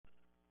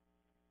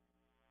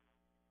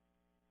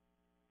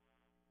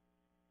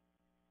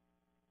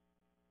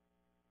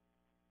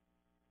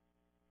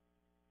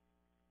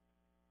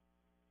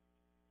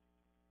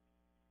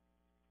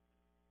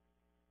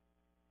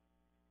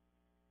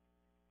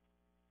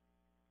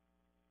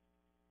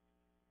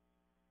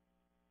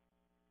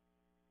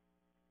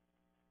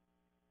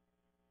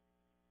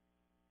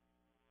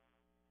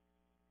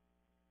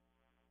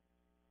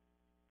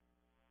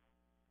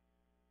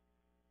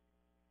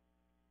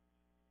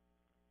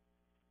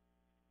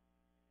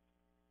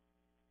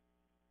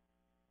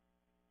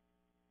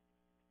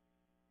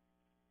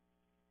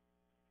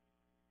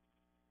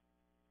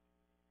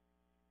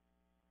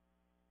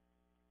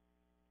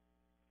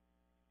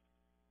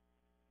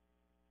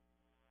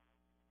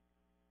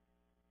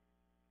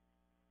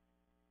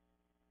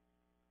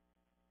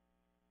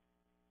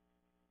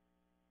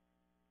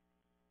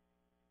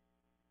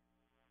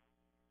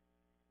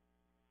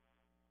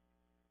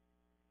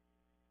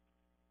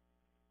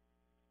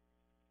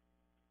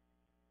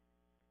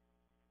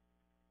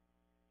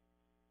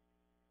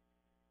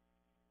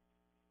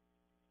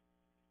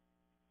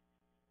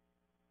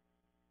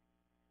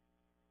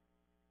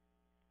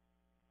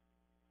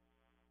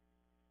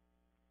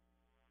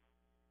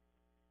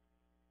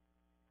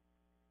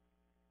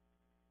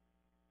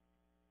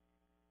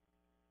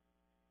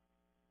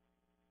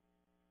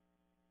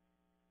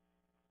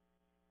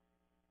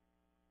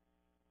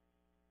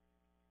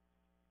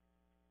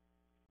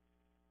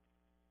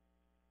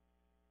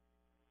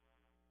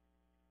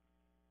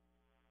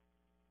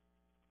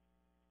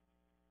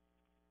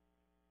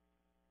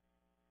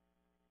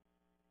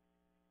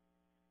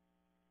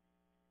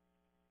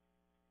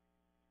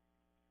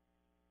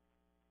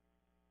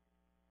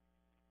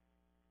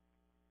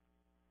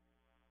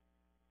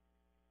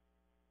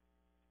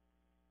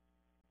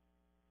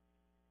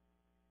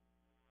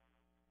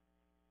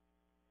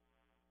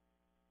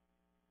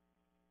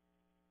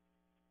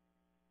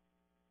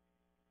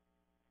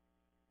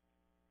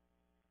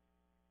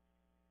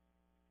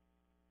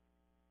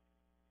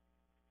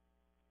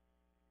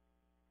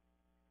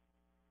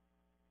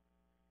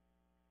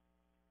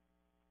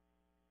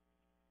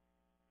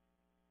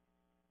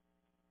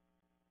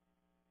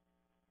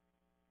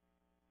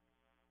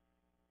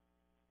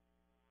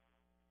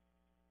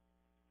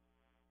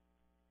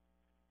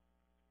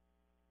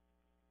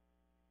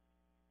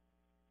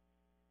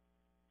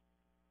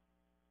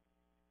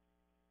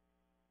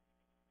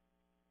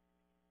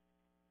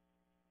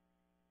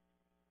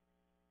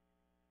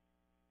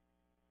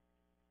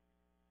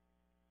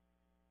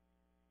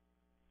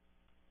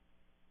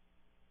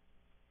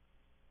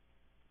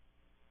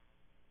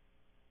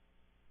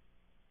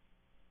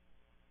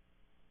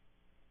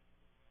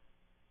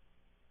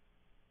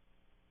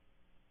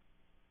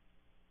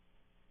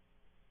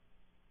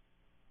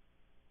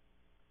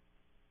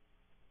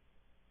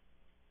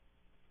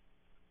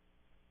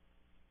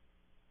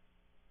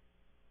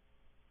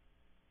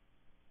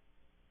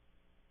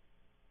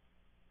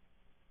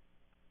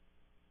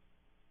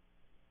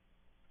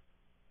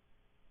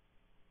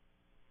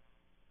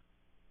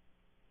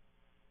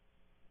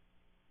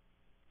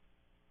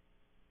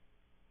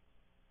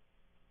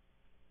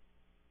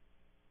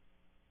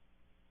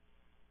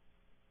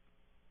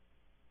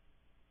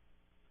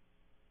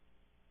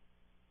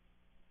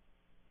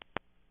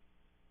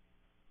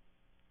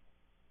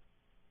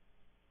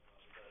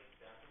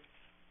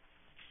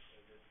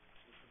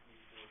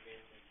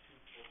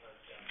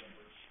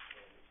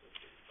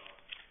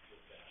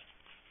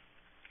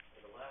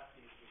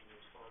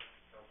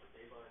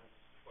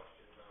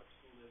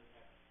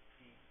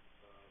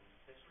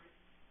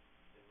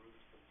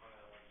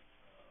compile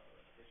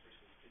history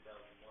since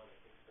 2001. I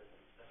think since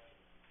inception,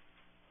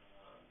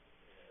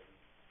 and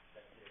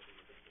that did a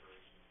big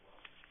consideration as well.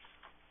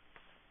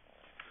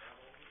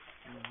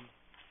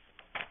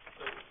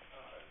 So,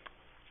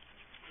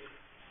 if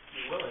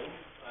you're willing,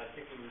 I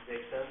think it would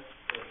make sense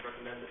to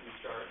recommend that we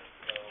start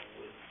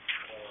with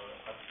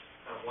us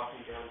kind of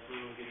walking down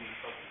through and getting you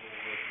comfortable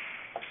with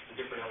the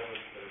different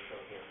elements that are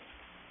shown here.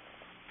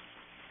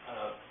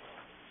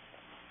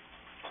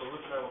 So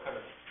Ruth and I will kind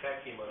of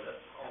tag team on this.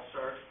 I'll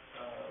start.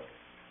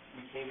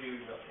 We came to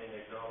you and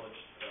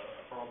acknowledged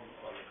a problem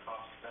on the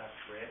cost fast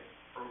grant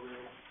program,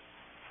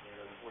 and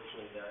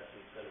unfortunately that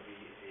is going to be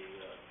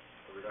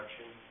a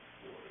reduction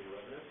in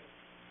revenue.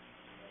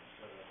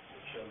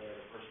 That's shown there,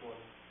 the first one.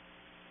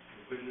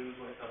 The good news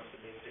when it comes to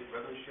Maine State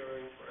revenue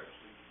sharing, we're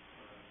actually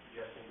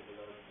suggesting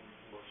that another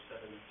more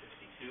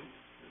 762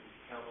 that we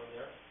can count on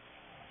there.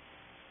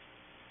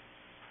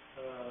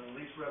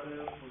 Lease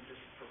revenue, we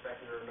just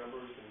perfected our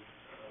numbers, and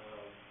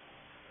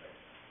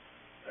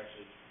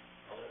actually,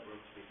 I'll let Ruth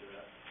speak to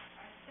that.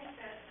 I think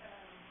that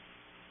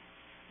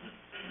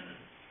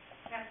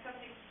has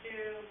something to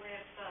do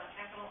with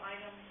capital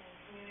items and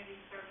community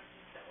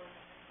services that were to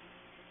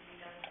be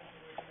done.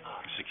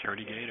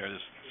 Security gate or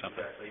something?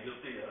 Exactly.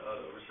 You'll see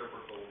a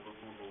reciprocal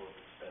removal of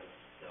expense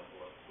down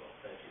below as well.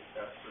 Thank you.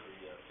 That's for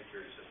the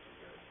security system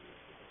here.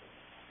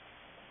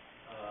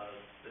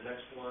 The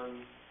next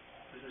one,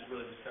 this is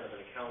really just kind of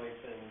an accounting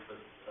thing, but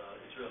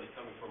it's really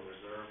coming from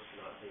reserves,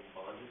 not being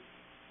bonded.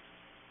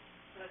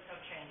 So there's no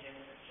change in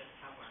it, it's just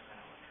how we're going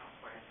to account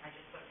for it. I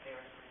just put there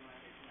as a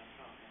reminder to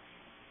myself,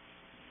 actually.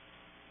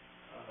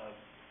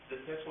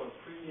 This next one,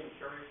 premium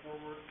carry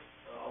forward.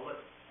 I'll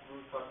let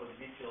Ruth talk about the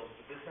details,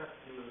 but this has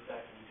to do with the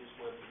fact that we just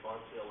went to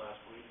bond sale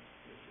last week.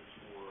 This is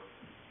for,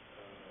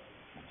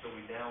 so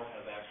we now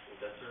have actual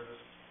debt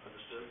service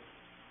understood.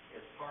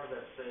 As part of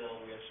that sale,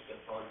 we actually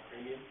got bond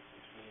premium,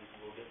 which means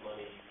we'll get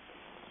money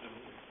soon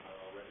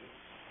already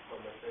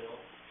from that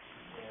sale.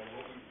 And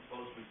what we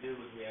propose we do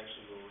is we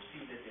actually will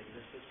receive it in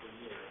this fiscal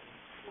year.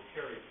 We'll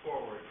carry it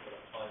forward, but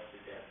apply it to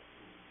debt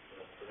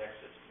for next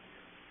fiscal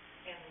year.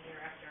 And the year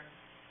after.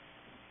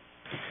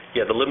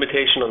 Yeah, the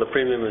limitation on the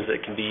premium is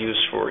that it can be used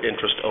for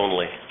interest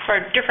only.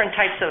 For different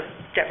types of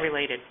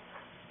debt-related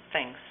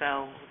things.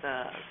 So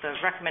the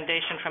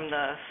recommendation from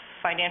the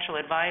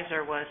financial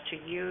advisor was to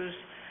use,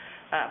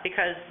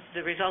 because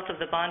the result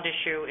of the bond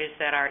issue is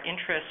that our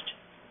interest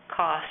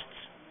costs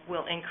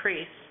will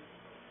increase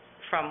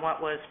from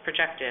what was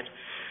projected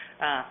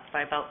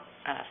by about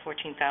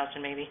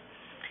 $14,000 maybe.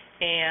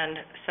 And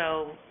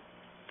so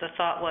the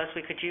thought was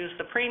we could use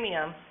the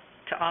premium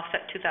to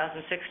offset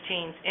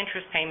 2016's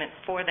interest payment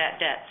for that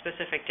debt,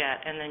 specific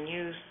debt, and then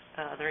use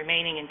the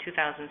remaining in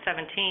 2017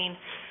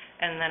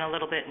 and then a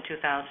little bit in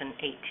 2018.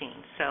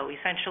 So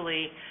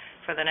essentially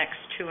for the next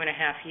 2.5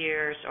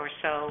 years or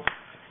so,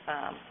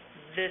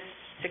 this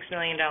 $6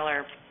 million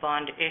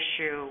bond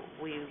issue,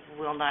 we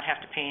will not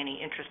have to pay any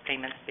interest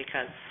payments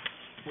because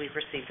we've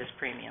received this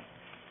premium.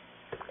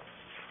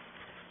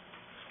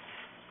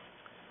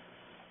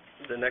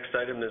 The next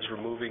item is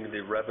removing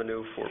the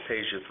revenue for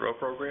pay-as-you-throw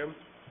program.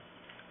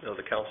 Though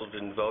the council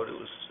didn't vote, it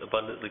was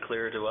abundantly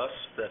clear to us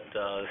that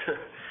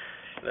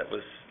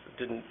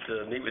didn't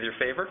meet with your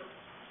favor.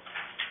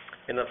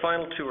 And the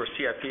final two are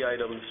CIP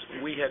items.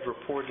 We had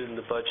reported in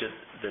the budget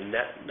the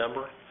net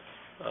number.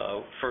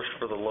 First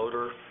for the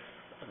loader,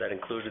 that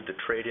included the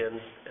trade-in.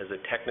 As a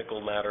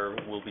technical matter,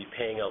 we'll be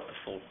paying out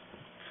the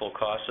full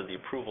cost, so the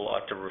approval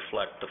ought to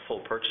reflect the full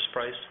purchase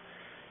price.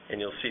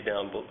 And you'll see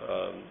down,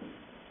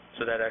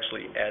 so that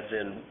actually adds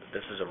in,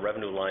 this is a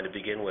revenue line to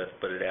begin with,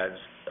 but it adds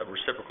a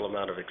reciprocal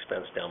amount of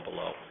expense down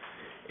below.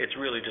 It's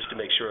really just to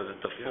make sure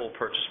that the full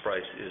purchase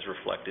price is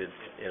reflected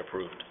and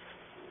approved.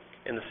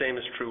 And the same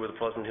is true with the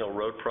Pleasant Hill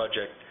Road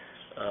project.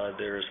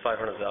 There's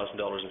 $500,000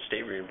 in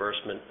state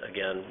reimbursement.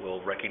 Again,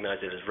 we'll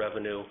recognize it as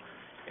revenue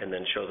and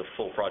then show the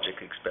full project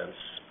expense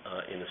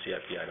in the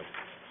CIP item.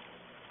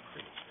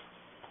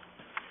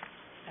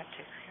 That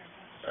takes care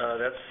of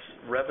it. That's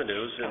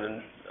revenues, and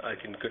then I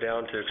can go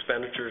down to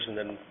expenditures, and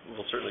then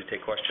we'll certainly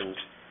take questions.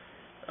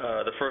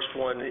 The first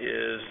one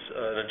is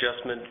an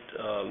adjustment,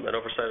 an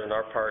oversight on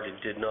our part. It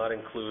did not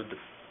include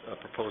the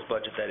proposed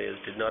budget, that is,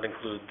 did not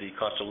include the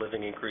cost of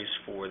living increase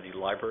for the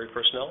library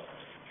personnel.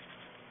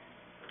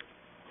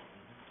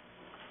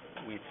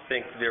 We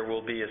think there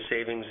will be a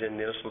savings in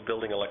municipal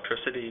building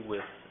electricity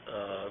with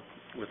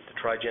the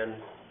Trigen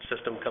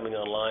system coming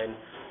online,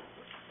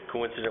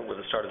 coincident with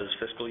the start of this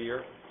fiscal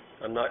year.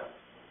 I'm not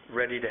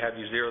ready to have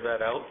you zero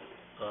that out,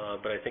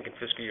 but I think in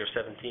fiscal year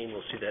 17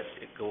 we'll see that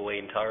it go away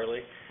entirely.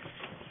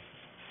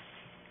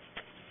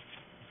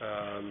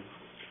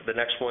 The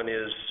next one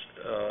is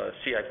a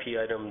CIP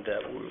item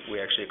that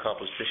we actually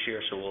accomplished this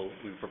year, so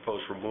we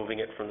propose removing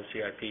it from the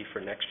CIP for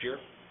next year.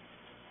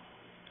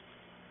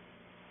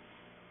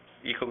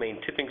 Eco-Maine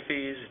tipping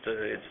fees,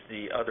 it's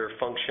the other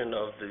function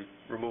of the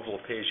removal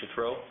of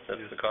pay-as-you-throw. That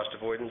is the cost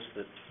avoidance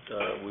that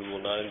we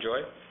will not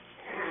enjoy.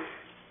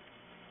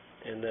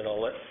 And then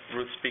I'll let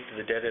Ruth speak to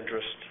the debt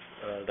interest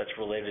that's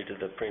related to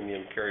the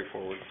premium carry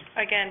forward?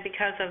 Again,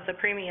 because of the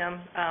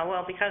premium,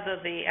 because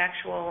of the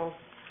actual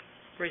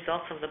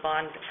results of the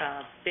bond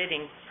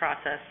bidding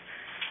process,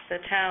 the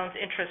town's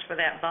interest for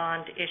that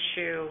bond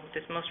issue,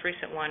 this most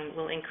recent one,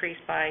 will increase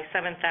by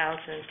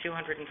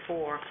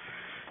 $7,204,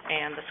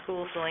 and the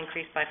schools will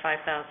increase by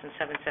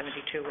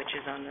 $5,772, which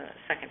is on the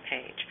second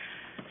page.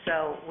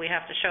 So we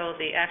have to show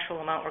the actual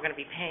amount we're going to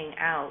be paying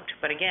out,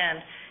 but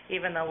again,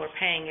 even though we're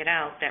paying it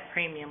out, that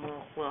premium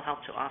will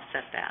help to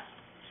offset that.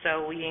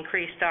 So we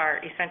increased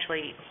our,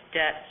 essentially,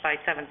 debt by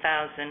 $7,000,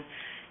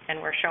 and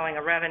we're showing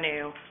a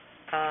revenue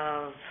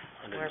of,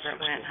 wherever it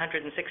went,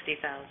 $160,000.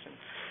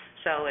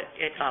 So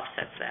it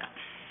offsets that.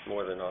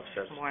 More than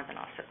offsets. More than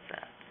offsets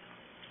that.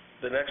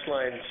 The next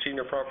line,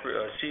 senior property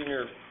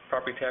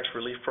tax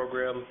relief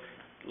program,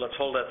 let's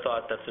hold that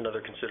thought. That's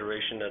another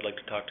consideration I'd like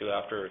to talk to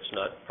after. It's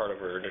not part of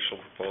our initial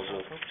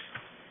proposal.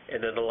 And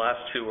then the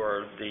last two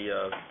are the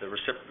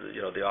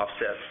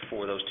offset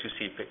for those two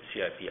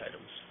CIP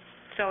items.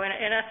 So in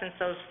essence,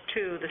 those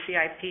two, the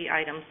CIP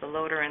items, the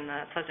loader and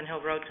the Pleasant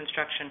Hill Road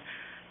construction,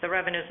 the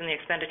revenues and the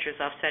expenditures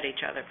offset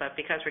each other, but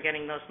because we're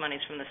getting those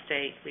monies from the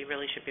state, we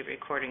really should be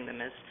recording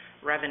them as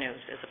revenues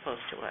as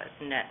opposed to a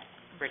net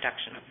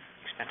reduction of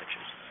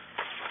expenditures.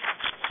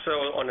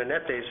 So on a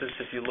net basis,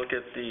 if you look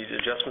at the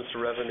adjustments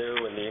to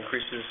revenue and the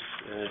increases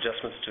in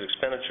adjustments to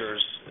expenditures,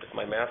 if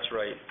my math's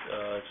right,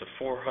 it's a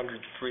 $403,000,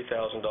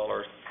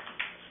 $403,306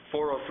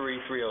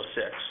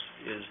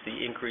 is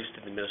the increase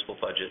to the municipal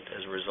budget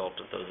as a result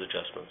of those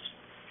adjustments.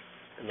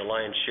 And the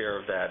lion's share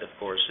of that, of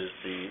course, is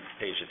the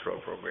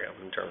pay-as-you-throw program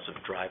in terms of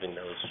driving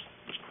those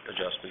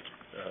adjustment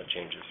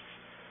changes.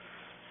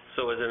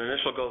 So as an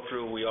initial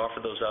go-through, we offer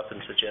those up and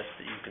suggest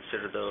that you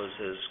consider those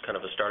as kind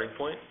of a starting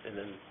point, and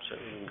then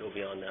certainly we can go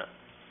beyond that.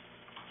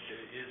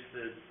 Is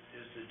the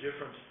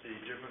difference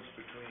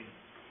between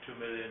 $2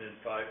 million and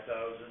 $5,000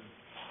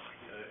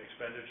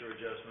 expenditure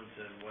adjustments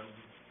and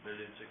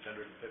 $1,656,000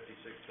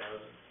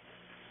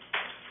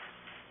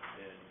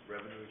 in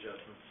revenue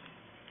adjustments?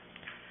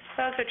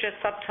 Those are just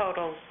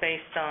subtotals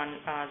based on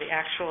the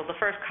actual. The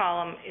first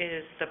column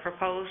is the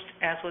proposed,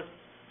 as was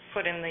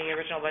put in the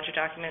original budget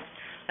document.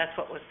 That's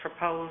what was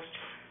proposed,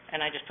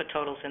 and I just put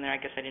totals in there. I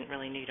guess I didn't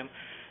really need them.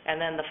 And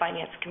then the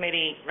Finance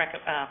Committee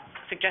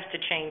suggested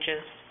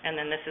changes, and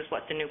then this is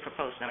what the new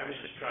proposed numbers. I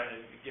was just trying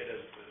to get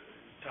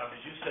Tom,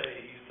 did you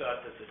say you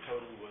thought that the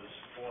total was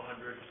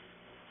 $400,000?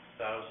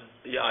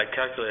 Yeah, I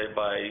calculated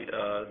by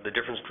the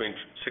difference between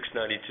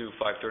 692,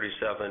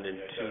 537, and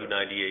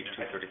 298,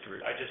 233.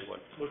 I just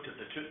looked at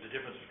the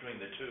difference between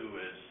the two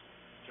is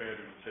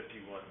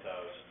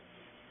 $351,000.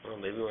 Well,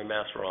 maybe my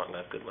math's wrong.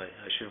 I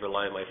should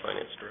rely on my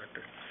finance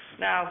director.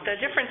 Now, the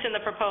difference in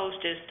the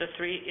proposed is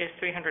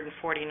 $349,000,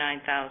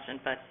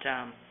 but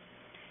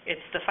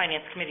it's the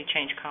Finance Committee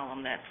change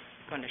column that's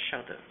going to show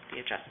the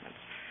adjustments.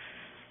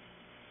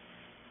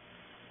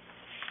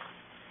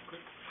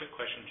 Quick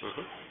question, just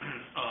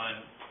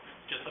on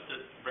up to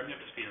bring me up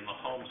to speed on the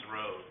Holmes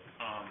Road.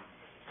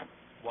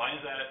 Why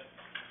is that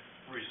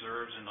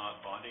reserves and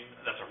not bonding?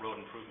 That's a road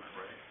improvement,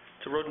 right?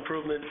 It's a road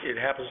improvement.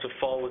 It happens to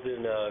fall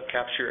within a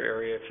capture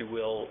area, if you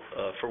will,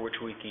 for which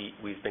we've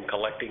been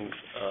collecting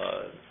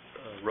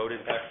road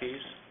impact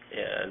fees,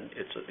 and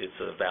it's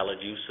a valid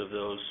use of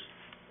those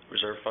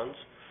reserve funds.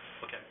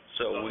 Okay.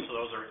 So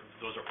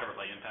those are covered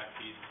by impact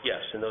fees? Yes,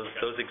 and those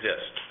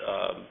exist.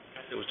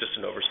 It was just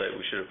an oversight.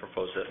 We should have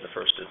proposed that in the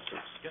first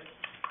instance. Yep,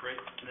 great.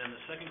 And then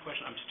the second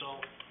question, I'm still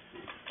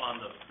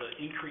on the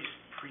increased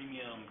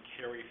premium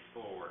carry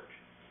forward.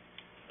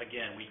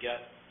 Again, we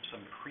get some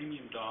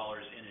premium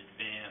dollars in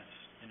advance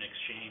in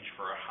exchange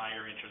for a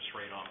higher interest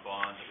rate on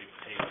bonds that we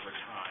pay over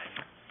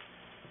time.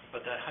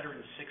 But that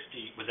 160,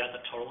 was that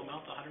the total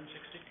amount, the 160?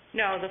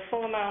 No, the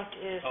full amount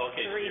is 300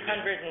 so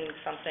and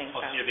something.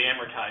 Oh, so you've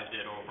amortized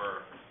it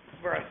over.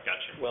 Right.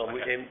 Gotcha. Well,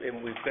 okay.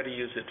 and we've got to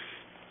use it.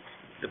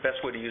 The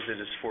best way to use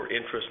it is for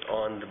interest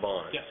on the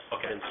bond. Yes.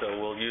 Okay. And so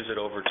we'll use it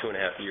over 2.5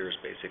 years,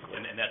 basically.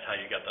 And that's how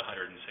you got the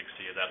 160.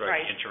 Is that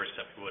right. The interest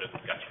that we would have?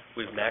 Gotcha.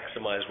 We've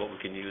maximized what we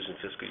can use in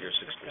fiscal year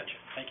 16. Gotcha.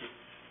 Thank you.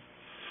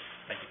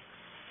 Thank you.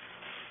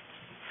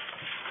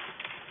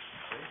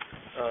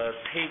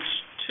 Page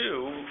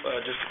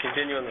 2, just to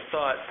continue on the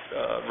thought,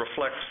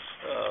 reflects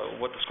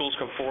what the schools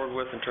come forward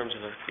with in terms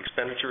of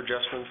expenditure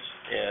adjustments,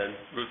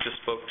 and Ruth just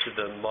spoke to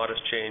the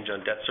modest change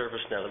on debt service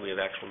now that we have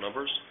actual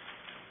numbers.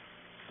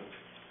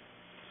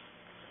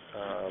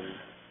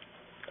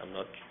 I'm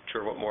not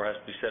sure what more has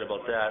to be said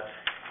about that,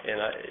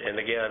 and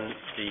again,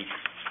 the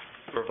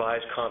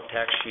revised comp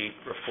tax sheet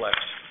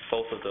reflects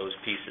both of those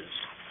pieces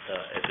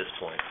at this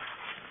point.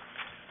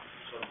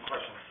 So,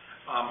 question.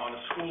 On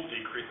the school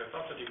decrease, I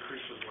thought the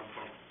decrease was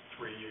 1.4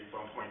 million.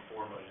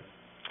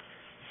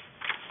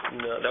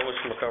 No, that was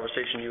from a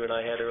conversation you and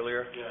I had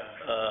earlier. Yeah.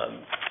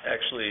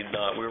 Actually,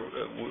 not.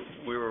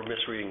 We were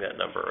misreading that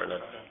number. And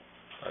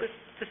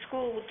the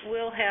school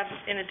will have,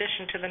 in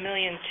addition to the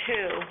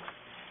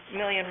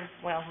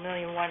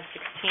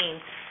 $1,116,000,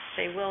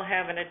 they will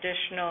have an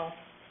additional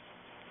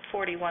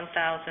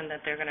 $41,000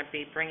 that they're going to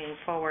be bringing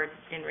forward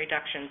in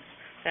reductions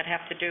that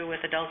have to do with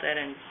adult ed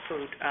and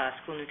food,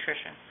 school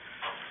nutrition.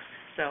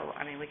 So,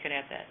 I mean, we could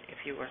add that if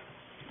you were...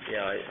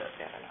 Yeah,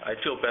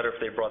 I'd feel better if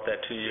they brought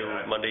that to you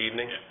Monday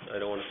evening. I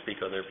don't want to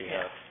speak on their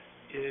behalf.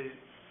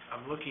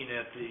 I'm looking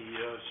at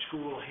the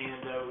school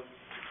handout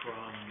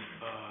from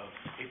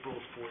April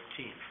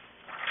 14th.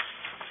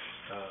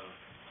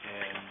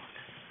 And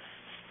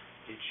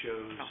it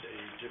shows a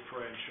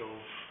differential...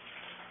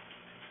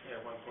 Yeah,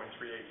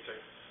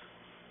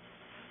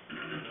 1.386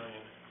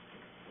 million.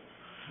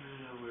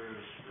 Where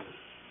is the...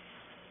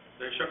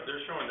 They're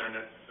showing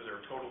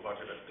their total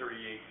budget at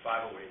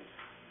 38,508.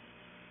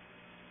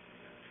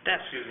 That's...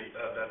 Excuse me,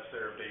 that's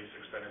their base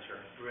expenditure.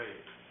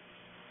 Right.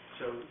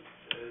 So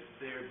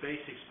their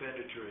base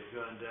expenditure has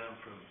gone down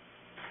from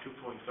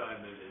 2.5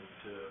 million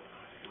to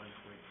 1.4.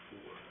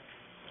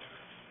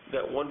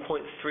 That 1.386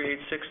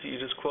 that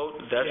you just quote,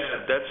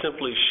 Yeah. that's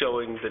simply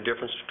showing the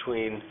difference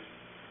between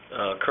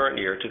current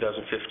year,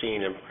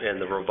 2015,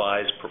 and the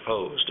revised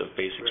proposed of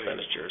base Right.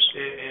 expenditures.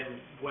 And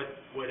what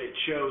it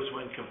shows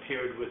when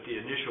compared with the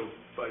initial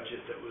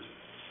budget that was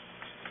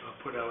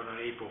put out on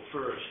April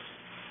 1st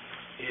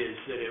is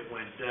that it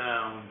went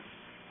down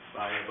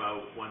by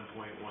about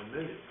 1.1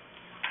 million.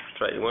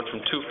 That's right. It went from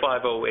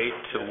 2,508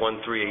 to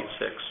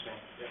 1,386.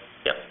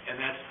 Yep, And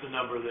that's the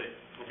number that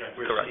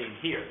we're correct. seeing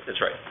here. That's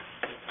right.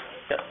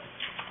 Yep.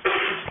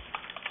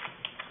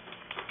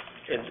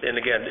 And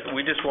again,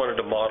 we just wanted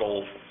to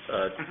model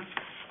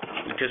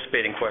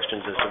anticipating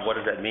questions as to what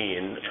does that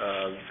mean.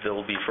 There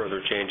will be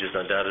further changes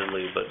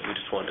undoubtedly, but we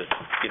just wanted to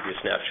give you a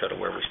snapshot of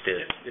where we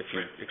stood if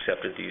you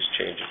accepted these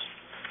changes.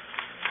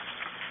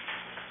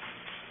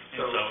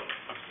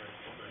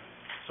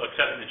 So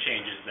accepting the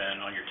changes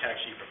then, on your tax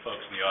sheet for folks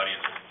in the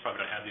audience who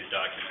probably don't have these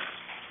documents,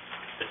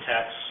 the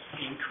tax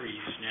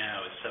increase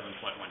now is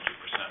 7.12%,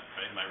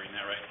 right? Am I reading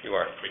that right? You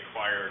are.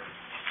 Required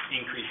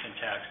increase in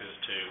taxes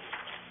to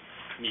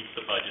meet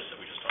the budgets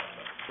that we just talked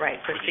about. Right,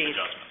 with these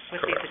adjustments.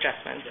 With Correct. these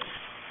adjustments.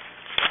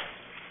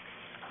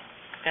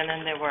 And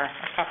then there were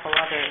a couple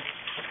other...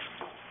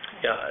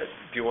 Yeah,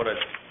 do you want to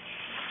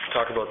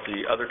talk about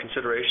the other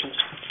considerations?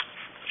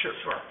 Sure.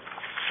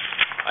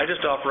 I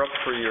just offer up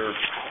for your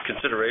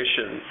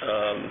consideration,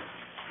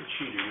 What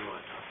sheet are you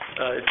on?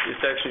 it's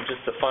actually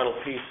just the final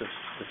piece of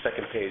the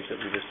second page that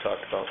we just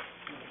talked about.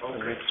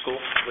 Underneath the school.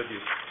 With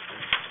you.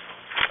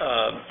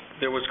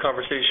 There was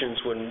conversations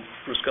when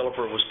Bruce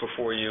Scarborough was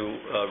before you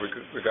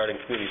regarding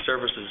community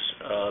services.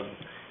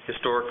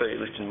 Historically,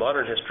 at least in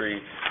modern history,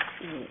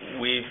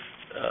 we've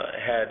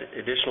had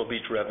additional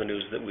beach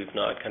revenues that we've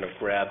not kind of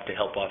grabbed to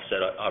help offset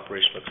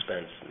operational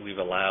expense.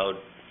 We've allowed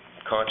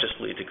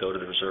consciously to go to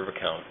the reserve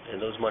account,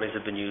 and those monies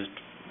have been used,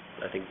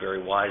 I think,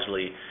 very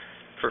wisely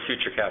for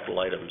future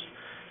capital items.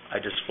 I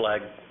just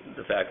flagged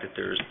the fact that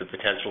there's the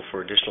potential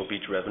for additional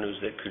beach revenues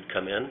that could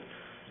come in.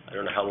 I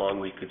don't know how long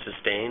we could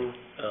sustain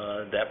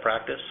that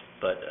practice,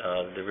 but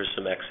there is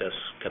some excess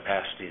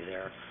capacity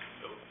there.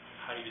 So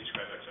how do you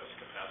describe excess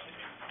capacity?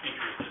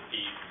 Increase the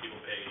fees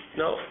people pay?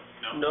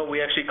 No,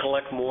 we actually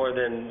collect more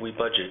than we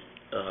budget.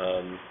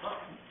 So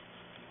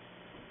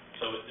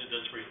it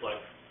does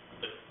reflect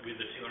that with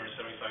the $275,000,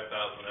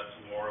 that's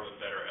more of a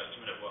better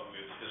estimate of what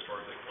we've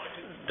historically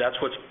collected? That's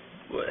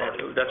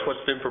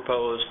what's been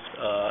proposed.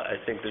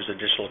 I think there's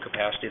additional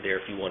capacity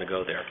there if you want to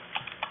go there.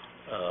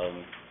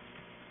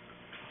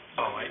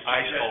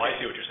 I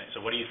see what you're saying. So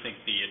what do you think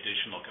the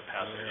additional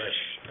capacity is?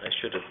 I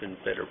should have been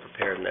better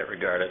prepared in that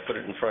regard. I put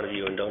it in front of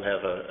you and don't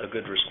have a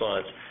good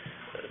response.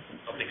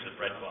 I'll think it's a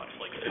red box.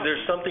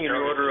 There's something in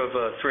the order of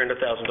a $300,000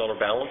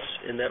 balance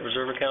in that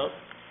reserve account.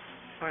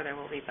 Or there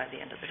will be by the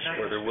end of the year.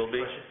 Or there will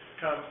be.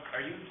 Tom,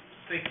 are you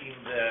thinking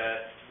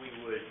that we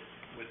would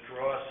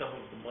withdraw some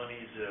of the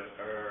monies that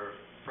are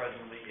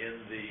presently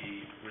in the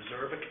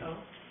reserve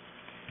account?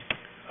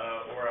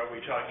 Or are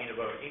we talking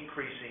about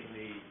increasing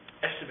the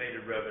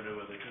estimated revenue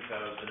of the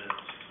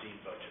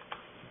 2016 budget?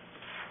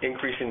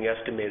 Increasing the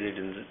estimated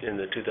in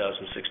the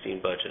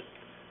 2016 budget.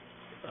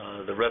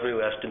 The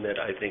revenue estimate,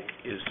 I think,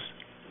 is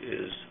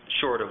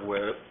short of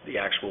where the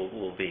actual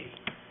will be.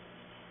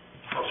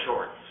 How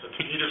short? So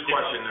can you just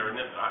question there?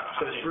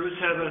 Does Bruce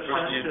have a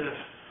sense of...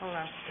 Hold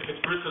on. If it's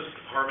Bruce's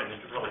department, he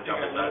could probably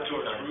double that,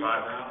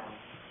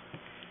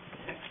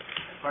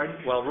 275. Pardon?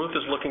 While Ruth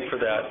is looking for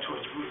that,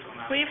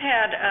 We've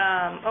had,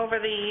 over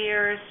the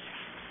years,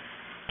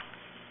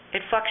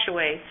 it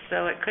fluctuates,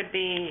 so it could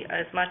be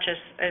as much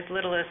as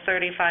little as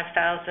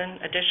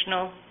 $35,000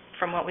 additional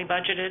from what we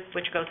budgeted,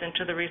 which goes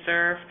into the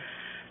reserve.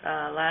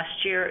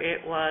 Last year,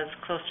 it was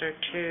closer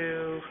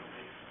to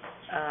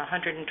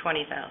 $120,000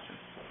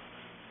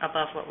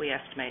 above what we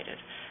estimated.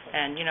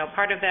 And,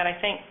 part of that, I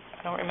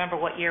don't remember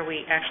what year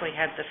we actually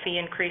had the fee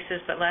increases,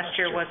 but last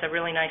year was a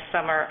really nice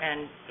summer,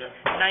 and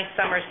nice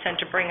summers tend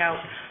to bring out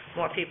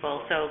more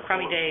people. So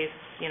crummy days,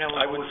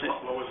 I would say...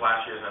 What was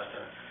last year's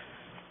estimate?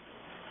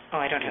 Oh,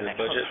 I don't have in the that.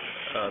 budget.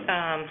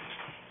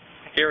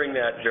 Hearing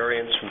that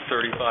variance from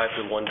 35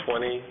 to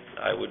 120,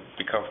 I would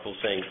be comfortable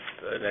saying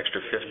an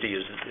extra 50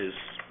 is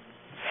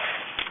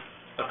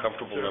a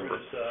comfortable number.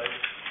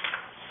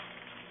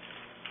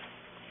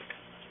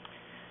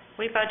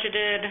 We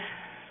budgeted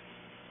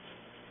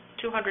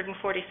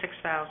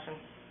 246,000.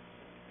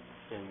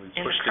 And we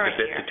In the pushed it current a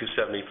bit year. to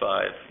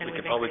 275. And We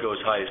we've could probably go as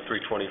increased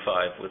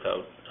high as 325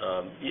 without,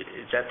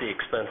 it's at the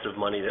expense of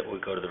money that would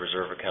go to the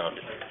reserve account.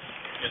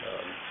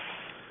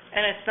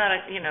 And it's not,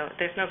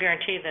 there's no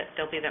guarantee that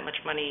there'll be that much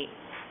money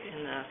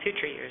in the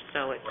future years,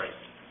 so it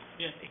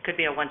could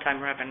be a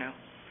one-time revenue.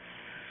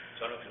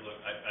 So I don't know if you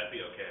look, I'd be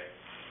okay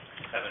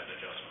having an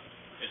adjustment.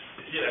 Is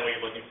that what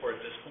you're looking for at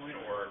this point,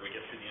 or we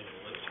get to the end of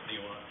the list? Do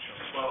you want to show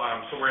me? Well,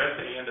 so we're at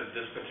the end of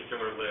this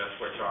particular list,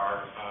 which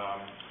are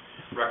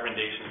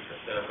recommendations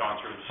that have gone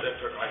through the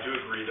SIP. I do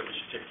agree that we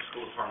should take the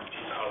school department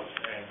piece out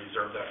and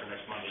reserve that for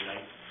next Monday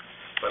night.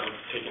 But we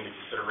take into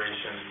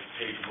consideration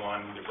page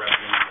 1, the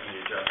revenues and the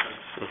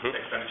adjustments,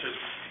 expenditures,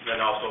 then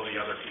also the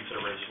other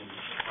considerations,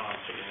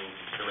 taking into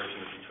consideration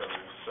the beach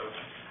revenues. So,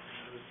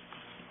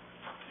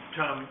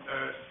 Tom,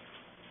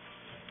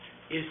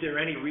 is there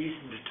any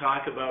reason to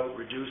talk about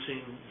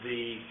reducing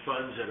the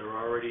funds that are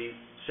already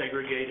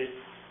segregated?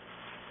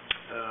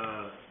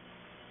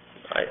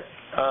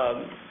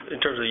 In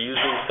terms of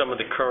using some of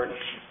the current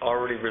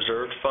already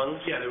reserved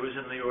funds, Yeah, there was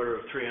in the order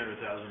of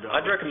 $300,000.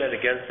 I'd recommend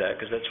against that,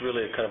 because that's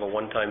really a kind of a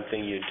one-time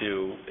thing you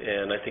do,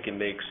 and I think it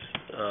makes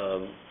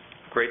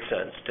great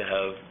sense to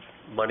have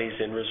monies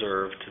in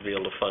reserve to be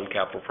able to fund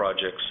capital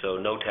projects, so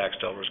no tax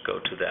dollars go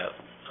to that.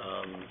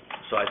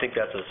 So I think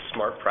that's a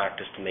smart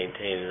practice to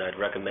maintain, and I'd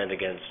recommend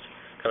against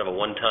kind of a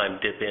one-time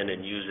dip in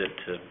and use it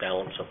to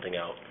balance something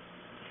out.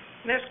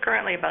 There's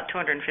currently about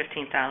 $215,000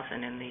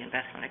 in the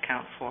investment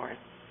account for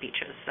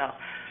beaches, so.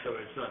 So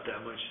it's not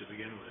that much to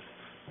begin with.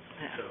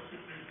 Yeah. So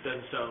it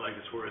doesn't sound like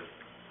it's worth.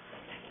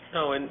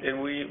 No, and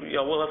we,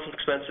 we'll have some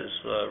expenses,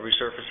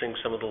 resurfacing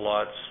some of the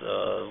lots.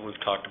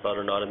 We've talked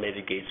about an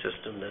automated gate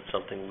system. That's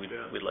something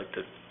we'd like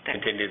to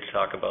continue to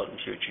talk about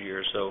in future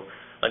years. So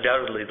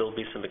undoubtedly, there'll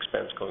be some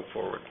expense going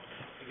forward.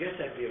 I guess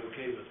I'd be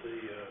okay with the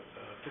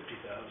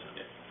 50,000.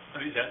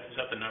 Is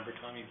that the number,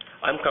 Tommy?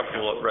 I'm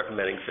comfortable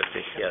recommending 50,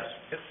 yes.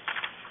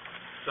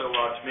 So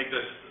to make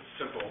this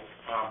simple,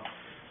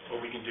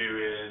 what we can do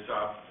is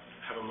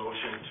have a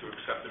motion to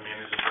accept the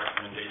manager's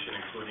recommendation,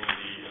 including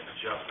the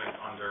adjustment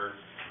under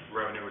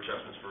revenue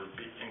adjustments for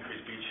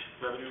increased beach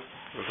revenue,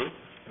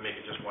 and make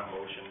it just one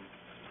motion.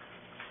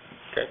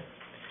 Okay.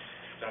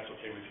 If that's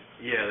okay with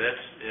you. Yeah,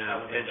 that's,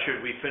 and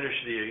should we finish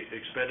the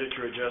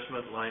expenditure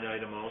adjustment line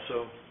item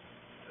also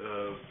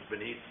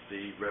beneath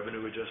the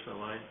revenue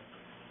adjustment line?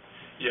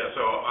 Yeah,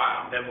 so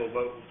Then we'll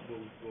vote,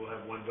 we'll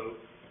have one vote,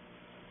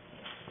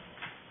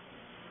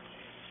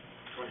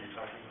 what are you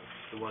talking about?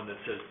 the one that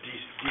says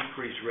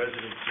decrease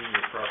resident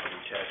senior property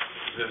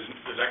taxes.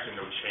 There's actually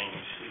no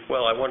change.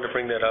 Well, I wanted to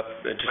bring that up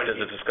just as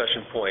a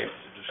discussion point.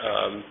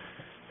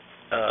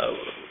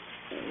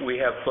 We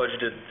have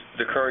budgeted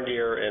the current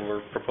year, and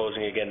we're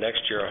proposing again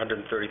next year,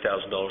 $130,000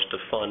 to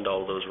fund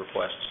all those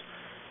requests.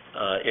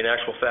 In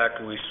actual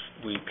fact, we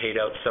paid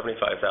out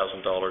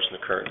 $75,000 in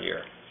the current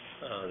year.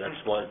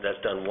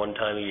 That's done one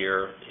time a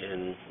year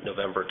in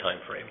November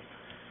timeframe.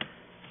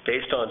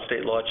 Based on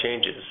state law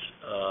changes,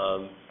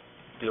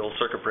 the old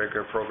circuit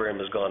breaker program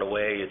has gone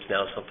away. It's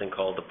now something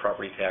called the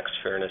Property Tax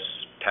Fairness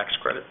Tax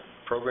Credit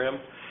Program,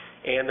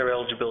 and their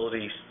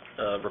eligibility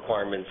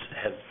requirements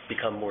have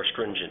become more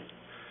stringent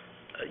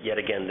yet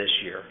again this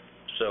year.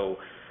 So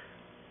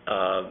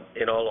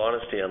in all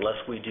honesty, unless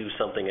we do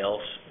something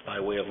else by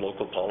way of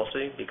local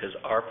policy, because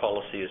our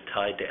policy is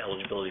tied to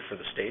eligibility for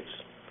the states,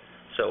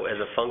 so as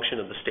a function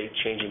of the state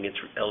changing its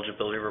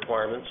eligibility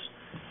requirements,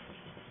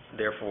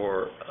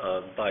 therefore,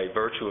 by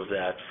virtue of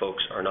that,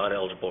 folks are not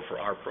eligible for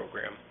our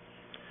program.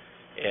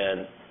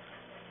 And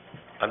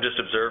I'm just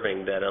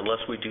observing that unless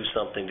we do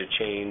something to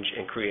change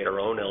and create our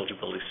own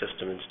eligibility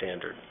system and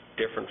standard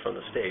different from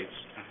the states,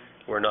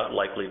 we're not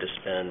likely to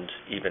spend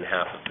even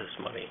half of this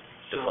money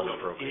to fund the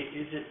program.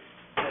 Is it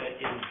that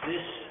in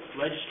this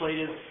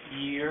legislative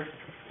year,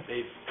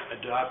 they've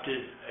adopted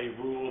a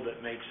rule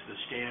that makes the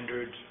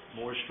standards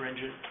more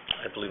stringent?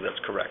 I believe that's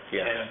correct,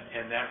 yes.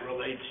 And that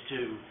relates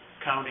to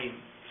counting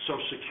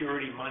Social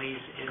Security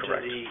monies into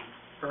Correct. the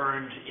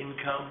earned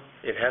income?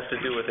 It has to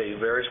do with a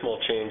very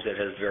small change that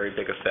has very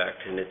big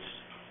effect, and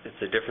it's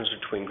the difference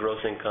between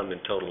gross income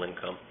and total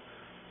income,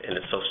 and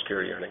it's Social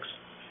Security earnings.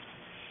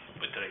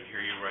 But did I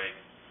hear you right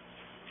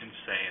in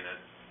saying that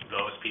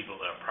those people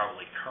that are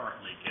probably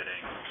currently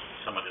getting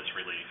some of this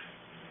relief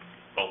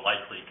will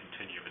likely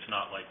continue? It's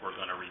not like we're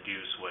going to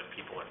reduce what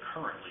people are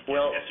currently getting.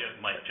 Well, it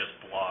might just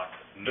block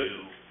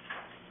new.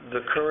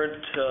 The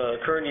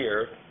current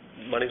year,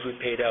 monies we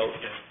paid out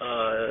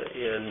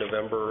in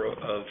November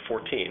of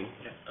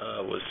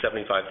 14 was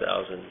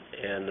 $75,000,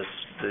 and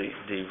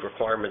the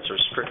requirements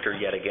are stricter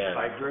yet again.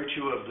 By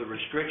virtue of the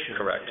restrictions.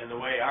 Correct. And the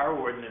way our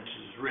ordinance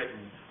is written,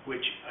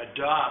 which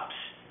adopts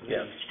the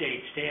Yeah.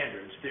 state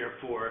standards,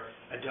 therefore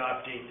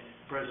adopting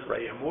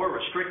presently a more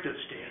restrictive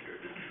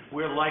standard,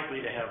 we're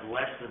likely to have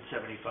less than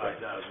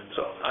 $75,000.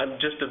 So I'm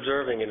just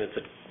observing, and it's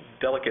a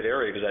delicate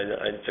area because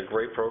it's a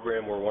great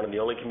program. We're one of the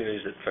only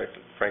communities that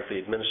frankly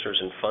administers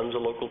and funds a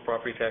local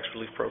property tax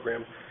relief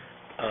program,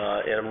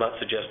 and I'm not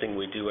suggesting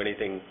we do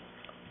anything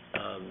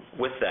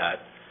with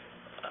that.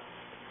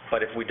 But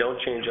if we don't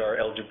change our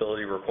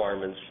eligibility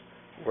requirements,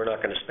 we're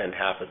not going to spend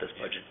half of this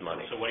budget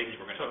money. So what do you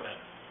think we're going to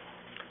spend?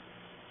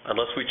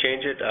 Unless we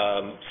change it,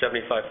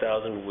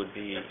 $75,000 would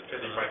be...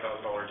 $55,000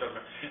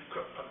 adjustment.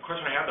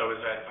 Question I have, though, is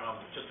that,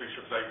 just to be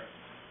sure, because I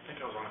think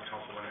I was on the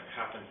council when it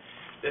happened,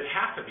 it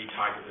has to be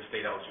tied to the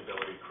state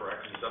eligibility,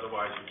 correct? Because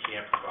otherwise you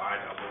can't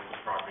provide a local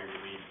property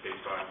relief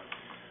based on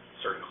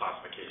certain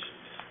classifications.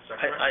 Is that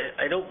correct?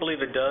 I don't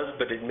believe it does,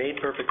 but it made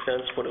perfect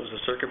sense when it was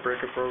a circuit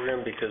breaker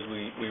program because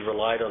we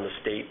relied on the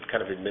state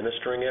kind of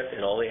administering it,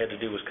 and all they had to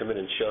do was come in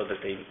and show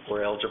that they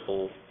were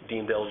eligible,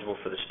 deemed eligible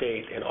for the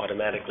state, and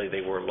automatically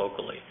they were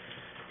locally.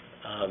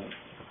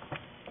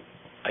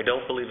 I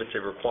don't believe it's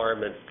a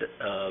requirement,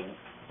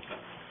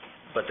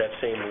 but that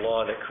same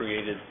law that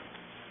created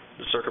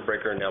the circuit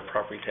breaker and now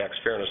property tax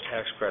fairness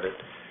tax credit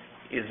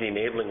is the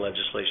enabling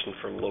legislation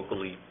for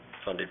locally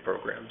funded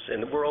programs.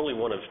 And we're only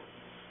one of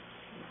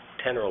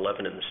 10 or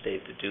 11 in the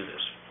state that do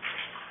this.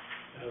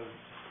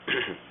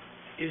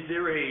 Is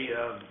there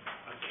a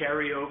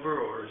carryover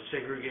or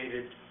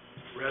segregated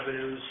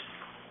revenues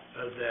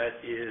that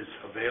is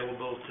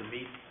available to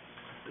meet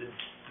the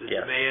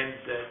Yes. demand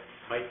that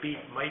might be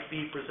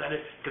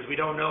presented? Because we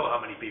don't know how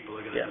many people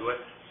are going to Yes. do it.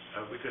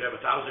 We could have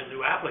 1,000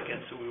 new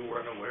applicants who we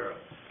weren't aware of.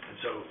 And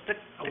so,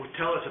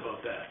 tell us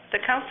about that. The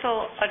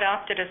council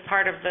adopted as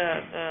part of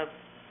the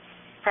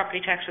property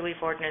tax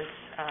relief ordinance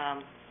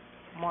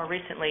more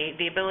recently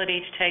the ability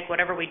to take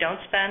whatever we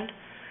don't spend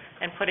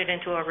and put it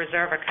into a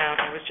reserve account.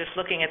 I was just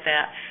looking at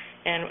that,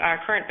 and our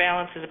current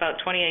balance is about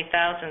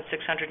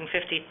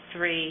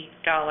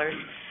 $28,653,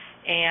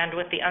 and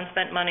with the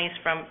unspent monies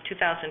from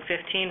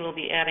 2015, we'll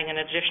be adding an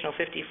additional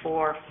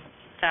 $54,800.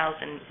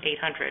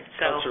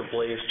 Councilor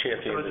Blaze So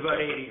championed it's this about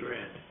effort.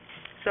 $80,000.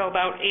 So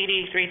about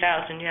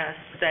 $83,000, yes,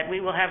 that we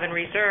will have in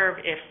reserve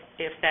if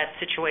that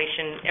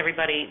situation,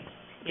 everybody,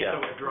 Yeah.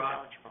 So it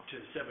dropped to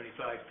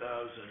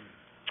 $75,000.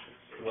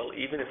 Well,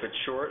 even if it's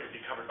short, It'd be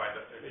covered by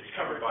the, It's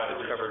covered by the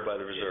it's covered by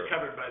the reserve. It's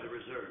covered by the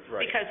reserve.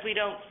 Right. because we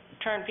don't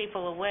turn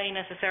people away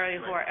necessarily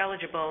who are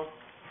eligible,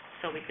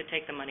 so we could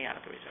take the money out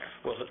of the reserve.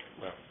 Well,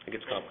 it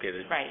gets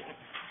complicated. Right.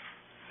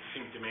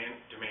 seeing demand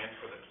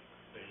for the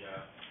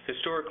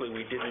Historically,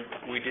 we didn't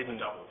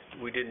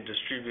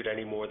distribute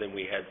any more than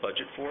we had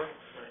budget for.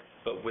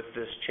 But with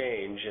this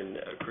change and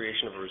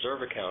creation of a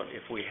reserve account,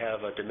 if we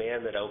have a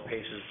demand that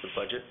outpaces the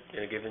budget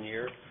in a given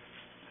year,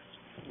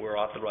 we're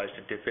authorized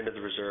to dip into the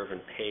reserve and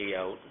pay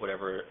out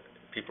whatever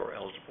people are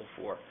eligible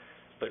for.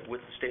 But with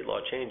the state law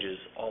changes,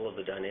 all of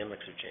the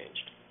dynamics have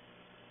changed.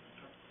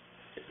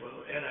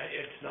 Well, and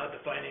it's not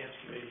the Finance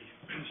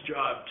Committee's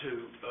job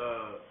to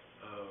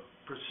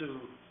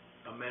pursue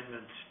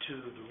amendments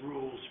to the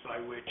rules by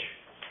which,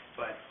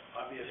 but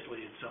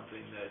obviously it's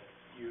something that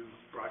you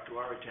brought to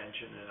our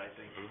attention, and I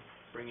think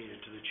bringing it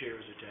to the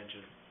chair's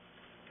attention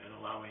and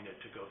allowing it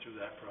to go through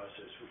that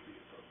process would be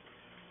appropriate.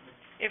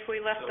 If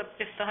we left the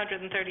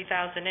 130,000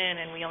 in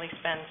and we only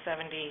spend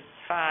 75,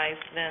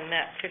 then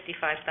that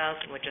 55,000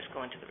 would just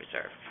go into the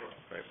reserve.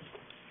 Right.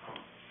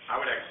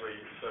 I would actually,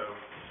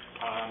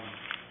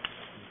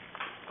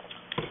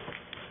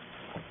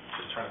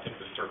 just trying to think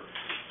this through.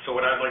 So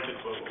what I'd like to,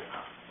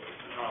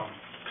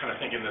 kind of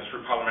thinking this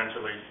through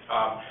parliamentally,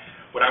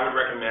 what I would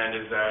recommend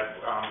is that,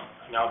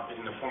 now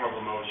in the form of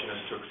a motion,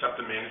 is to accept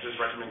the manager's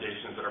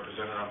recommendations that are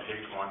presented on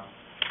page 1.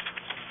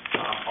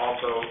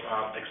 Also,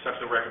 accept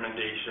the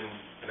recommendation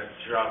and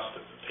adjust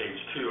page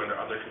 2 under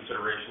other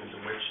considerations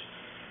in which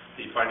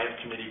the Finance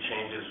Committee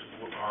changes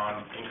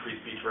on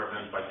increased beach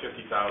revenues by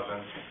 $50,000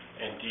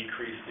 and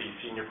decrease the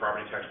senior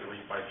property tax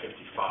relief by $55,000.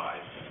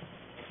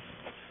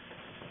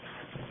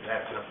 And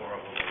that's in the form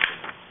of a motion.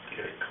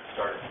 Get it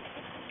started.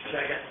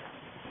 Second.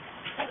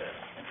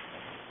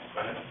 Go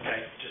ahead.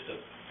 Okay, just a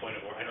point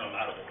of order, I know I'm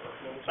out of order.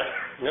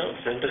 No,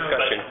 it's in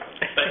discussion.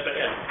 But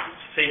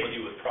same with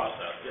you with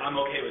process. I'm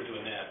okay with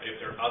doing that, but if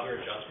there are other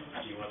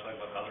adjustments, do you want to talk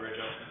about other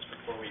adjustments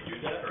before we do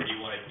that? Or do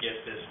you want to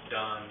get this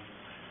done,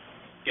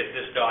 get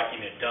this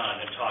document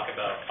done and talk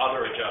about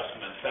other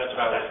adjustments? That's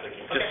what I was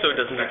thinking. Just so it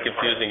doesn't get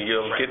confusing,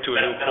 you'll get to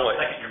a new Then I'll point.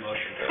 second your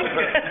motion.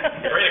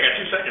 Great, I got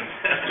 2 seconds.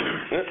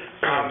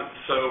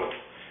 So,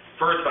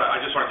 first, I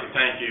just want to say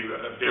thank you.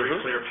 A very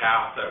clear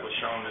path that was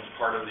shown as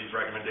part of these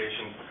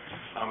recommendations,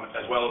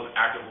 as well as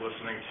active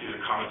listening to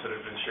the comments that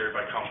have been shared by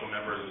council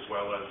members as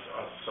well as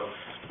us. So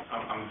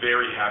I'm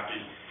very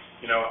happy.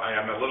 You know, I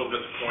am a little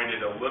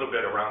disappointed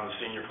around the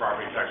senior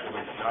property tax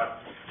relief. Not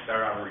that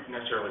I'm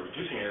necessarily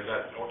reducing it, is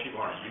that more people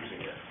aren't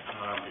using it.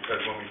 Because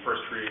when we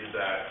first created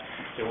that,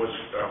 there was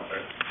a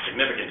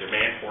significant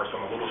demand for it, so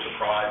I'm a little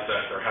surprised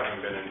that there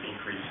hasn't been an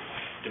increased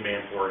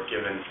demand for it,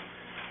 given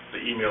the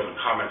emails and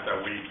comments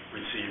that we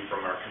received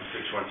from our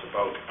constituents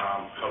about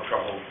how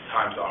troubled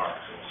times are.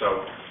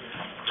 So,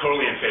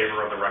 totally in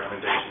favor of the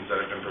recommendations that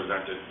have been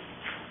presented.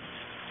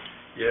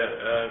 Yeah,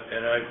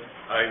 and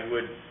I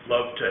would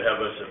love to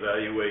have us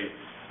evaluate,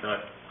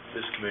 not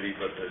this committee,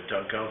 but the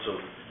town council,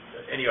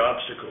 any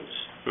obstacles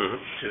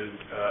to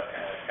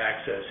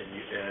access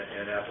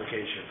and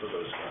application for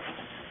those funds.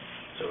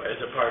 So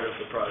as a part of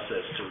the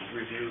process to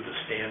review the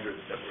standards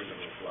that we're going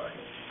to apply.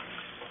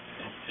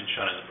 and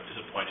Sean is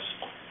a point,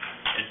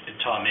 and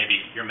Tom, maybe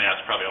your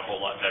math's probably a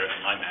whole lot better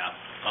than my math.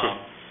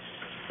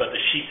 But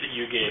the sheet that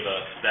you gave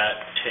us,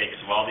 that takes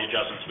of all the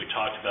adjustments we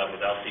talked about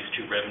without these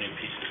two revenue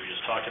pieces we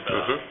just talked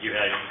about, you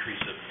had an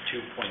increase of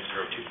 2.02%.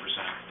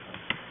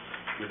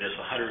 With this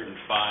 105,000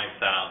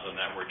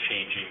 that we're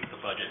changing the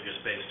budget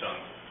just based on,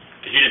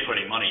 because you didn't put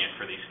any money in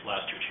for these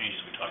last two changes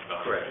we talked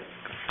about. Correct.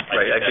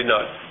 Right, I did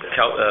not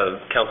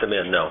count them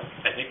in, no.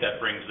 I think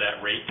that brings that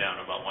rate down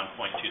to about 1.27,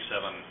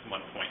 1.28%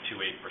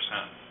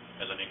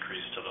 as an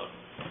increase to the,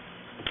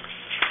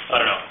 I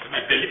don't know.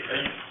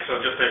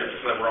 So just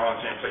so that we're all on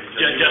the same page.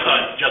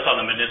 Just on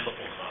the municipal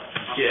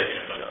side. Yes.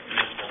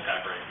 Municipal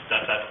tax rate.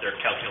 That's their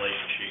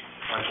calculation sheet.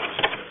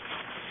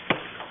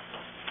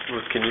 1.26.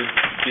 Ruth, can you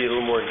be a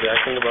little more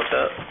exacting about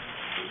that?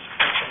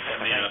 That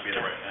may not be the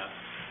right math.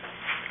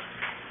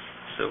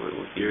 So it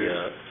would be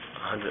a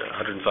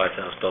 $105,000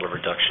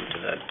 reduction to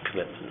that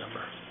commitment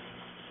number.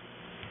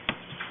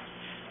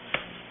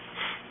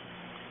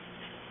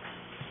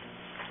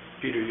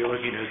 Peter, you're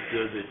looking at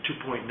the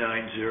 2.90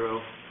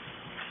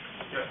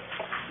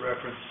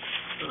 reference?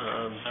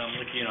 I'm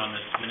looking on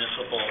this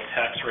municipal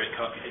tax rate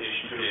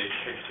computation page.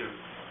 Page 2.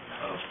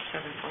 Oh,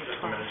 Just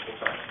the municipal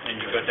side.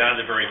 And you go down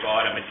to the very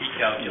bottom and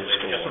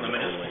decalculate just on the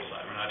municipal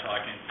side. We're not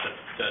talking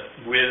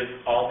that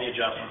with all the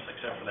adjustments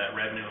except for that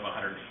revenue of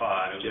 105,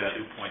 it was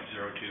a 2.02%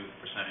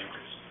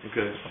 increase.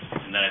 Okay.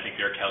 And then I think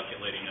they're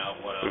calculating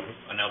out what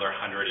another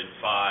 105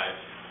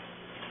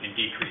 in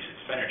decreased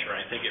expenditure.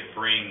 I think it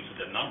brings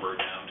the number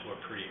down to a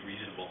pretty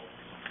reasonable.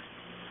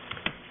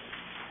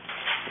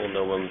 We'll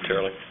know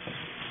momentarily.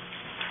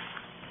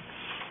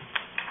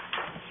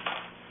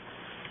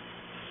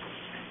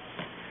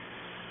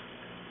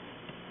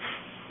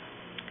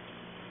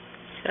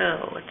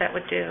 So what that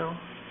would do,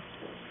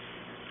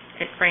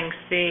 it brings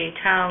the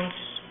towns,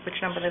 which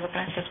number are they looking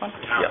at, this one?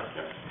 Yeah.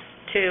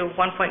 To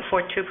 1.42%,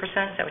 is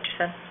that what you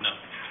said? No.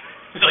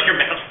 So your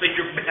math's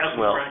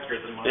Well, more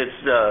accurate than mine.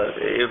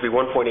 it would be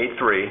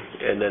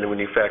 1.83, and then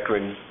when you factor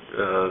in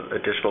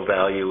additional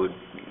value, it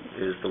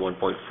is the 1.42.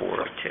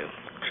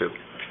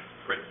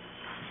 Great.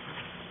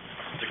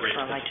 It's a great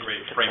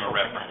frame of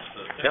reference.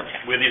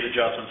 Yep. With these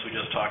adjustments we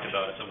just talked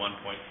about, it's a 1.42%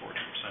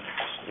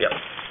 increase. Yep.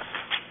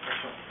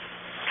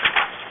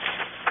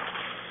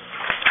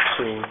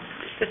 So,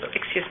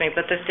 Excuse me,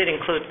 but this did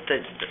include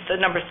the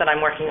numbers that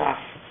I'm working off,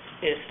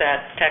 is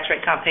that tax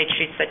rate comp page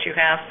sheets that you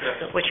have,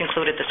 which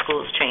included the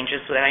schools changes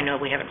that I know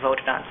we haven't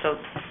voted on. So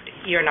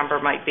your number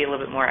might be a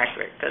little bit more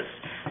accurate, because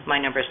my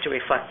numbers do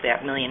reflect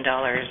that $1 million.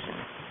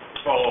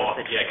 Oh,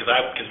 yeah,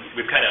 because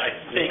we've kind of, I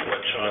think what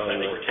Sean said, I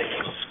think we're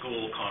taking the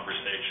school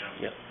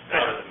conversation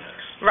out of the mix.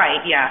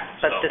 Right, yeah,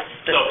 but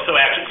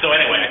So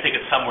anyway, I think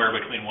it's somewhere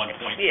between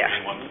 1.3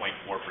 and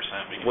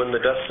 1.4%. when the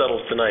dust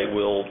settles tonight,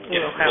 we'll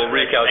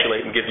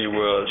recalculate and give you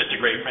Just a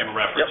great frame of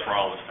reference for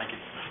all of us. Thank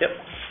you. Yep.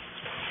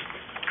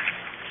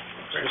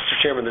 Mr.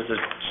 Chairman, there's a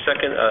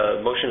second,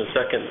 motion and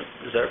second,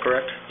 is that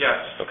correct? Yes.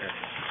 Okay.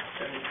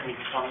 Any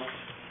comments?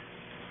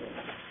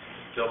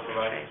 Bill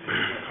provided,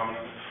 any comment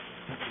on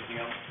this?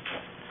 Anything else?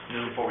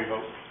 Before we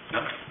vote? No?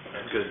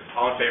 That's good.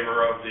 All in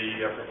favor of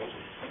the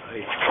proposal?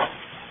 Aye.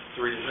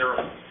 3-0.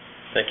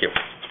 Thank you.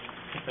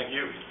 Thank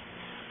you.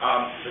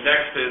 The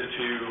next is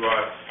to,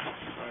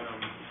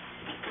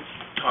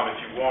 Tom, if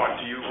you want,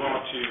 do you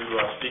want to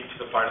speak to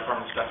the fire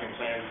department staffing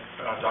plan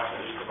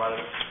document you provided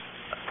us?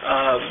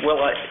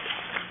 Well,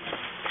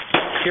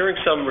 hearing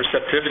some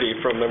receptivity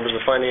from members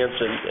of finance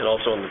and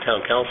also on the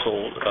town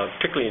council,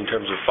 particularly in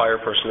terms of fire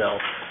personnel,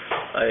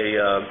 I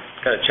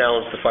kind of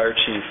challenged the fire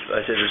chief.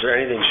 I said, is there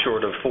anything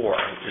short of 4?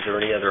 Is there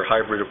any other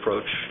hybrid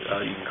approach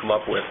you can come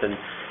up with?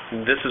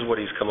 And this is what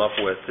he's come up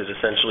with. It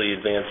essentially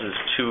advances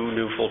 2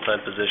 new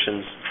full-time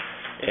positions,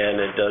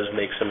 and it does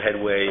make some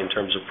headway in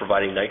terms of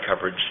providing night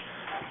coverage.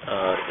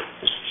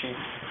 Is Chief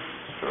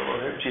Thurlow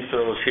here? Chief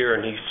Thurlow is here,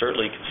 and he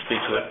certainly can speak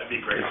to it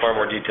in far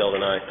more detail than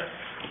I.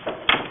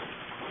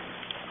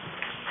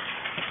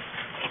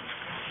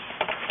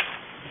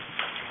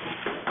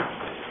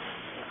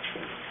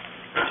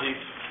 Chief?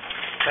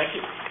 Thank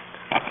you.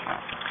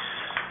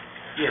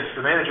 Yes,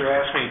 the manager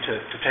asked me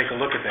to take a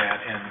look at that,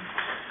 and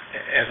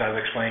as I've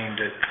explained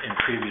in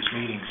previous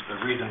meetings, the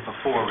reason for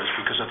 4 is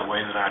because of the way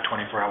that our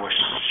 24-hour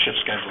shift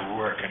schedule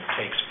work, and it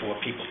takes 4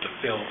 people to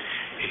fill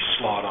a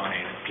slot on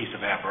a piece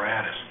of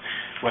apparatus.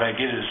 What I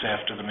did is,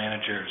 after the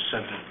manager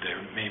said that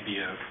there may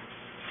be an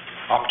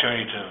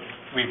opportunity to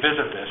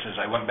revisit this, is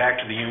I went back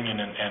to the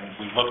union and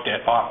we looked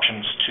at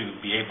options to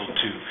be able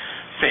to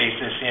phase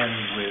this in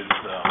with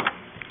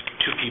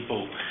 2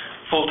 people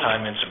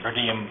full-time and some per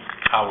diem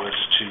hours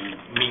to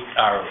meet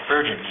our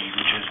urgent need,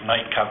 which is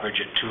night coverage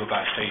at 2 of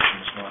our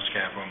stations, North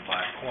Scarborough and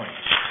Black Point.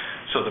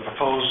 So the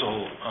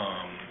proposal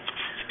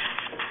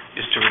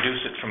is to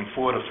reduce it from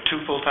 4 to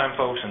 2 full-time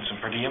folks and some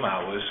per diem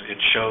hours.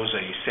 It shows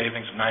a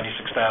savings of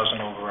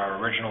 $96,000 over our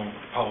original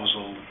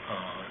proposal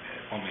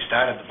when we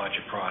started the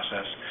budget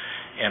process,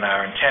 and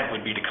our intent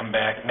would be to come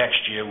back next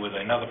year with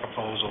another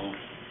proposal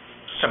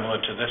similar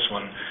to this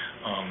one,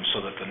 so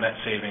that the net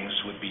savings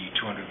would be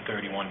 $231,500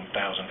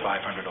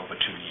 over 2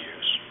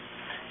 years.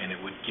 and it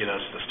would get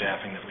us the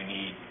staffing that we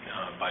need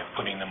by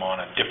putting them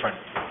on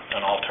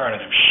an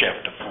alternative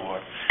shift, a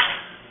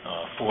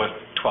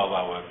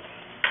 12-hour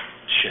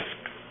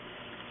shift,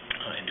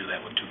 and do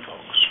that with 2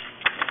 folks.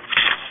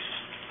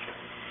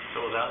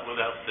 So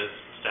without this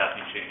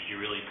staffing change, do you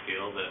really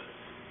feel that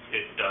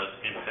it does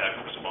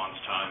impact response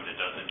time, it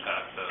does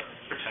impact the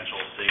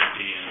potential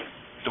safety and...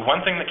 The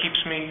one thing that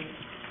keeps me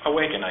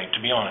awake at night,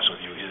 to be honest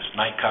with you, is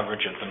night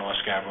coverage at the North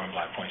Scarborough and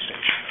Black Point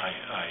Station.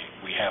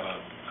 We have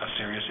a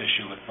serious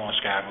issue with North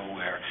Scarborough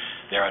where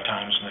there are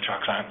times when the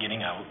trucks aren't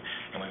getting out,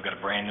 and we've got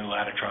a brand-new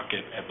ladder truck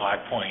at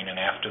Black Point, and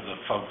after the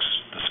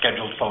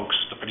scheduled folks,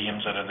 the per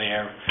diems that are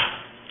there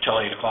till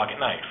 8 o'clock at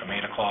night, from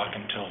 8 o'clock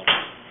until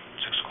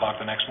 6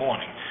 o'clock the next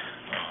morning,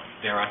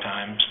 there are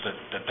times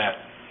that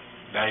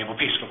valuable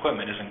piece of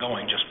equipment isn't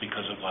going just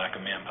because of lack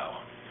of manpower.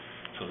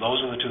 So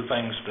those are the 2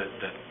 things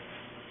that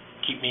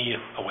keep me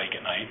awake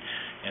at night,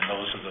 and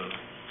those are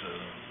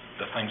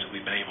the things that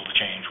we've been able to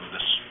change with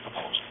this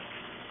proposal.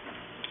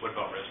 What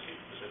about rescue?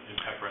 Does it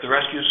impact rescue? The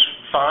rescue's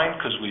fine,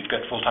 because we've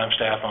got full-time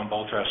staff on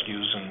both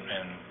rescues,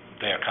 and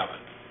they're covered.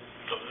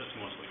 So this is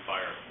mostly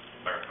fire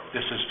coverage?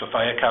 This is for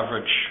fire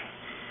coverage,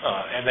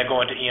 and they're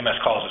going to EMS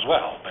calls as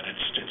well, but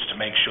it's to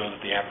make sure that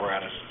the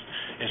apparatus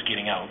is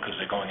getting out, because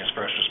they're going as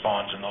first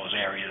response in those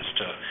areas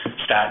to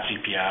start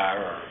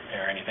CPR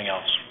or anything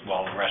else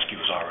while the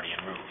rescue is already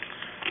en route.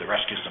 The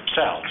rescues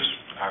themselves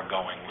are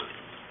going with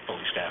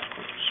fully staffed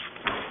crews.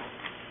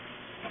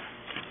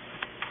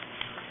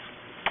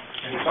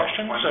 Any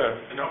questions?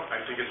 No,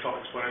 I think it's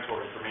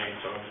self-explanatory for me,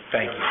 so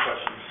Thank if you have you. any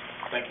questions.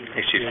 Thank you.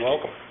 You're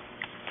welcome.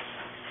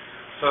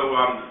 So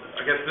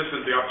I guess this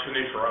is the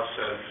opportunity for us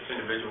as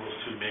individuals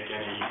to make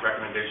any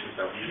recommendations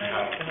that we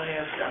have. Can I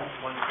ask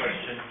one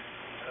question?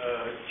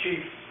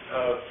 Chief,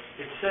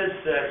 it says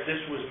that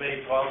this was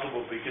made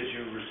possible because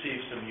you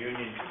received some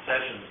union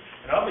concessions.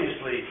 And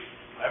obviously,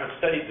 I haven't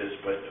studied this,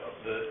 but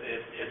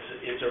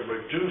it's a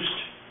reduced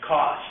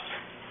cost.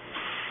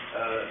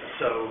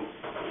 So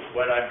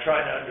what I'm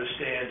trying to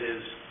understand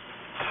is,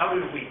 how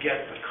did we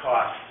get the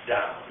cost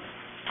down?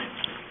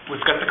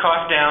 We've got the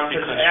cost down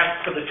because...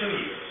 For the 2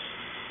 years.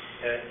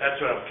 That's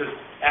what because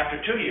after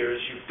 2 years,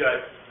 you've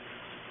got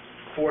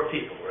 4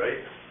 people,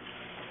 right?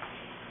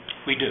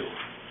 We do.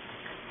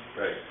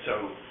 Right.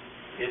 So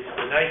it's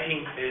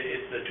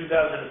the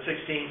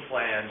 2016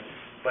 plan,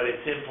 but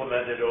it's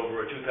implemented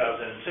over a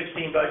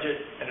 2016 budget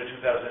and a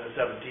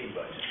 2017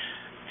 budget.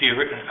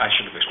 I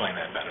should have explained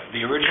that better.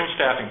 The original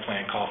staffing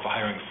plan called for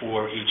hiring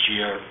 4 each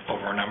year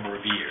over a number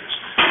of years.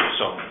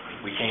 So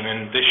we came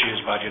in this year's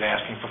budget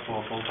asking for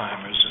 4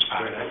 full-timers as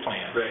part of that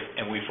plan. Right.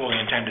 And we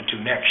fully intended to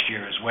next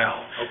year as well.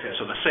 Okay.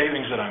 So the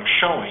savings that I'm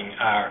showing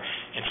are,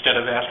 instead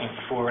of asking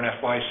for 4 in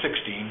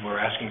FY16, we're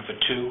asking for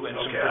 2 and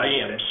some per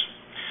diems.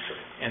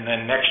 And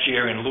then next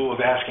year, in lieu of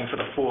asking for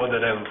the 4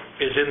 that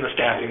is in the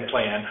staffing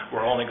plan,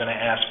 we're only going to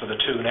ask for the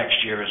 2 next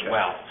year as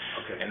well.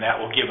 Okay. And that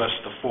will give us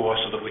the 4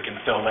 so that we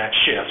can fill that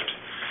shift.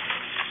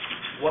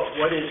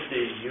 What is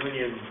the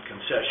union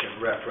concession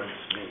reference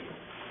mean?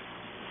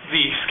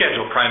 The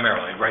schedule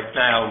primarily. Right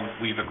now,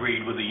 we've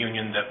agreed with the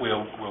union that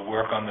we'll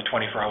work on the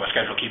 24-hour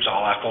schedule, keeps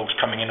all our folks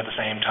coming in at the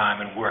same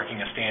time and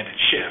working a standard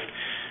shift.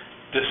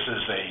 This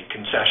is a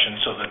concession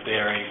so that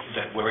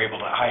we're able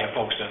to hire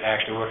folks that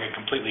actually work a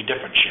completely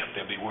different shift.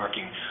 They'll be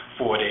working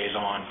 4 days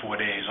on, 4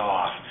 days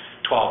off,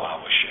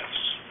 12-hour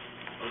shifts.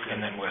 Okay.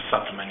 And then we're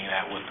supplementing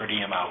that with per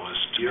diem hours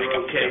to You're make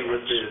up the okay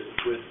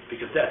difference.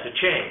 because that's a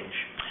change.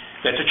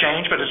 That's a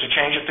change, but it's a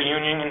change at the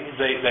union.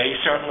 They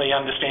certainly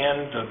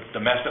understand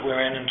the mess that we're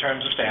in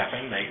terms of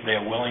staffing.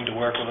 They're willing to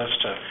work with us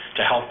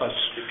to help us.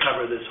 To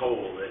cover this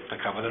hole. To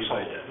cover this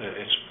hole.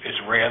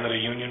 It's rare that a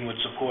union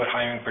would support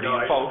hiring per diem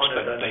I folks,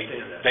 wanted but to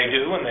understand that. they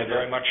do, and they're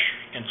very much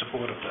in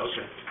support of this.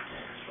 Okay.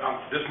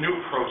 This new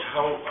approach,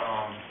 how,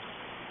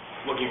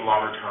 looking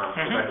longer term,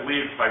 because I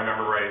believe, if I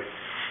remember right,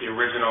 the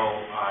original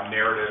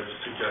narrative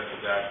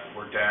suggested that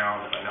we're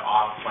down an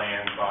off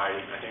plan by,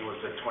 I think it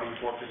was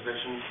 24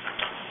 positions.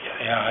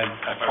 Yeah,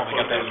 I probably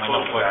got that in my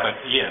Close to notebook, that. but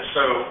yes.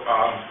 So,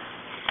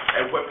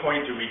 at what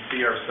point do we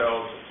see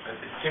ourselves,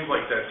 it seems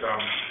like that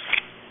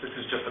this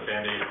is just a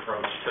Band-Aid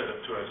approach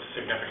to a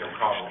significant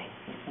problem.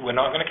 We're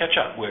not going to catch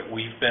up.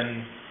 We've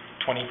been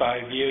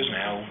 25 years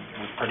now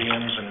with per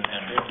diems, and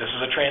this is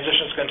a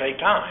transition that's going to take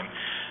time.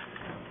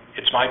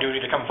 It's my duty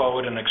to come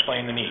forward and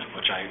explain the need,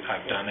 which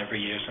I've done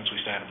every year since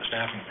we started the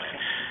staffing plan.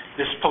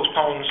 This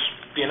postpones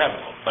the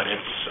inevitable, but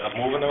it's a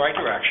move in the right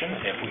direction.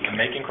 If we can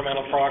make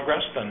incremental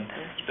progress, then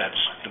that's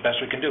the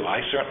best we can do. I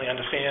certainly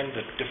understand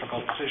the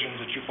difficult decisions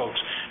that you folks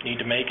need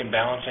to make in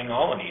balancing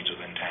all the needs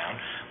within town.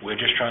 We're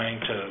just trying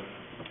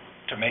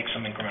to make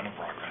some incremental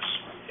progress.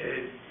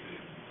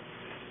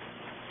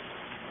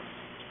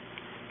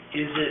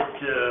 Is it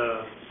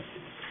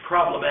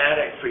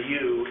problematic for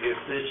you if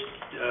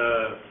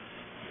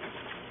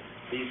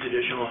these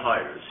additional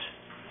hires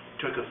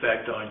took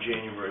effect on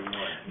January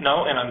 1?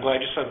 No, and I'm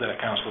glad you said that,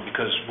 Counselor,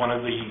 because one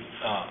of the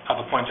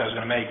other points I was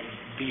going to make,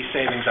 these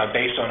savings are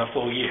based on a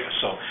full year.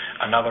 So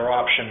another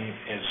option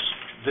is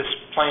this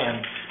plan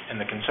and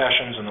the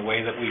concessions and the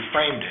way that we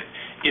framed it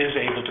is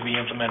able to be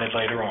implemented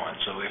later on.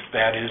 So if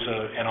that is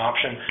an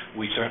option,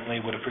 we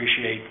certainly would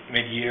appreciate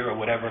mid-year or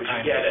whatever But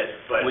kind you of... get it,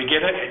 but... We get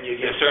it. And you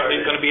get There's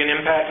certainly started. going to be an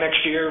impact next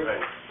year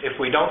Right. if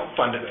we don't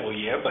fund it full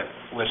year, but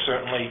we're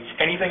certainly,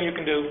 anything you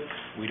can do,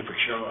 we'd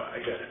appreciate. No,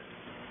 I get it.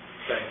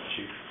 Thanks,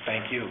 Chief.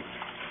 Thank you.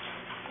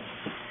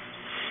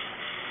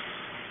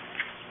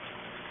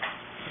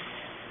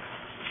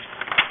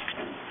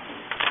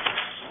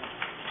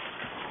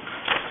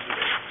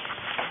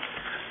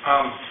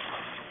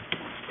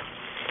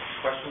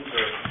 Questions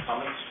or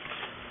comments?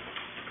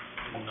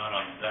 Not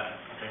on that.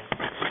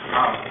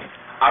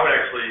 I would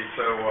actually,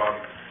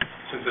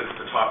 since it's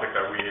the topic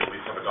that we at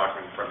least have a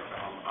document in front,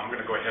 I'm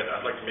going to go ahead,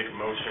 I'd like to make a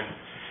motion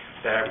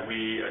that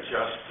we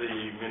adjust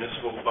the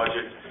municipal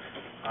budget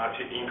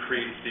to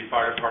increase the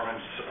fire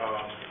department's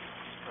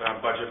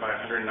budget by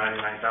 $199,703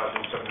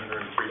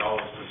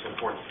 to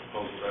support the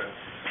proposal that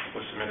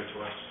was submitted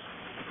to us.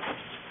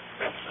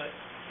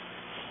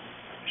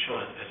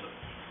 Sure, as a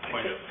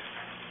point of,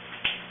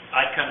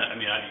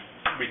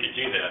 we could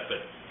do that,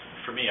 but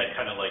for me, I'd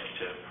kind of like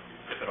to,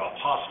 if at all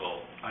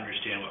possible,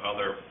 understand what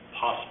other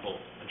possible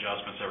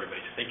adjustments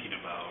everybody's thinking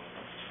about,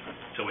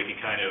 so we can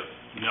kind of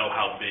know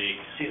how big.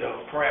 See the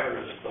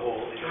parameters of the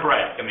whole...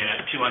 Correct. I mean,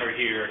 at 200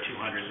 here,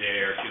 200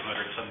 there,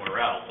 200 somewhere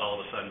else, all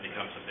of a sudden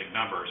becomes a big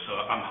number. So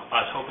I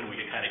was hoping we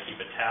could kind of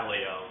keep a tally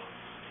of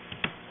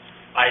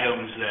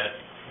items that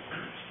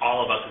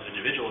all of us as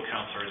individual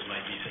counselors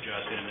might be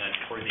suggesting, and then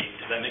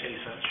does that make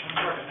any sense?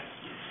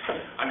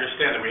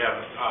 Understand that we have,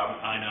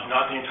 I know.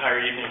 not the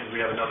entire evening, because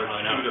we have another I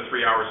know. 2 to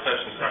 3 hour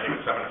session starting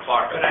at 7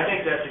 o'clock. But I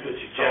think that's a good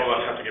Some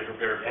of us have to suggestion. get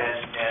prepared for it.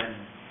 And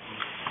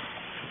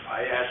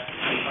I asked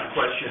my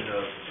question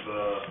of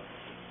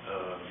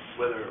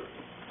whether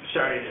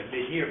starting at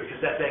mid-year, because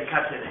that then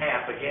cuts in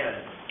half again,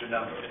 the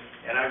number.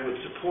 And I would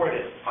support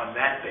it on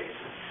that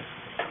basis.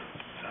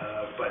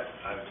 But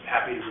I'm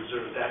happy to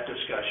reserve that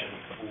discussion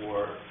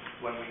for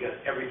when we get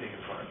everything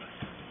in front of us.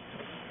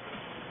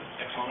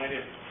 Excellent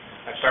idea.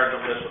 I started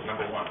the list with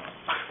number 1.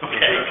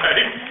 Okay.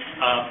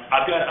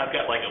 I've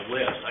got like a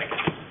list. I can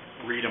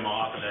read them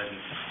off and then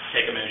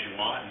take them as you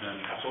want, and then...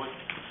 Absolutely.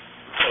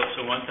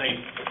 So one thing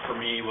for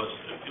me was,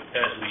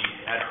 as we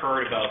had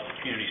heard about the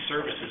community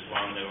services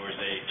one, there was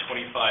a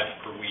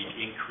 25 per week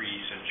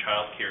increase in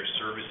child care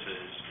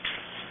services,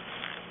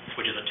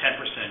 which is a 10%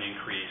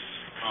 increase,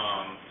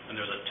 and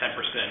there's a 10%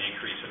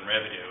 increase in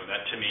revenue.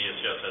 That to me is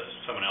just, as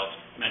someone else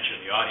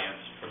mentioned in the audience,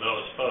 for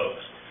those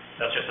folks,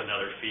 that's just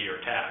another fee or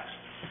tax.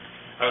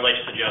 I would like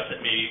to suggest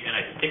that maybe, and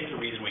I think the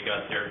reason we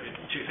got there, 2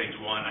 things.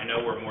 One, I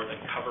know we're more than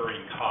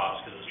covering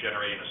costs because it's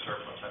generating a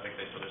surplus. I think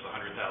they said there's a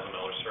 $100,000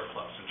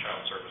 surplus in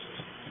child services.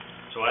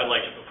 So I'd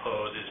like to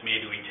propose is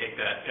maybe we take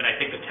that, and I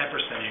think the 10%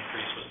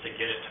 increase was to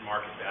get it to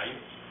market value.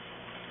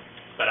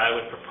 But I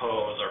would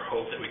propose or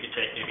hope that we could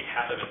take maybe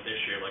half of it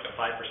this year, like a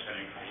 5%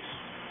 increase,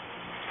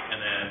 and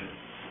then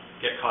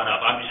get caught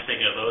up. I'm just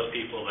thinking of those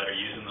people that are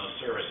using those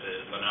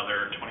services.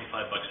 Another $25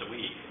 a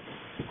week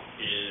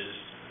is,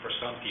 for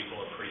some people,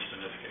 a pretty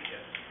significant hit.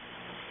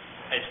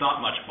 It's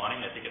not much money.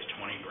 I think it's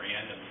 $20,000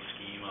 in the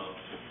scheme of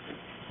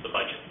the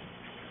budget.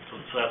 So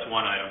that's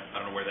one item.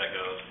 I don't know where that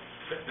goes.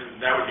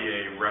 That would be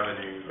a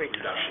revenue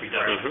reduction.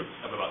 Reduction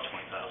of about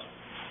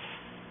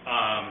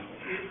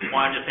 $20,000.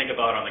 Wanted to think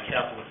about on the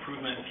capital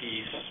improvement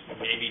piece,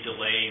 maybe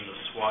delaying the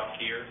SWAT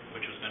gear,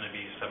 which was going to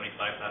be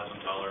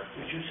 $75,000.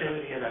 Did you say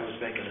that again? I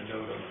was making a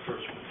note on the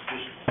first one.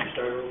 Just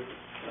start over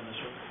on this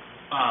one.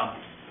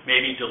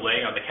 Maybe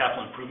delay on the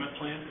capital improvement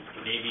plan,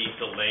 maybe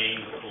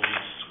delaying the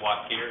police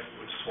SWAT gear,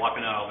 which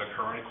swapping out all their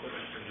current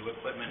equipment for new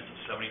equipment,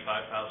 it's a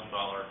 $75,000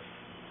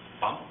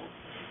 bump.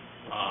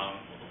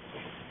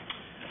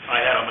 I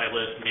had on my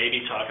list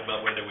maybe talk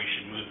about whether we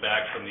should move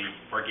back from the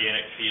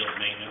organic field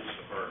maintenance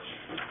or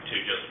to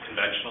just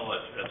conventional.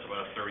 That's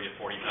about $30,000 to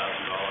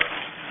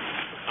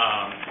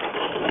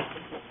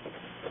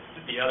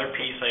 $40,000. The other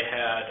piece I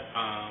had,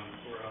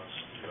 where else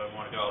do I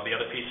want to go? The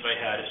other piece that I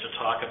had is to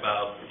talk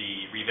about the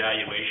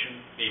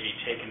revaluation, maybe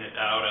taking it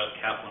out of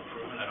capital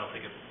improvement. I don't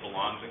think it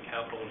belongs in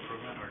capital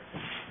improvement, or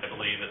I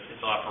believe it's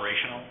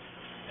operational,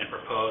 and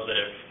propose that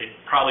if it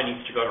probably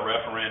needs to go to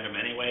referendum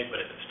anyway,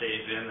 but if it stays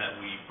in, that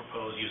we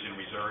propose using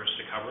reserves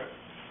to cover it.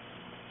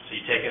 So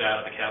you take it out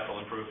of the capital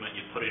improvement,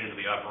 you put it into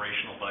the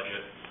operational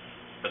budget,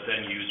 but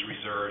then use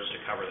reserves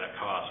to cover that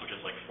cost, which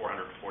is like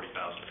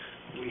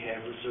 $440,000. We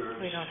have reserves.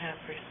 We don't have...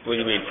 Well,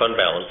 you mean fund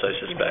balance, I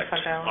You mean suspect.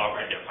 fund balance? Oh,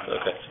 right, yeah, fund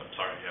Okay. balance, I'm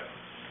sorry, yeah.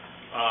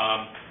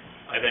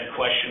 I then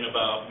question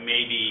about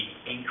maybe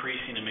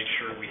increasing to make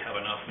sure we have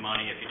enough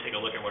money. If you take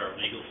a look at what our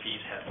legal fees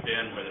have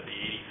been, whether the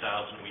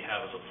 $80,000 we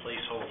have as a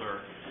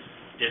placeholder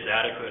is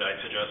adequate,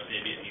 I'd suggest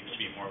maybe it needs to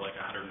be more like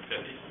 $150,000.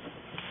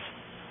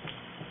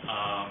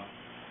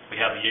 We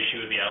have the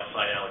issue of the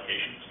outside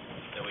allocations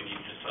that we need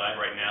to decide.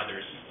 Right now,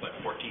 there's like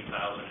 $14,000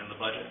 in the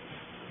budget.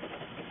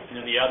 And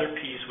then the other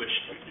piece, which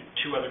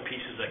 2 other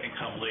pieces that can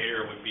come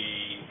later would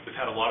be, we've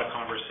had a lot of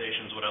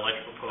conversations. What I'd like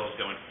to propose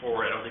going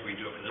forward, I don't think we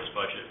can do it for this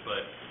budget,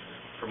 but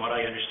from what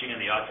I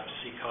understand, the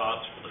occupancy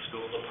costs for the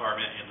school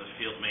department and the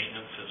field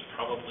maintenance is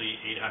probably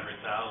 $800,000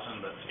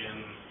 that's in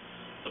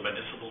the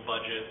municipal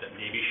budget that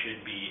maybe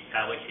should be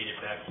allocated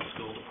back to the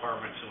school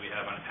department so we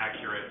have an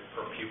accurate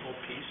per pupil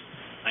piece.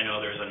 I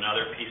know there's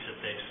another piece that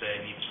they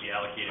say needs to be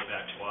allocated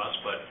back to us,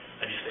 but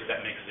I just think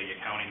that makes the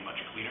accounting much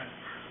cleaner.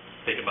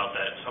 Think about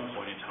that at some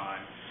point in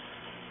time.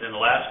 Then the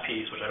last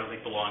piece, which I don't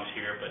think belongs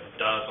here, but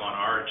does on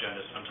our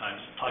agenda sometimes,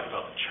 talk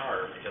about the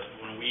charter, because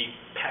when we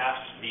pass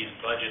these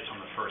budgets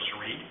on the first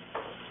read,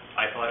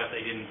 I thought if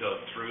they didn't go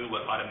through,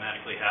 what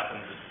automatically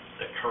happens is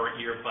the current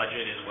year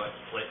budget is what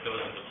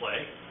goes into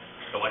play.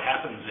 So what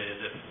happens is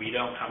if we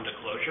don't come to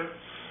closure,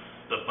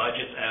 the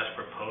budgets as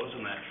proposed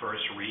in that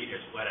first read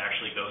is what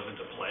actually goes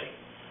into play.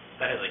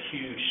 That has a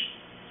huge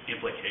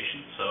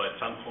implication. So at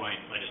some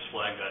point, I just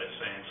flagged that as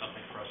saying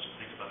something for us to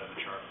think about in the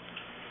chart.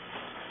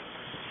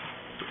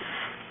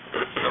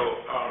 So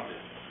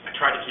I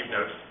tried to keep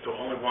notes. The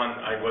only one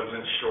I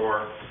wasn't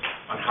sure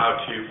on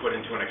how to put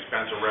into an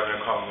expense or revenue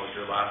column was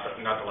your last,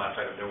 not the last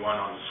item, the one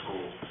on the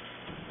school,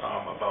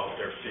 about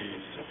their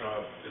fees.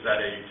 Is that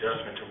a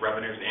adjustment to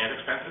revenues and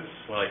expenses?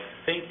 Well, I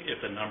think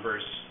the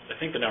numbers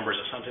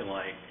are something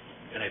like,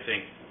 and I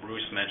think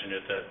Bruce mentioned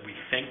it, that we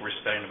think we're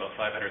spending about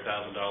 $500,000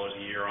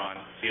 a year on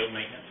field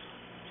maintenance.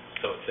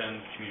 So it's in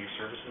community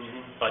services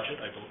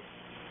budget, I believe,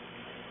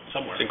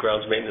 somewhere. It's in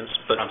grounds maintenance,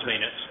 but... Grounds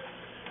maintenance.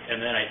 And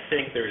then I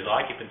think there is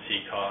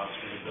occupancy costs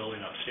for the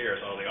building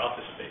upstairs, all the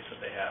office space that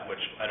they have,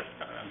 which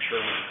I'm sure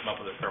we can come up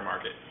with a fair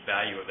market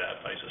value of that,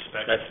 but I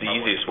suspect... That's the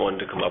easiest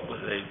one to come up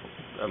with,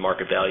 a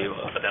market value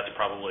of. But that's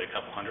probably a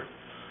couple hundred.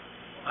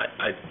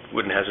 I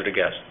wouldn't hazard a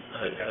guess.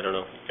 I don't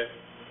know. Okay.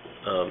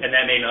 And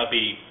that may not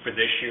be for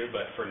this year,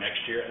 but for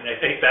next year. And I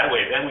think that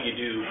way, then when you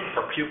do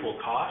per pupil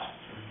cost,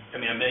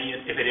 I mean, $1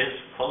 million, if it is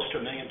close to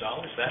 $1 million,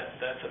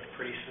 that's a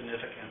pretty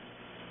significant...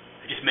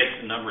 It just makes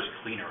the numbers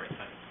cleaner, I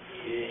think.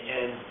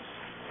 And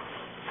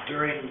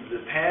during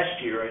the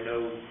past year, I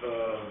know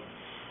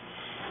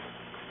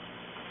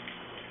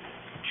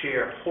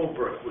Chair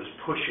Holbrook was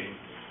pushing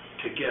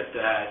to get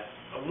that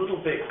a little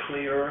bit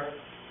clearer,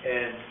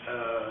 and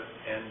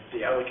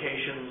the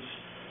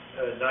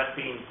allocations not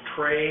being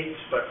trades,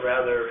 but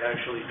rather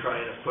actually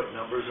trying to put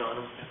numbers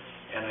on them.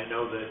 And I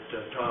know that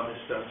Tom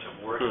has done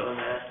some work on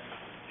that,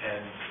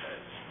 and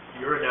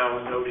you're now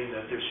noting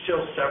that there's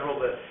still several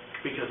that,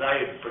 because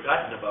I had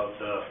forgotten about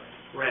the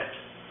rent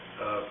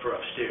for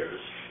upstairs.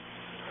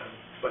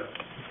 But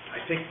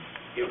I think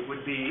it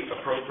would be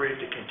appropriate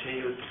to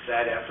continue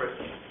that effort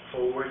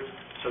forward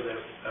so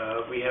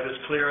that we have as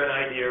clear an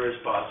idea as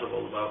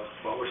possible about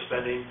what we're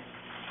spending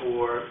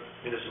for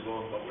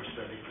municipal and what we're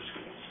spending for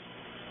schools.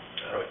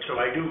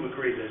 So I do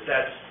agree that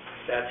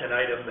that's an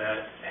item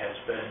that has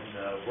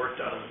been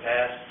worked on in the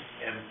past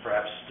and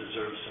perhaps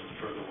deserves some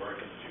further work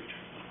in the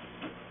future.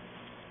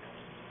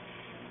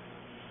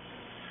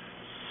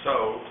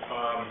 So,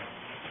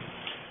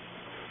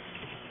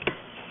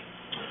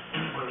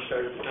 Want to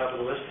start at the top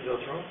of the list and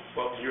go through them?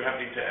 well, do you have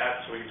anything to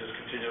add, so we can just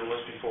continue the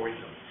list before we...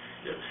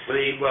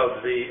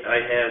 I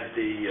had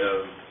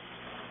the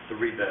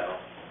reval,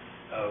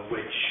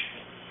 which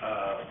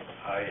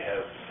I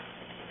have,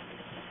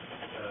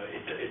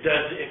 it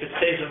does, if it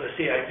stays on the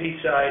CIP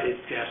side, it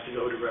has to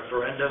go to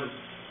referendum.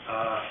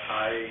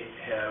 I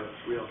have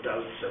real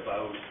doubts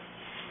about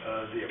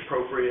the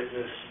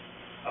appropriateness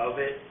of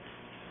it.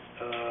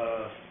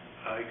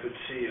 I could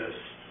see us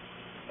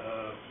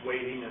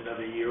waiting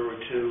another year or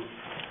two,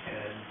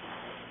 and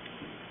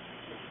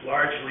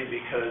largely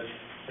because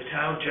the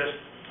town just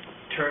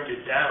turned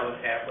it down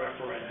at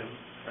referendum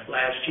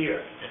last year.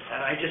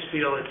 And I just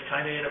feel it's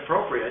kind of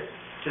inappropriate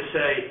to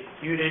say,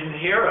 you didn't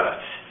hear us.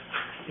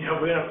 You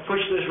know, we're going to push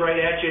this right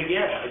at you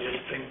again. I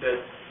just think that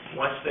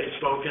once they've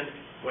spoken,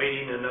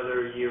 waiting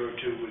another year or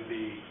two would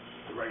be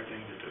the right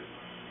thing to do.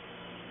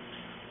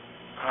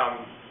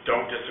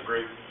 Don't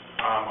disagree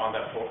on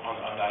that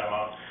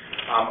amount.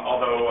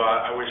 Although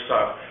I wish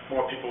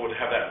more people would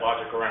have that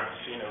logic around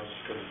casinos,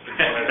 because it's been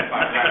done at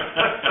 5 times.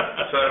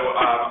 So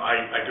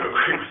I do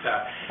agree with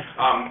that.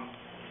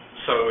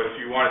 So if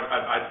you want,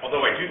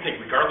 although I do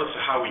think regardless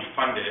of how we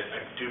fund it,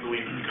 I do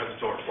believe because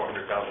it's over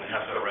 $400,000, it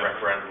has to have a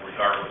referendum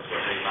regardless of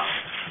the amount.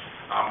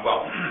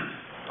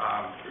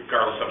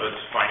 Regardless of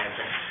its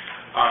financing.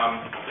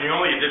 The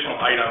only additional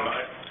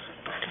item,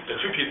 the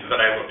two pieces that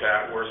I looked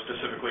at were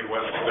specifically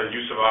was the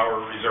use of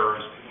our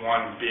reserves,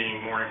 one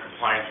being more in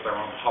compliance with our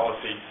own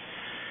policy.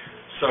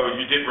 So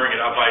you did bring it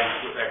up. I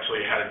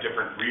actually had a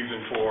different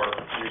reason for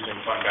using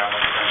fund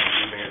balance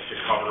and using it to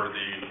cover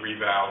the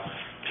reval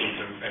piece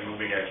and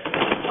moving it.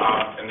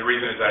 And the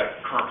reason is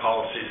that current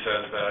policy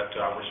says that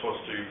we're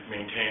supposed to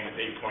maintain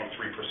 8.3%,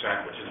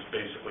 which is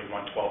basically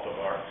 1/12 of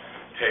our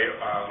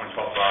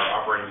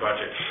operating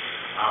budget.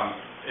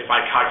 If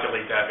I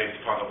calculate that based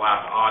upon the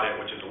last audit,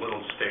 which is a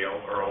little stale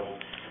or old,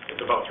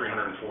 it's about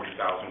 $340,000,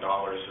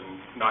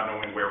 and not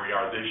knowing where we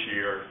are this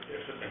year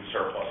in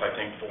surplus, I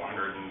think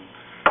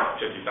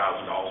 $450,000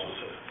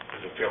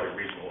 is a fairly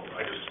reasonable.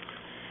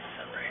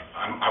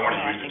 I want to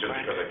use it just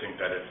because I think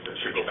that it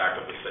should go back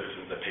to the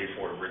citizens that paid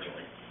for it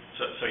originally.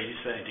 So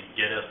you're saying to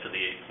get us to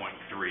the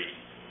 8.3,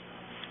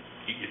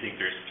 you think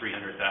there's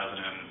 $300,000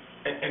 in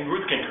And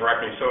Ruth can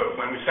correct me, so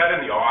when we sat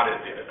in the audit,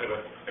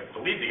 I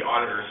believe the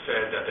auditor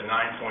said that the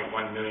 $9.1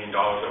 million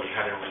that we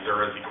had in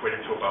reserves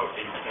equated to about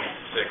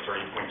 8.6 or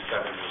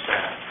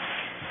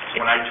 8.7%.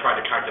 When I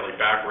tried to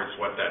calculate backwards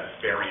what that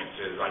variance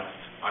is,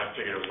 I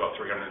figured it was about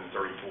 334.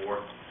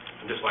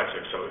 I'm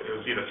dyslexic, so it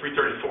was either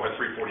 334 or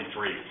 343.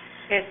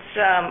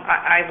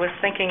 I was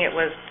thinking it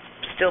was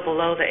still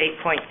below the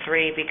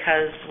 8.3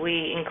 because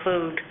we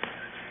include,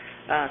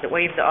 the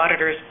way the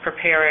auditors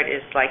prepare it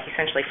is like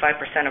essentially 5%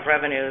 of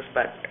revenues,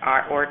 but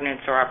our ordinance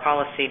or our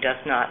policy does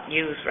not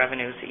use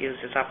revenues, it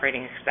uses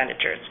operating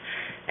expenditures.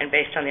 And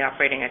based on the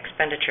operating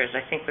expenditures,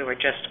 I think we were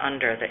just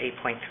under the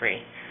 8.3.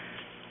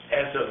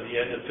 As of the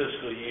end of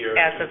fiscal year.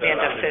 As of the end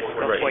of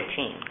fiscal Right.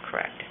 14,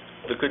 correct.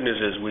 The good news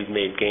is we've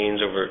made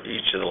gains over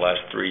each of the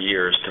last 3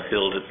 years to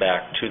build it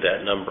back to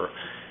that number.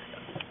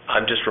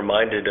 I'm just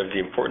reminded of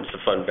the importance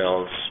of fund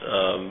balance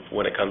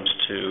when it comes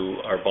to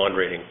our bond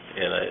rating.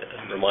 And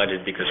I'm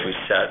reminded because we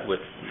sat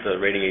with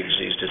the rating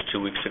agencies just 2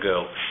 weeks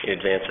ago in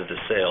advance of the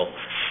sale,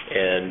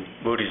 and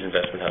Moody's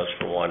Investment House,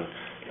 for one,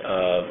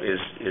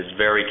 is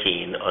very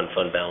keen on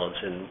fund balance,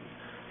 and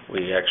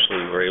we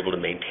actually were able to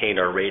maintain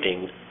our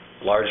rating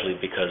largely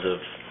because of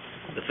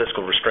the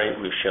fiscal restraint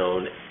we've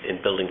shown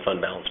in building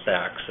fund balance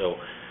back.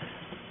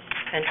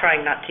 And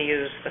trying not to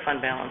use the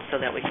fund balance so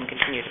that we can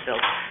continue to build.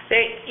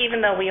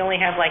 Even though we only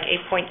have like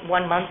 8.1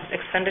 months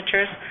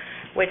expenditures,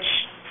 which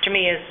to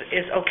me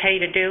is okay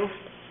to do,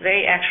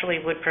 they actually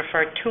would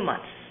prefer 2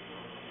 months.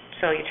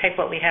 So you take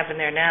what we have in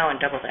there now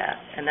and double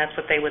that, and that's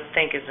what they would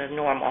think is a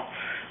normal,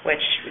 which,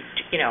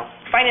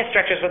 finance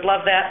directors would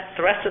love that.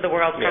 The rest of the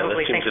world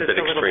probably thinks it's a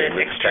little bit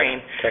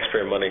extreme.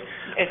 Taxpayer money.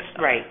 It's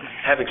right.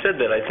 Having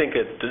said that, I think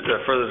a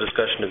further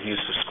discussion of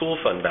use of school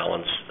fund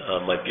balance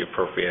might be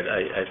appropriate.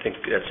 I think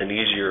that's an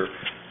easier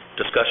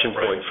discussion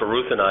point for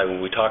Ruth and I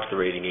when we talk to the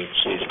rating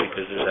agencies,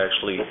 because there's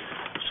actually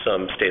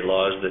some state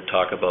laws that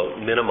talk about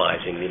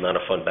minimizing the amount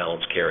of fund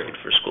balance carried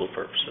for school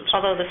purposes.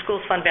 Although the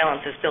school's fund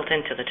balance is built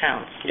into the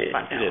town's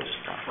fund balance. It is.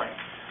 Right.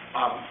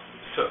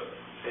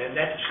 And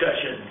that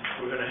discussion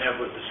we're going to have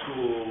with the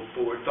school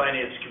board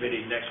finance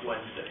committee next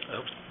Wednesday.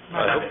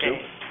 I hope to.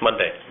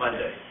 Monday.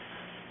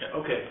 Yeah.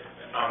 Okay.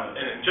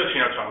 And just,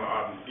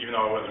 Tom, even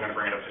though I wasn't going to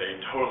bring it up today,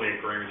 totally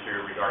agree with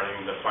you regarding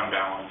the fund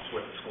balance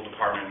with the school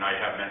department. And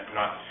I'm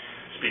not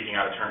speaking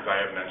out of turn, because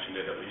I have mentioned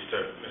it at least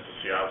to Mr.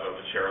 Ciazzo,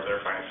 the chair of their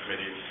finance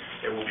committee.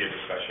 There will be a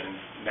discussion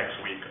next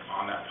week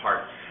on that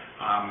part,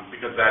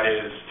 because that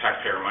is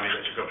taxpayer money that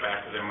should go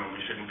back to them, and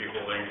we shouldn't be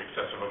holding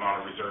excessive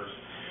amount of reserves.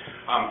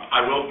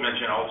 I will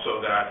mention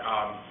also that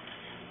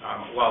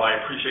while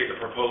I appreciate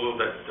the proposal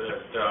that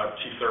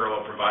Chief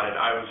Thurlow provided,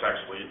 I was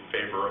actually in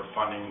favor of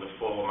funding the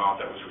full amount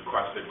that was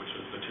requested, which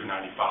was the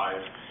 $295.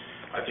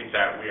 I think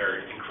that we are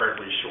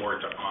incredibly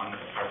short on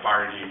our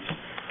fire needs.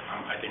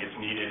 I think it's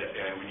needed,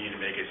 and we need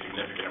to make a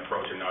significant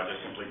approach and not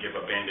just simply give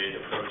a Band-Aid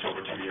approach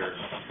over 2 years.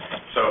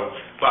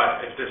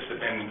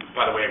 And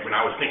by the way, when I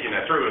was thinking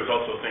that through, I was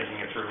also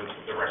thinking it through with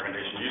the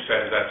recommendation you said,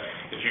 is that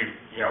if you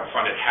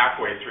fund it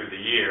halfway through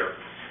the year,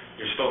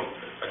 you're still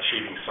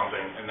achieving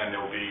something, and then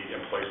they'll be in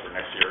place for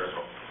next year as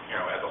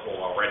a whole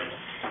already.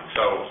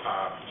 So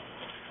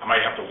I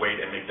might have to wait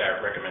and make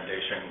that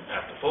recommendation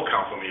at the full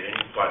council meeting,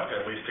 but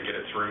at least to get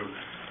it through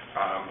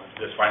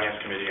this finance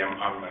committee,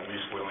 I'm at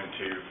least willing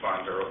to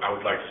fund, or I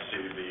would like to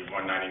see the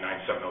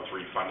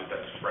 $199,703 funded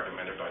that's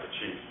recommended by the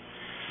chief.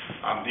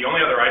 The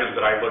only other items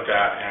that I looked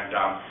at, and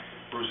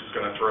Bruce is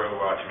going to throw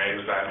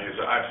tomatoes at me, is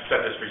I've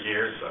said this for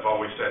years. I've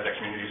always said that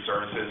community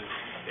services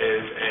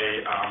is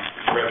a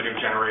revenue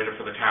generator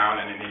for the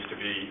town, and it needs to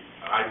be,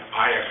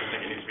 I actually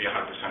think it needs to be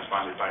 100%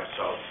 funded by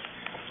itself.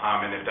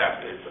 And if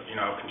that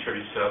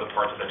contributes to other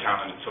parts of the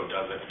town, then so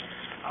does it.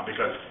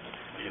 Because,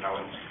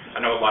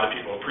 I know a lot of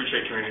people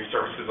appreciate community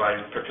services.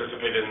 I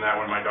participated in that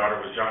when my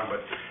daughter was young,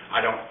 but I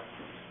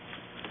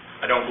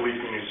don't believe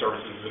community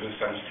services is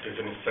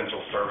an essential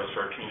service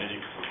for a community,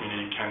 because the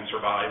community can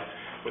survive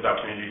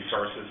without community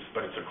services,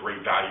 but it's a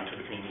great value to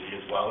the community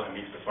as well, and it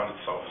needs to fund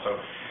itself. So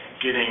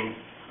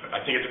I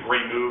think it's a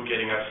great move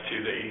getting us to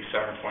the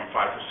 87.5%,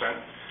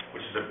 which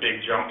is a big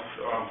jump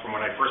from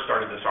when I first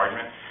started this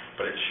argument,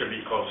 but it should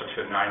be closer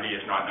to 90,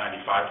 if not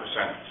 95%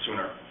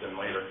 sooner than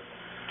later.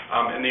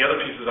 And the other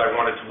pieces I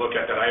wanted to look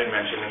at that I had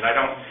mentioned, and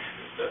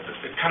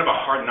it's kind of a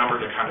hard number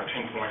to kind of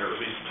pinpoint, or at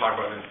least talk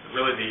about, is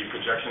really the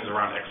projections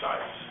around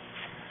excise.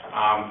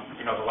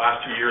 The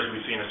last 2 years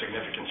we've seen a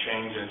significant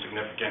change and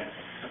significant,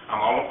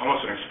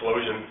 almost an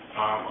explosion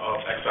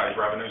of excise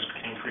revenues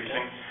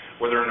increasing.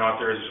 Whether or not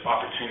there's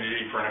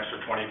opportunity for an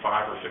extra 25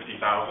 or 50,000,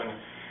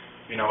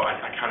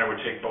 I kind of would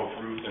take both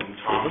Ruth and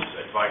Tom's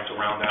advice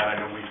around that. I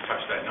know we've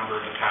touched that number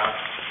in the past.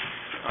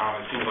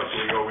 It seems like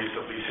we always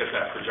at least hit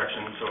that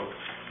projection, so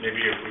maybe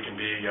if we can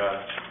be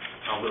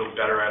a little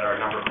better at our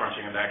number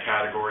crunching in that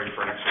category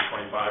for an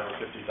extra 25 or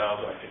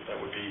 50,000, I think that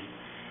would be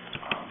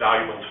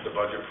valuable to the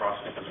budget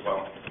process as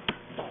well.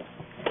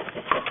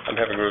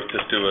 I'm having Ruth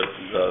just do a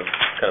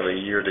kind of a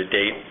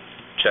year-to-date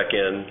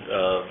check-in.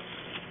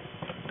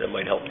 That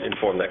might help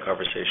inform that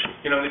conversation.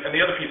 And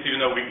the other piece,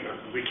 even though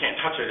we can't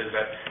touch it, is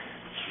that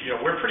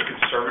we're pretty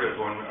conservative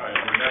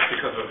and that's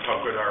because of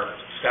how good our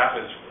staff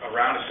is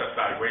around assessed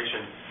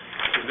valuation.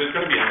 There's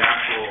going to be a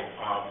natural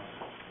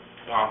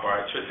bump, or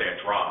I should say a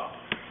drop,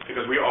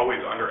 because we always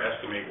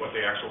underestimate what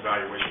the actual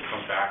valuation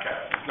comes back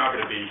at. It's not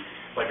going to be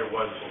like it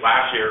was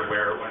last year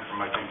where it went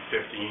from, I think,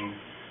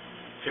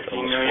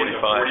 15 million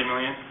to 40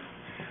 million.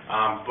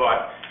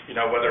 But,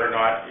 whether or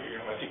not,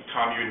 I think,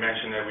 Tom, you had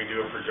mentioned that we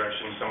do a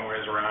projection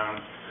somewhere around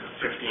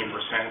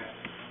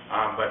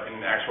 15%, but in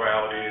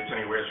actuality, it's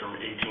anywhere from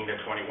 18 to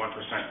 21%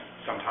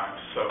 sometimes.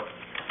 So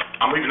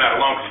I'm leaving that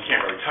alone because you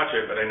can't really touch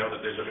it, but I know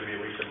that there's going to be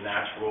at least a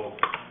natural,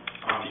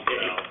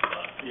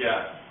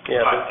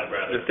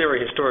 The theory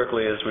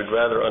historically is we'd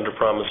rather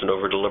underpromise and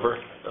overdeliver,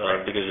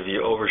 because if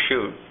you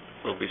overshoot,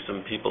 there'll be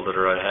some people that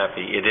are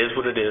unhappy. It is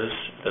what it is.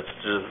 That's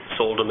the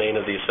sole domain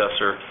of the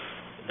assessor.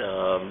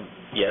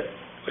 Yet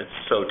it's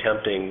so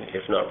tempting,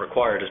 if not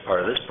required as part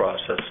of this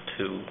process,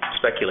 to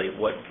speculate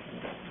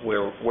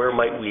where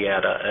might we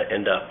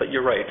end up. But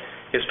you're right.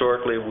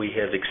 Historically, we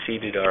have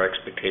exceeded our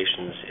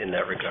expectations in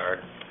that regard.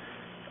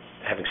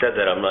 Having said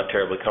that, I'm not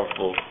terribly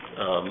comfortable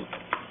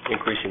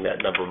increasing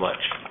that number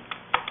much.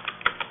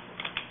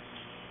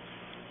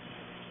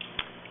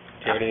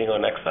 Do you have anything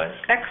on excise?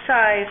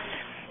 Excise,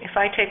 if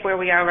I take where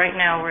we are right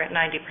now, we're at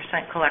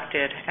 90%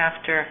 collected.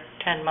 After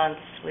 10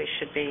 months, we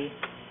should be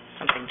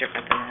something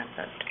different than that,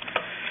 but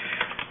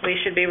we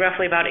should be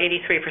roughly about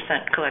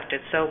 83% collected.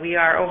 So we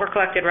are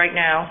over-collected right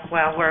now.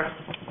 Well,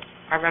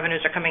 our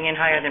revenues are coming in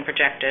higher than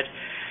projected.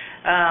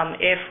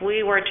 If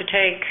we were to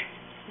take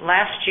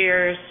last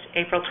year's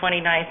April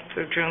 29th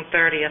through June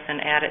 30th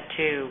and add it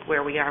to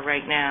where we are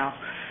right now,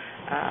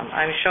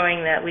 I'm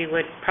showing that we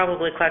would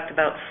probably collect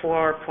about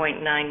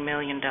 $4.9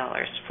 million,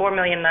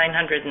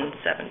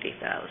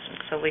 $4,970,000.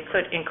 So we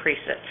could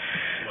increase it.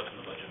 What's in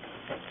the budget?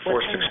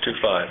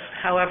 4625.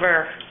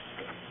 However,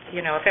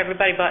 if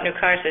everybody bought new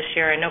cars this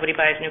year and nobody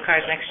buys new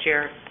cars next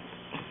year,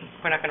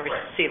 we're not going to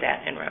see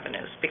that in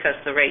revenues because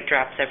the rate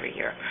drops every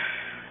year.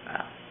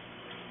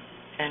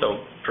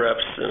 So perhaps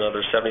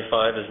another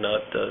 75 is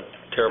not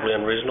terribly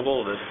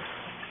unreasonable.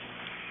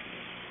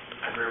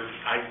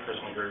 I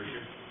personally agree with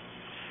you.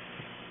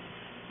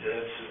 Yeah,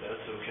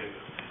 that's okay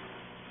with me.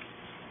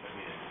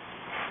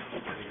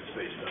 I think it's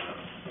based on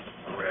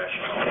a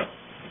rational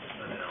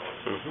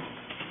analysis. Mm-hmm.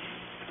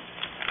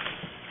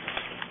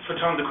 So,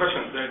 Tom, the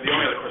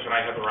only other question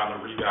I have around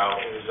the reval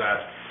is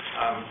that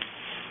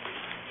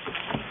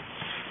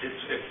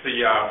it's the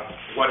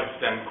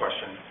what-if-then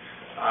question.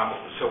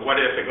 So what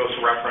if it goes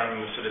to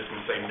referendum and the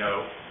citizens say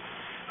no?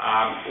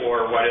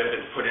 Or what if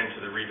it's put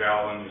into the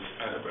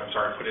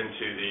put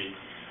into the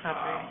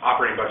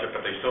operating budget,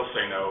 but they still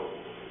say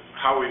no?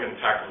 How are we going to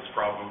tackle this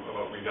problem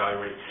about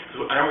reevaluating?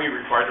 Aren't we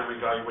required to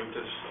reevaluate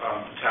this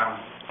town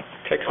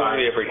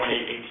Technically,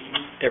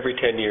 every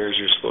 10 years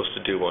you're supposed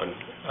to do one.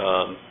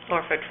 Or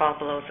if it falls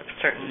below a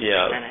certain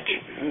percentage.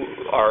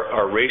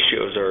 Our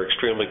ratios are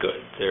extremely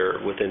good. They're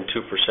within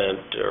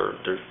 2%, or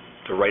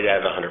they're right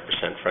at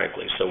 100%,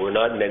 frankly. So we're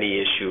not in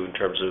any issue in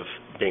terms of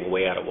being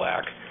way out of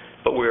whack.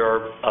 But we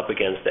are up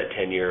against that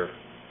 10-year,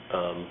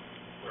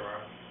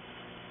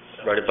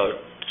 right about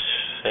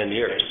 10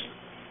 years.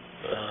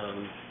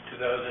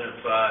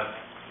 2005.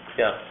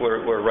 Yeah,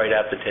 we're right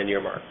at the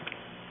 10-year mark.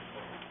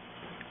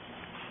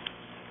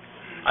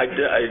 I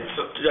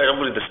don't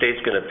believe the state's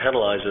going to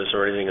penalize us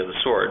or anything of the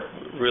sort,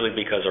 really,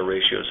 because our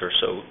ratios are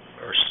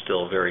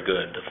still very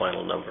good, the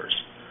final numbers.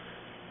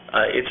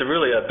 It's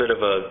really a bit of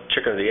a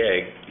chicken or the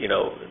egg.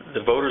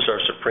 The voters are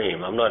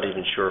supreme. I'm not even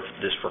sure if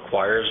this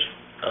requires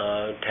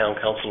town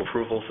council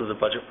approval through the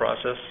budget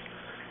process.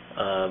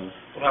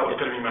 Well, that was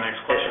going to be my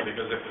next question,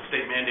 because if the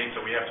state mandates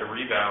that we have to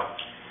reval,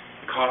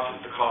 the cost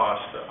is the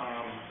cost.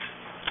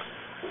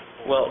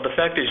 Well, the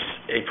fact is,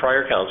 a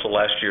prior council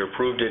last year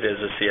approved it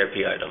as a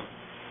CIP item.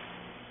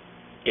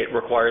 It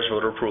requires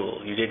voter approval.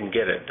 You didn't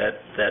get it.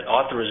 That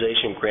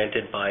authorization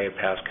granted by a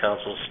past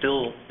council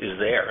still is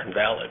there and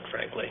valid,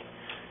 frankly.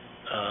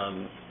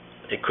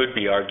 It could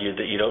be argued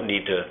that you don't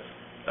need to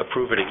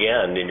approve it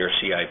again in your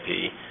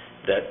CIP,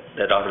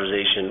 that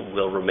authorization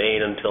will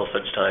remain until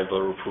such time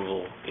voter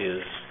approval is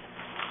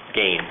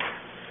gained.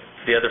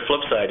 The other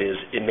flip side is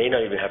it may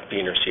not even have to be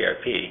in your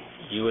CIP.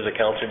 You as a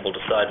council will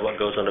decide what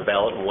goes on the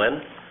ballot and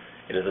when,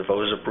 and if the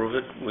voters approve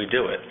it, we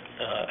do it.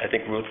 I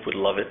think Ruth would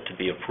love it to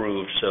be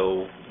approved,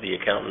 so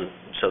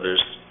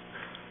there's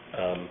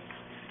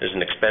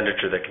an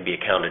expenditure that can be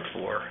accounted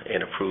for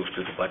and approved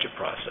through the budget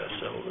process,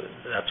 so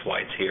that's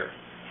why it's here.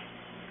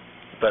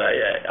 But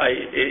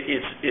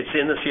it's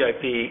in the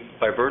CIP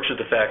by virtue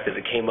of the fact that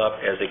it came up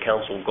as a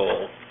council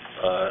goal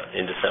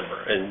in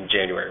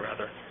January,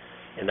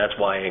 and that's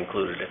why I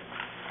included it.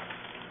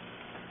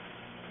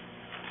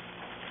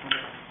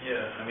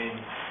 Yeah,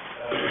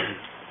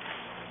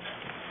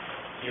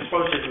 you're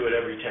supposed to do it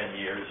every 10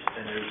 years,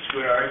 and there's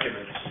good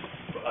arguments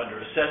under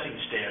assessing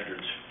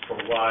standards for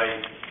why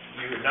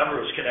your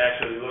numbers can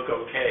actually look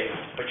okay,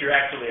 but you're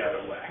actually out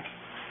of whack.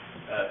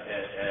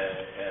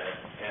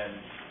 And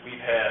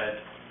we've had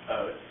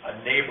a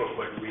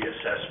neighborhood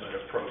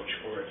reassessment approach,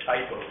 or a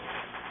type of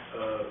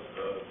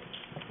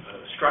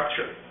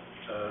structure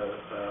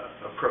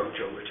approach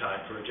over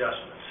time for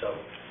adjustments. So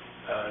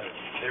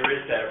there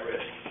is that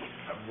risk.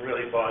 I'm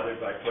really bothered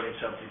by putting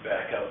something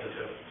back out that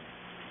the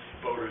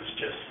voters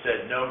just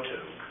said no to.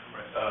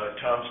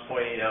 Tom's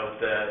pointing out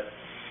that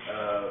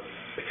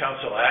the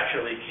council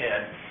actually can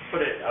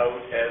put it out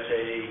as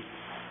a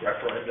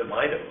referendum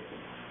item,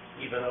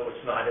 even though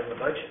it's not in the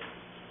budget.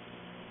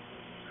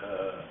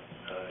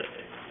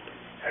 It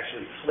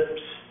actually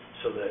flips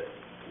so that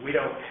we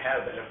don't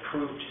have an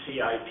approved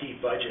CIP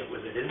budget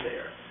with it in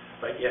there,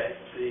 but yet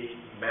the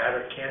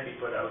matter can be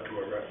put out to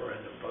a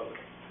referendum vote.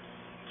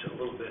 It's a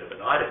little bit of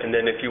an oddity. And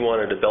then if you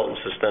wanted a belt and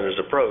suspenders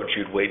approach,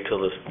 you'd wait till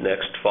the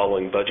next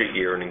following budget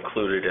year and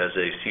include it as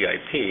a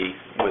CIP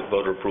with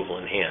voter approval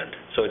in hand.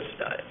 So it's,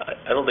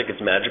 I don't think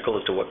it's magical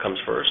as to what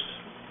comes first.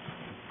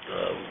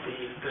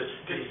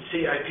 The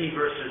CIP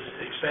versus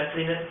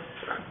expensing it,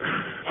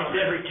 it's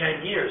every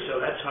 10 years, so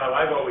that's how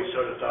I've always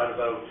sort of thought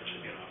about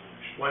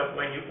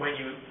when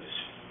you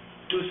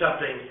do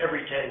something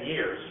every 10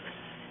 years,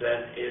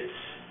 then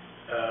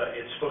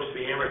it's supposed to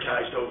be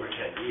amortized over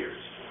 10 years.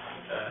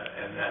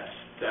 And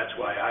that's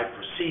why I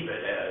perceive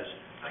it as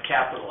a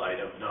capital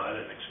item, not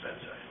an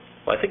expense item.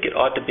 Well, I think it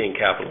ought to be in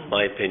capital, in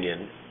my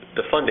opinion.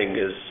 The funding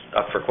is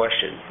up for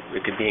question.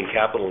 It could be in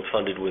capital and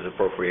funded with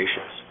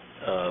appropriations.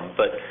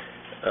 But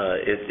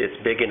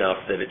it's big enough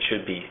that it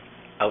should be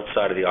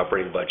outside of the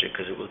operating budget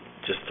because it will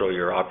just throw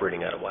your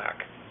operating out of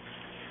whack.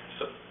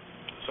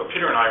 So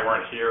Peter and I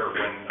weren't here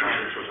when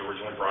this was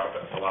originally brought up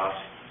at the last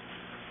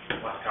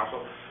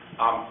council.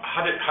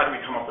 How did we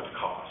come up with the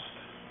cost?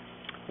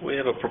 We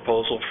have a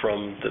proposal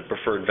from the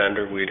preferred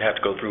vendor. We'd have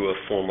to go through a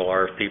formal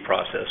RFP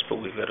process,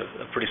 but we've got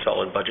a pretty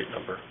solid budget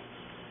number.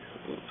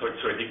 So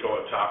it did go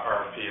up to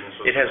RFP? And this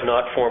was It has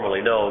not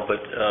formally, no,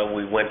 but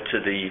we went to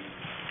the...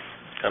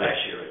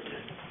 Last year it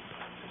did.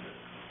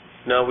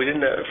 No, we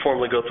didn't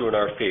formally go through an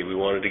RFP. We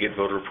wanted to get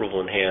voter approval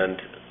in hand.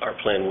 Our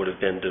plan would have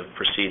been to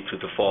proceed through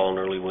the fall and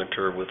early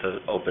winter with an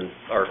open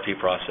RFP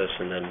process,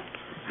 and then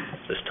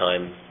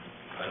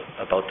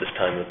about this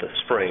time of the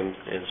spring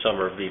and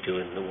summer, be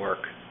doing the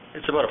work.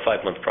 It's about a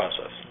 5-month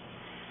process.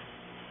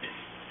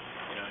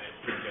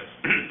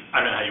 I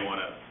don't know how you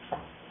want to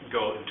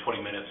go in 20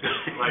 minutes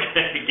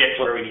to get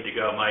to where we need to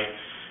go. My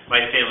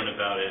feeling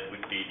about it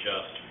would be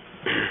just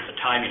a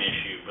timing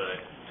issue,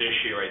 but this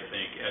year I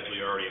think, as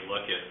we already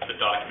look at the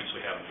documents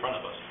we have in front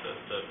of us,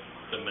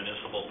 the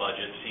municipal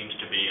budget seems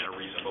to be in a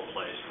reasonable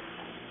place.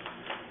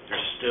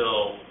 There's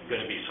still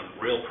going to be some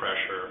real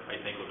pressure, I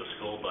think, with the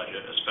school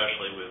budget,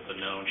 especially with the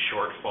known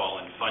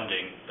shortfall in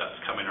funding that's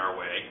coming our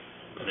way,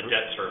 and the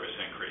debt service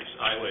increase.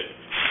 I would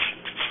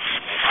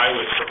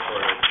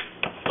prefer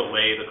to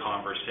delay the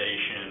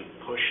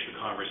conversation, push the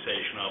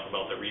conversation off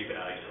about the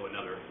revalue to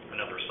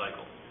another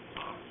cycle.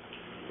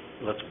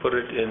 Let's put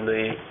it in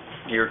the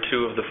year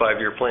 2 of the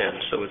 5-year plan,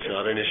 so it's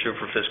not an issue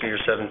for fiscal year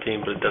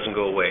 17, but it doesn't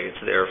go away.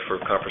 It's there for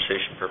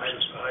conversation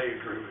purposes.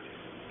 I agree with you.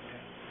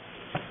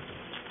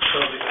 So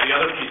the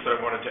other piece that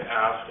I wanted to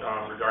ask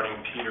regarding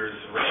Peter's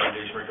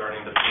recommendation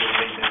regarding the field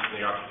maintenance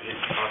and the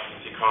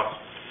occupancy costs,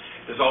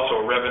 there's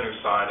also a revenue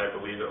side, I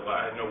believe.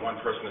 I know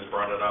one person has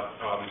brought it up,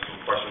 some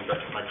questions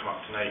that might come up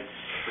tonight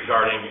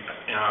regarding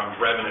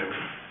revenue,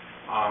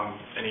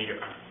 any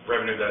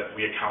revenue that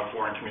we account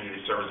for in community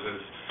services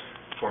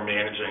for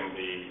managing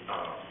the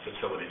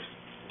facilities.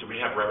 Do we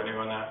have revenue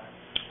on that?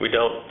 We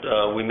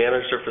don't. We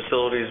manage their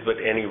facilities,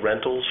 but any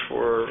rentals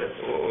for...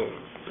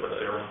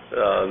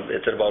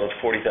 it's at about a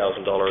 $40,000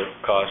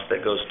 cost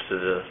that goes to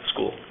the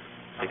school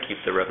to keep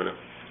the revenue.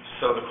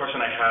 So the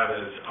question I have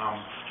is...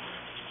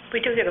 We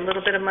do get a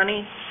little bit of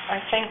money,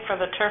 I think, for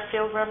the turf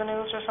field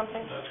revenues or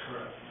something? That's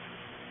correct.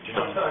 Do you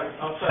know?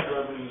 Outside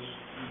revenues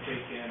we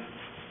take in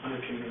under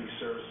community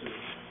services.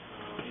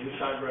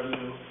 Inside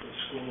revenue for the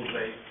schools,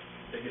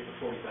 they get the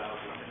 $40,000.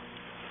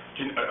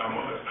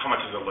 How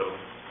much is a little?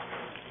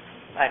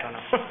 I don't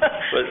know.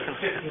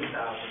 $15,000.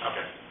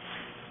 Okay.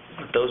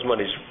 Those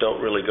monies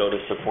don't really go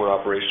to support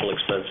operational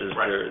expenses.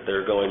 Right.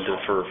 They're going to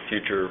for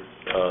future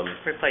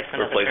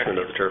Replacement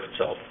of the turf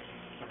itself.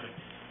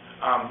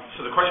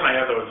 So the question I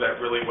have, though, is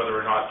that really whether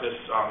or not this,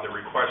 the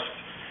request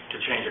to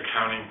change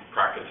accounting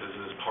practices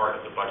is part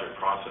of the budget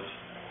process?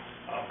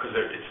 Because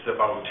it's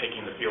about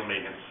taking the field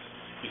maintenance,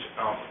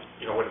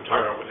 what I'm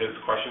talking about with his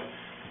question.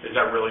 Is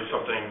that really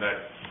something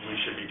that we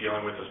should be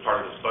dealing with as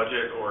part of this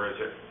budget, or is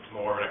it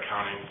more of an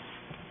accounting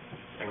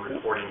and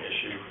reporting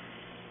issue?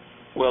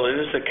 Well, it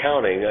is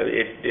accounting.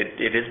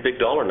 It is big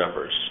dollar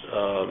numbers.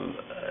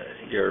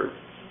 You're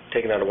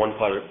taking out of one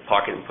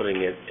pocket and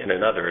putting it in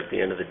another. At the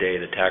end of the day,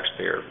 the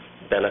taxpayer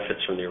benefits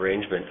from the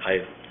arrangement.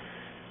 I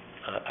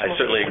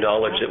certainly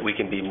acknowledge that we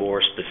can be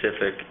more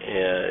specific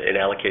in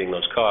allocating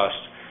those costs,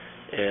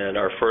 and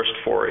our first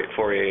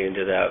foray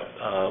into that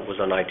was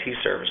on IT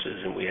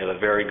services, and we have a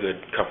very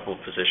good, comfortable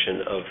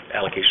position of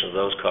allocation of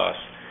those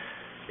costs.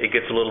 It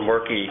gets a little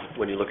murky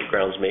when you look at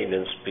grounds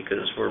maintenance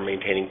because we're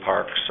maintaining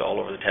parks all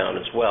over the town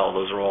as well.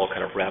 Those are all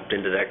kind of wrapped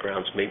into that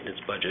grounds maintenance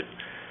budget.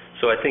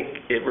 So I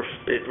think it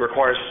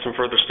requires some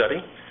further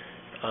study,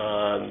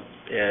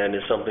 and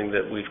is something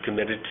that we've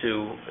committed to,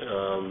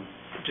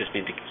 just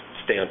need to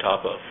stay on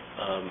top of.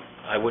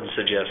 I wouldn't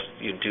suggest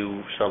you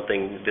do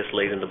something this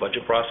late in the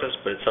budget process,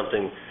 but it's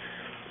something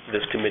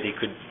this committee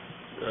could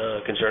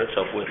concern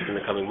itself with in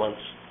the coming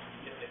months.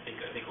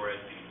 I think where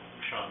I'd be,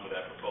 Sean, with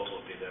that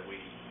proposal would be that we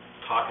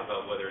talk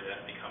about whether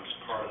that becomes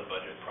part of the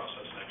budget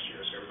process next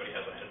year, so everybody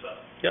has a heads up.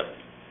 Yep.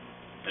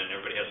 And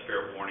everybody has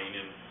fair warning,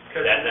 and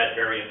that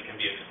variance can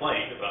be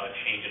explained about a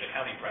change in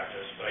accounting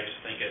practice, but I just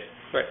think it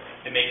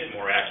makes it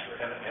more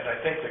accurate. And I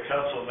think the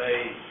council may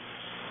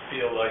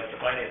feel like the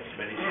finance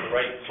committee is the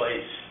right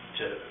place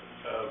to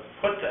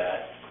put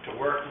that, to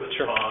work with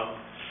Tom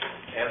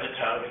and the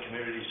town and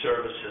community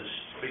services,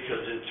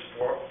 because it's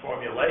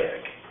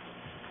formulaic,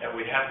 and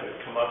we have to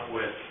come up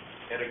with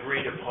an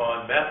agreed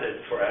upon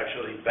method for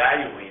actually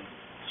valuing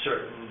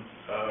certain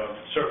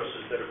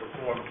services that are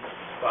performed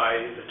by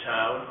the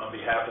town on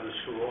behalf of the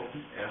school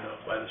and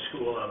by the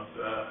school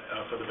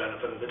for the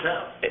benefit of the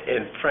town.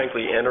 And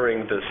frankly,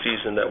 entering the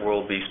season that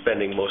we'll be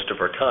spending most of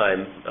our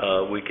time,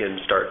 we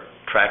can start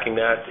tracking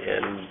that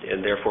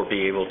and therefore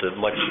be able to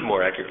much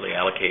more accurately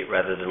allocate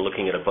rather than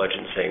looking at a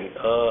budget and saying,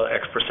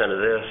 X percent of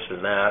this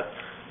and that.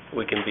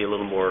 We can be a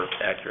little more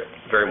accurate,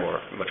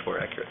 much more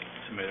accurate.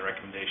 So maybe the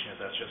recommendation is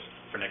that's just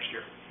for next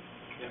year?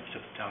 To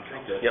the town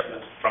council? Yep.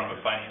 From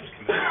the finance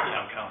committee to the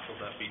town council,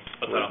 that we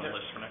put that on the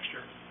list for next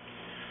year?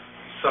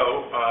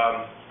 So,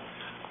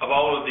 of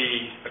all of the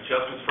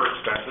adjustments for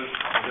expenses,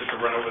 just to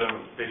run over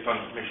them based on,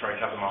 make sure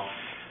I have them all,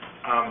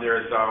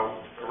 there's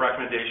a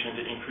recommendation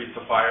to increase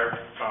the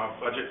fire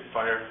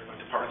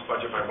department's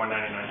budget by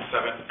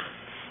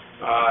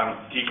 $199.7.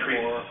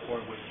 Decrease.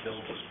 Or with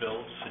Bill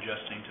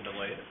suggesting to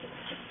delay it?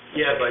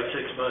 Yeah, by 6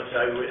 months.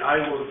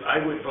 I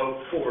would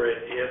vote for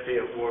it if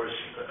it was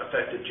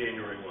effective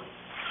January 1.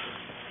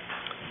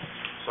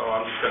 So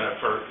I'm just going to,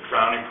 for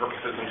rounding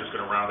purposes, I'm just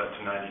going to round that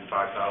to 95,000.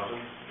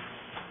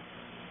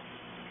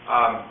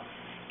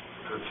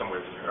 Because it's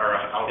somewhere in there, or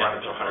I'll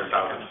round it to 100,000.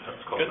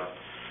 That's close enough.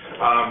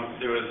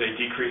 There was a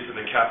decrease in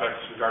the CapEx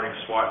regarding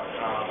SWAT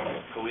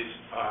police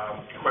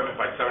equipment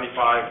by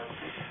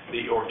 75.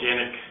 The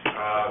organic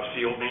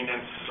field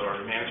maintenance or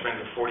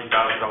management of $40,000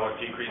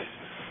 decrease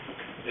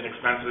in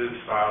expenses.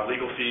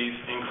 Legal fees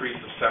increase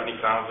of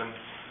 $70,000.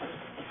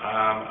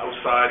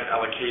 Outside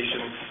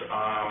allocations,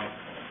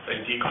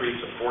 a decrease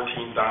of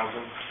 $14,000.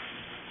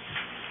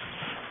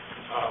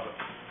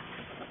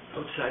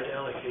 Outside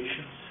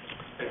allocations?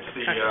 It's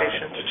the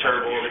Contributions.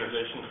 charitable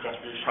organizations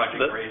contribution.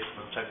 Project Grace,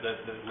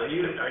 the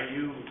list. Are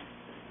you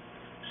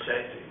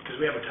saying, because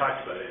we haven't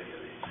talked about any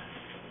of these.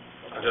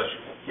 I'm just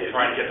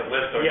trying to get the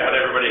list of what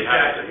everybody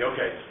has. Exactly,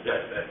 okay.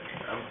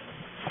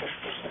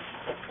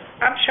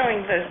 I'm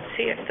showing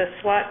the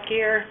SWAT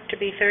gear to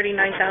be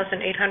 $39,800,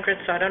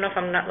 so I don't know if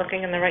I'm not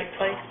looking in the right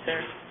place,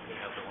 or... We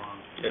have the wrong,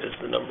 That is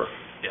the number.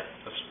 yeah,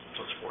 that's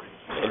 40.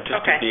 And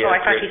just Okay. to be Oh, I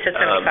thought he accurate, said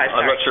 75,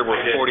 I'm not sorry. sure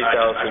we're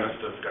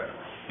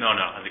 40,000. No,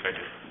 I think I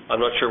did. I'm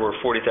not sure we're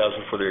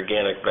 40,000 for the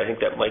organic, but I think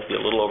that might be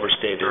a little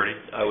overstated. 30.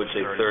 I would say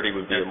 30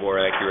 would be a more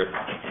accurate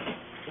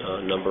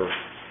number.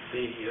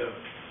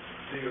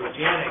 The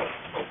organic,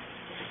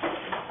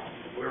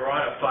 we're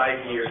on a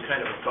 5-year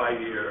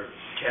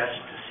test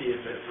to see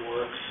if it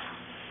works.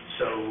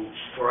 So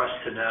for us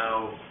to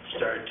now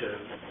start to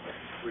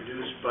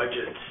reduce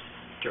budgets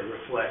to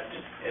reflect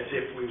as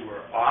if we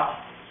were off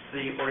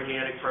the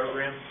organic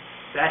program,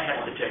 that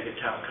has to take a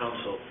town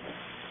council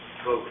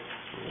vote.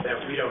 That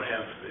we don't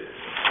have the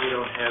authority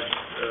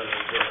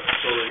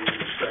or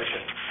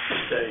discretion to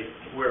say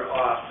we're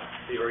off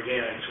the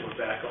organics, we're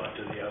back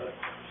onto the other.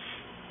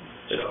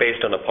 It's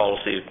based on a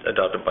policy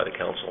adopted by the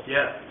council.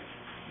 Yeah,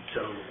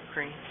 so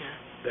Green,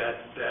 yeah.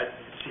 that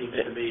seems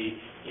to me,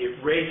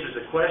 it raises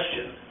a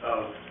question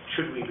of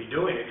should we be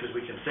doing it, because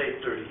we can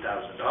save $30,000.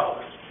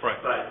 Right.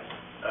 But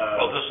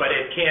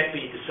it can't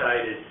be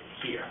decided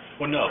here.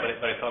 Well, no, but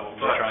I thought what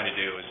we were trying to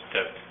do is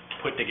to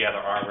put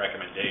together our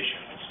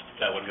recommendations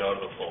that would go to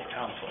the full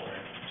council,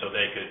 so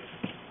they could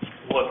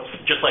look,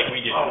 just like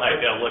we did tonight,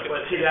 they'll look at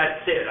But see,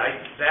 that's it,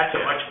 that's a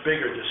much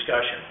bigger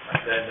discussion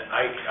than,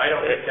 I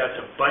don't think that's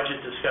a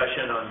budget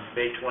discussion on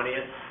May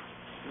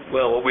 20th.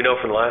 Well, what we know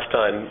from the last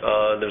time,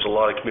 there's a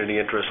lot of community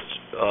interest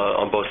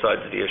on both sides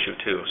of the issue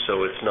too.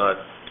 So it's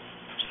not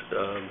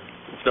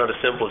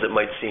as simple as it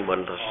might seem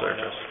on the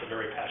surface. It's a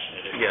very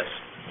passionate issue. Yes.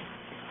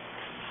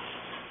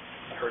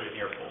 I heard it in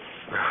earful.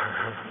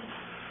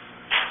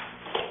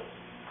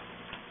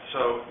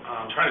 So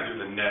I'm trying to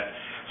do the net.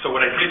 So what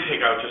I did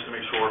take out, just to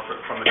make sure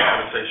from the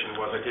conversation,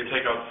 was I did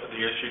take out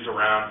the issues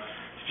around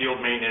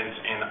field maintenance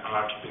and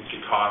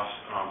occupancy costs,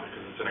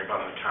 because it's about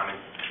an accounting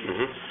piece.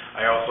 Mm-hmm.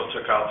 I also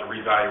took out the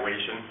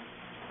revaluation,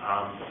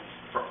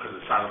 because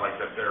it sounded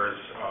like that there is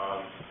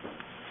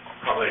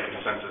probably a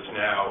consensus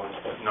now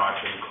not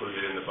to include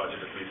it in the budget,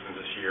 at least in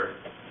this year.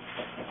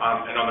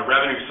 And on the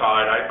revenue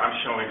side, I'm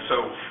showing,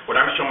 so what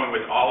I'm showing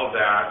with all of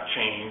that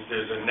change,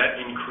 there's a net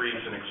increase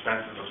in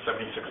expenses of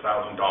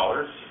 $76,000.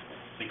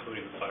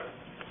 Including the fire.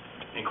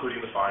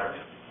 Including the fire.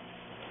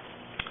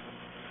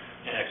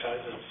 And excise guys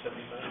at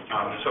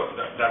 75? So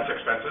that's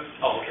expenses.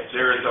 Oh, okay.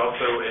 There is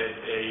also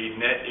a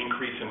net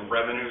increase in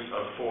revenues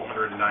of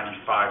 $495,000.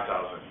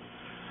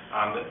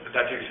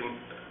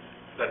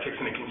 That takes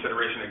into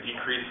consideration a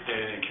decrease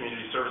in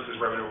community services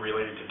revenue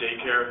related to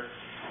daycare,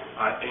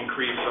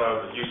 increase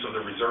of use of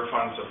the reserve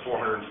funds of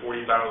 $440,000,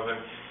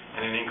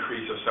 and an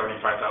increase of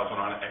 $75,000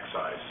 on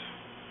excise.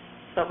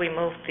 But we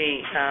moved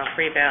the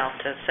reval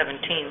to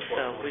 17,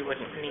 so we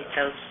wouldn't need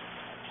those.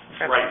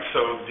 Right,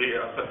 so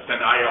but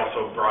then I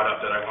also brought up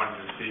that I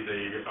wanted to see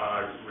the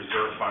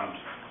reserve fund.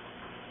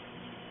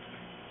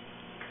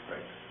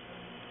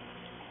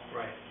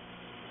 Right.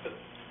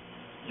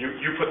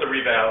 You put the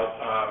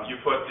reval, you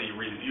put the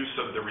use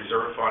of the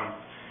reserve fund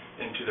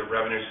into the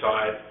revenue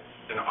side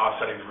and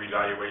offsetting the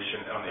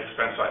revaluation on the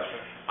expense side.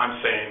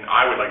 I'm saying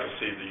I would like to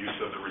see the use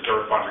of the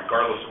reserve fund,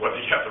 regardless of whether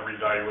you have the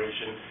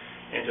revaluation,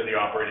 into the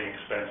operating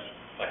expense.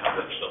 Like how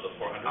much of the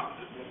 400?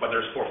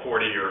 Whether it's 440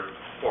 or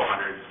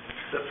 400.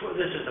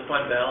 This is the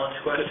fund balance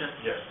question?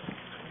 Yes.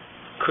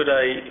 Could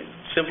I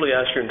simply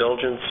ask your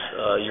indulgence?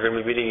 You're going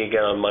to be meeting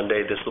again on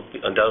Monday. This will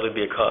undoubtedly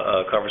be a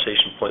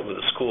conversation point with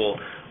the school.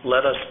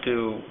 Let us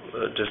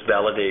just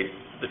validate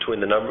between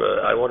the number.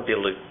 I want to be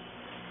able to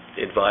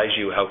advise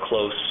you how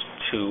close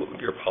to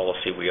your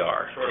policy we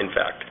are, Sure. in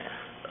fact.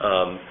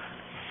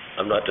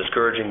 I'm not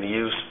discouraging the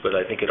use, but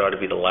I think it ought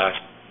to be the last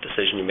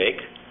decision you make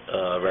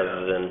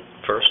rather than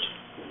first.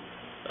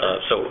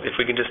 So if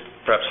we can just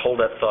perhaps hold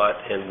that thought,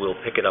 and we'll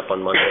pick it up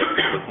on Monday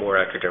with more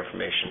accurate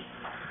information.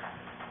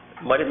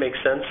 Might it make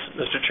sense,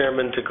 Mr.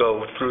 Chairman, to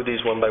go through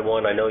these one by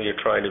one? I know you're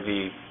trying to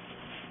be,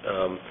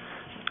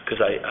 because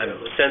I'm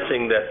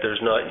sensing that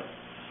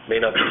may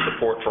not be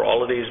support for all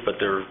of these, but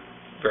there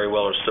very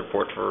well is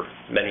support for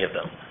many of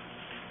them.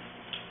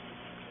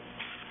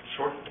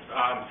 Sure.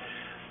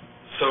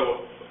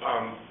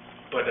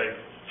 But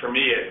for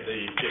me, the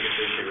biggest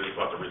issue is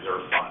about the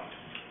reserve fund.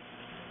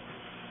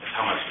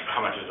 How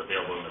much is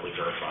available in the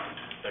reserve fund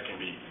that can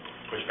be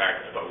pushed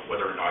back about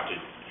whether or not to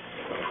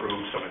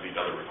approve some of these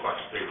other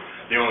requests.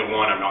 The only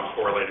one I'm not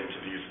correlating to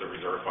the use of the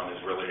reserve fund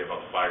is really about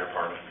the fire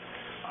department.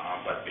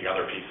 But the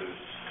other pieces,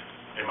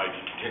 it might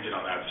be contingent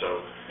on that.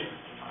 So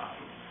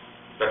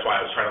that's why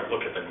I was trying to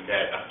look at the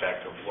net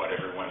effect of what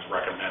everyone's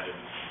recommended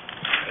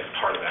as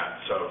part of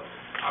that. So,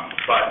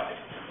 but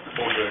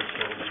what would you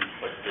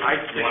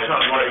like to do? You want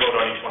to vote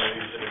on each one of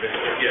these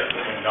individually? Yeah.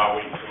 And not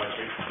wait until next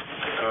week?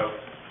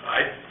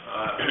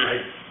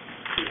 I'd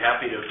be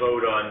happy to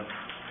vote on,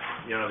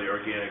 the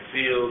organic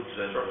fields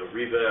and the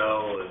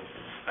reval, and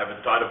I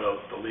haven't thought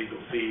about the legal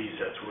fees.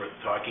 That's worth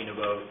talking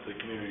about, the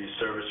community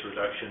service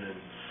reduction and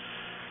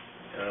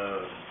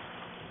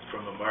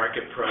from a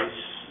market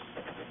price.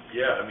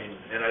 Yeah,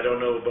 and I don't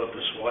know about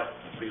the SWAT,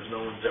 because no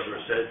one's ever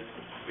said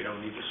we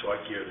don't need the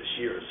SWAT gear this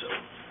year, so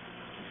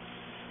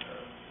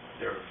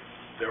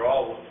they're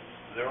all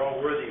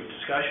worthy of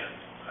discussion.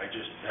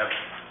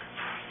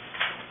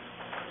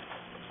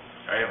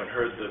 I haven't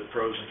heard the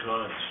pros and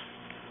cons.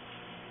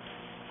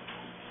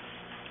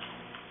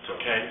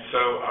 Okay, so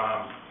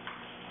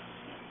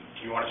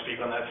do you want to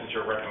speak on that since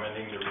you're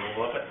recommending the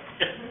removal of it?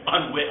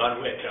 On which?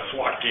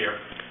 SWAT gear.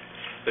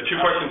 The two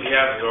questions he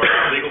has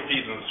are legal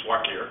fees and the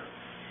SWAT gear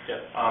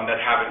that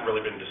haven't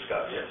really been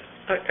discussed. Yes.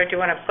 Or do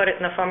you want to put it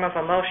in the form of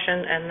a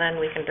motion, and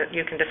then you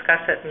can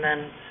discuss it and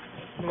then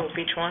move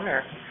each one,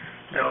 or?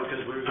 No,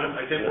 because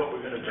I think what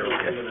we're going to do,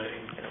 we're going to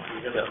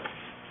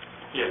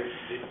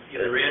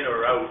either in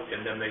or out,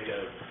 and then make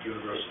a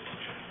universal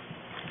motion.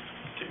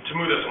 To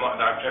move this along,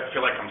 I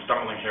feel like I'm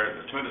stumbling here.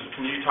 To move this,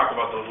 can you talk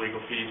about the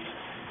legal fees,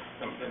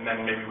 and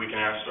then maybe we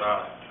can ask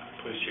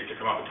police chief to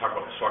come up and talk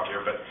about the SWAT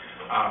gear. But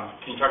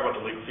can you talk about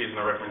the legal fees and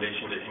the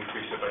recommendation to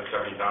increase it by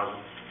 $70,000?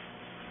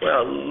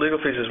 Well,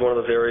 legal fees is one of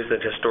those areas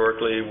that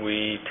historically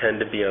we tend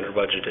to be under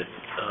budgeted.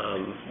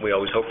 We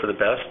always hope for the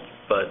best,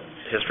 but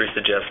history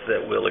suggests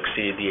that we'll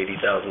exceed the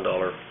 $80,000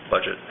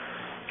 budget.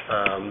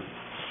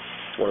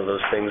 It's one of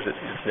those things that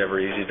it's never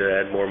easy to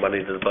add more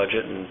money to the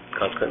budget, and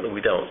consequently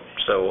we don't.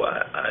 So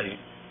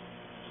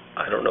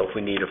I don't know if we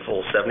need a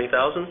full $70,000.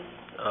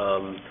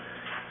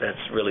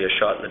 That's really a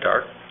shot in the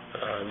dark.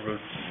 Ruth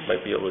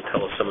might be able to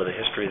tell us some of the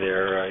history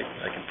there.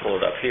 I can pull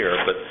it up here,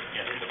 but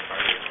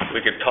we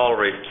could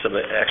tolerate some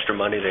extra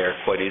money there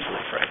quite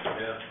easily, frankly.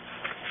 Yeah.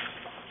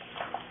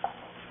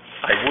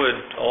 I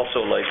would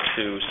also like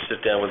to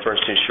sit down with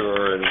Bernstein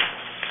Schurer and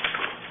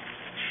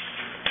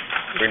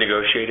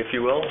renegotiate, if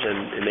you will,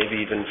 and maybe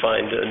even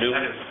find a new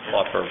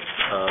law firm.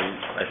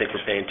 I think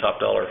we're paying top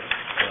dollar.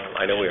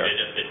 I know we are.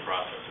 The bid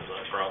process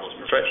for all those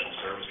That's right. professional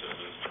services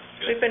is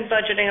good. We've been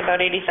budgeting about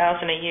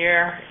 $80,000 a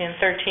year. In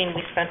 2013,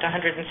 we spent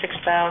 $106,000.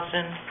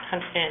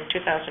 In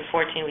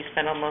 2014, we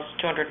spent almost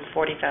 $240,000.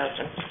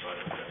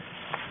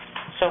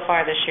 So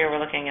far this year,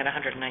 we're looking at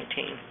 $119,000.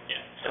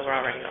 Yeah. So we're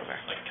already over.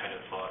 Like kind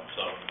of thought,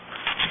 so.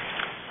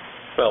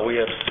 Well, we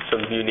have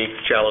some unique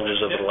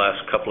challenges over the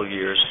last couple of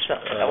years. So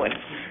I would.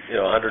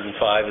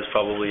 105 is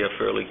probably a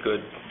fairly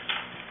good.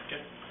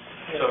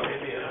 So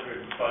maybe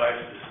 105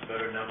 is a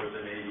better number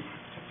than 80.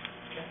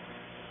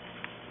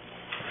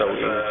 So it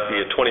would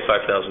be a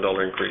 $25,000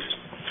 increase.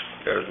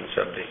 better than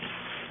 70.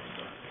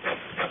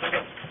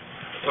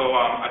 So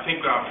I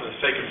think for the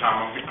sake of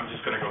time, I'm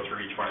just going to go through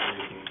each one of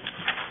these, and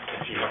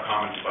if you have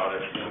comments about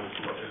it,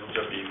 it'll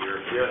just be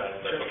easier. Yeah,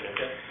 That's sure.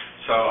 okay.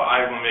 So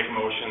I will make a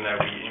motion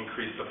that we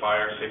increase the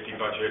fire safety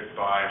budget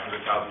by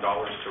 $100,000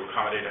 to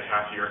accommodate a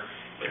half-year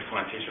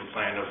implementation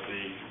plan of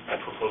the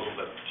proposal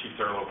that Chief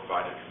Thurlow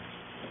provided.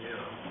 Yeah,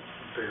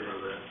 in favor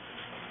of that.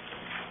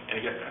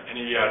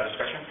 Any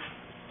discussion?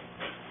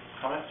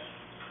 Comments?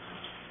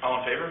 All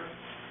in favor?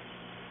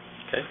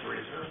 Okay. 3-0,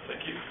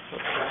 thank you.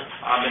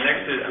 The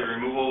next is the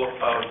removal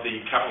of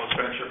the capital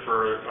expenditure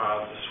for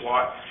the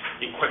SWAT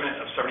equipment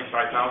of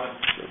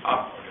 $75,000.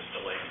 Or just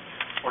delay.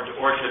 Or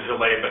to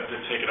delay, but to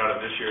take it out of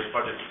this year's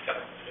budget.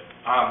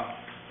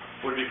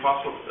 Would it be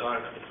possible,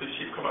 could the police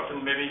chief come up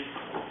and maybe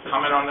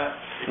comment on that?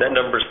 That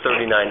number's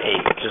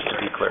 39.8, just to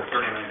be clear.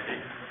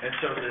 39.8. And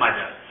so My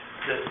bad.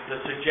 the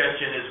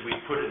suggestion is we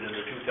put it in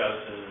the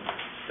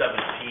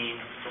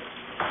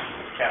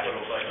 2017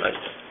 capital budget. Right.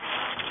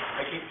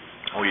 Thank you.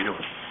 How are you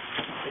doing?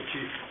 Hey,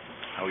 Chief.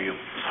 How are you?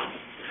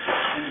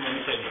 And let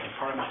me say, and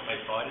part of my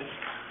thought is,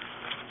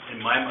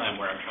 in my mind,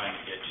 where I'm trying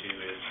to get to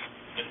is,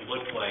 it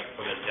looked like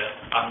for the debt,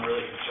 I'm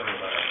really concerned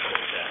about our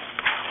total debt,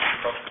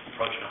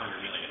 approaching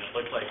 $100 million. It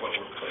looked like what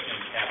we're putting in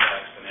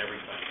CapEx and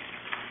everything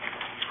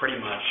pretty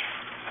much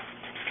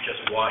just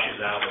washes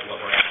out with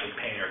what we're actually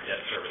paying our debt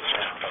service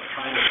down. So I'm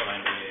trying to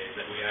find ways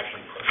that we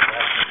actually put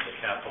less into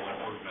capital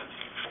improvements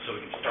so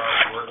we can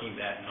start working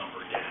that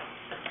number down.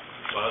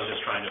 So I was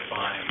just trying to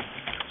find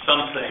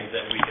some things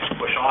that we can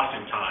push off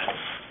in time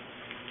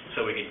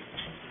so we can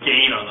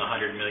gain on the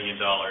 $100 million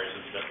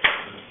instead of...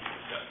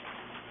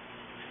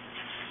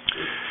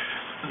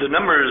 The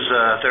number is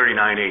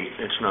 39.8.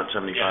 It's not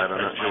 75.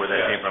 I'm not sure where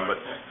that came from, but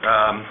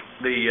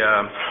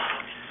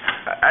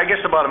I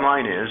guess the bottom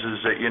line is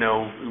that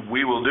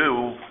we will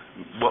do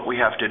what we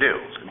have to do.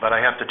 But I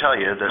have to tell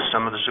you that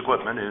some of this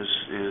equipment has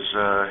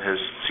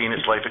seen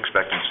its life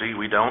expectancy.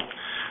 We don't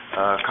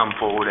come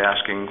forward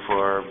asking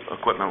for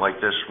equipment like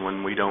this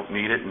when we don't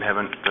need it and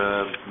haven't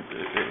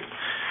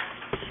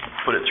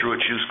put it through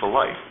its useful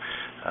life.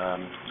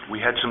 We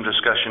had some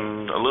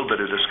discussion, a little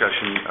bit of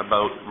discussion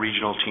about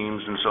regional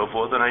teams and so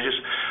forth, and I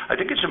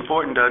think it's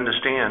important to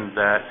understand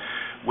that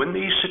when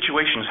these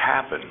situations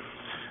happen,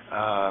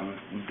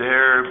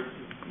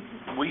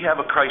 we have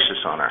a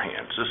crisis on our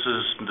hands. This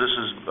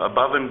is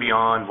above and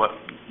beyond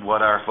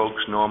what our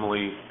folks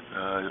normally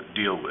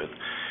deal with,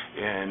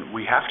 and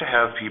we have to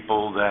have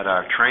people that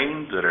are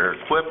trained, that are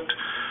equipped,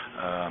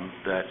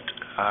 that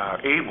are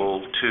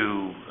able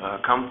to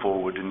come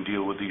forward and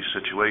deal with these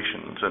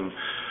situations. And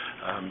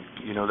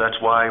that's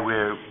why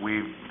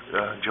we've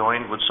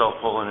joined with South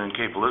Poland and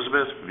Cape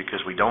Elizabeth,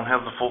 because we don't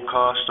have the full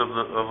cost of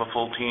a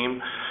full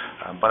team.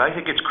 But I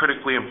think it's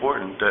critically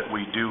important that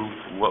we do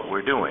what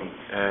we're doing.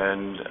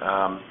 And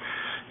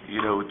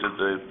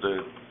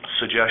the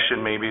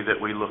suggestion maybe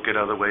that we look at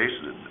other ways.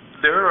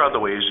 There are other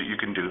ways that you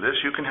can do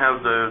this. You can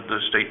have the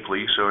state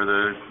police or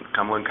the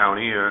Cumberland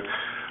County or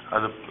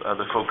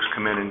other folks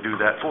come in and do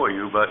that for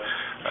you. But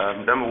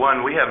number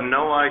one, we have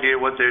no idea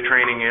what their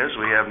training is.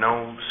 We have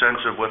no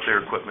sense of what their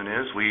equipment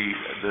is.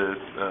 The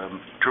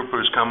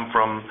troopers come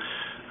from,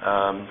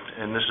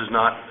 and this is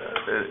not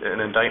an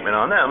indictment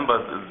on them,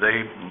 but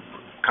they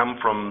come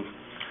from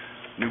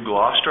New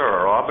Gloucester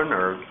or Auburn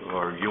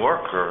or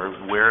York or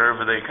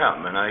wherever they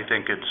come. And I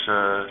think it's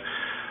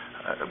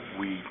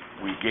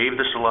we gave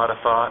this a lot of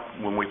thought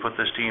when we put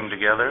this team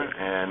together,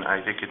 and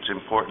I think it's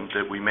important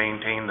that we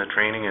maintain the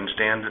training and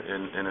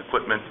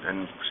equipment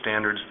and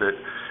standards that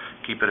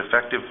keep it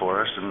effective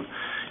for us. And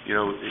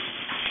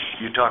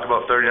you talk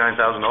about $39,000,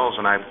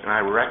 and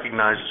I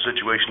recognize the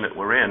situation that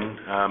we're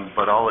in,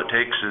 but all it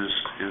takes is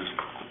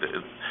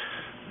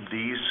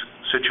these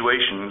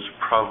situations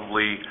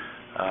probably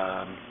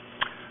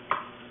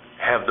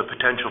have the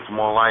potential for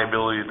more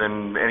liability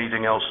than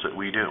anything else that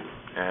we do.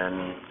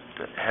 And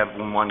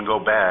having one go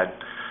bad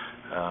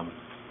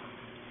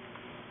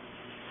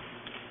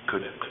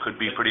could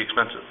be pretty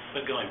expensive.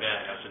 But going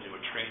back has to do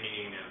with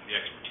training and the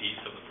expertise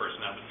of the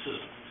personnel.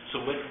 So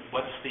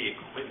what's the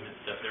equipment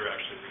that they're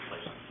actually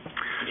replacing?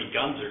 I mean,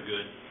 guns are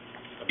good.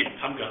 I mean,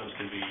 some guns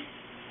can be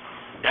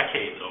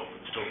decades old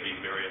and still be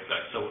very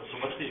effective.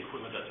 So what's the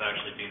equipment that's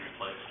actually being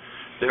replaced?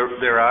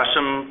 There are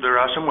some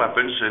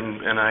weapons,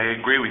 and I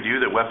agree with you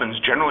that weapons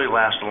generally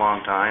last a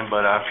long time,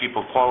 but our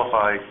people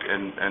qualify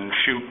and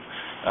shoot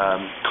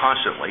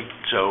constantly,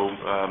 so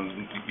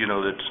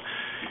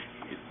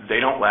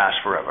they don't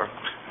last forever.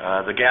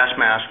 The gas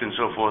mask and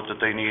so forth that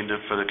they need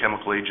for the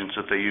chemical agents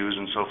that they use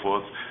and so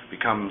forth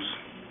becomes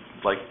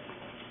like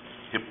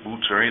hip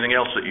boots or anything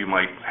else that you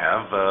might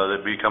have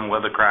that become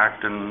weather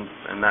cracked and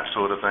that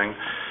sort of thing.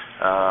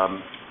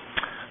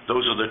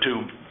 Those are the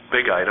two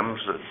big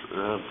items that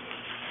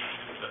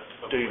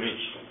Would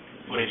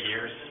a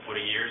year's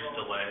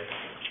delay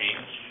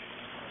change?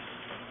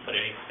 Put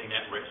anything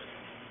at risk?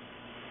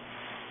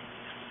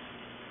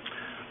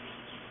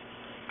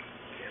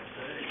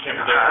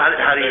 How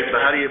do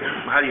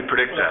you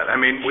predict that? I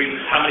mean, we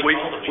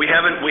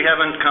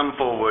haven't come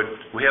forward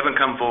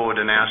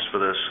and asked for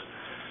this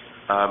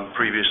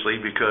previously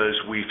because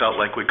we felt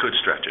like we could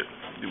stretch it.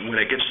 When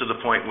it gets to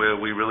the point where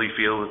we really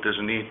feel that there's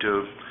a need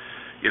to,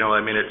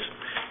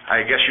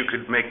 I guess you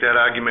could make that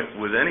argument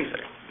with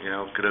anything.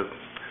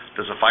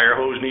 Does a fire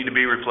hose need to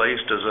be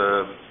replaced? Does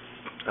a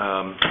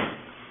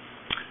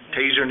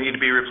taser need to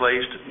be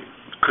replaced?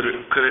 Could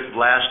it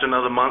last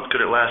another month?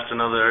 Could it last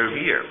another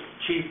year?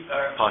 Chief,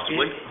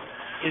 Possibly.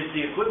 Is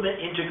the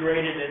equipment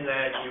integrated in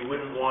that you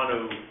wouldn't want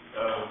to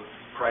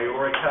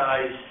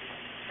prioritize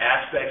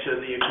aspects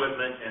of the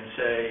equipment and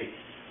say,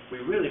 we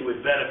really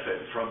would benefit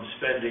from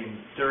spending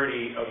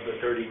 30 of the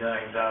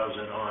 39,000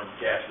 on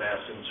gas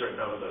masks and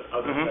certain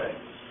other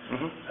things?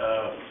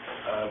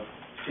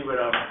 See what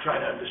I'm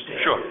trying to understand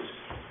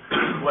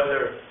is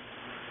whether,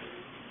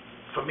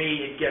 for me,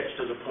 it gets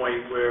to the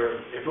point where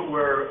if it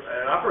were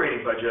an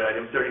operating budget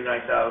item,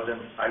 39,000,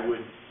 I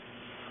would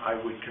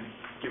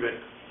give it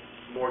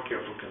more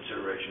careful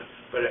consideration.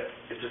 But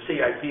it's a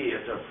CIP,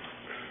 it's a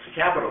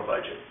capital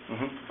budget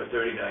for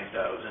 39,000,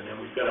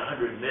 and we've got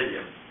 100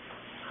 million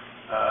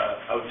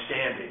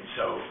outstanding.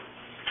 So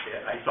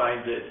I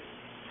find that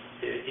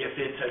if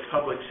it's a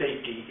public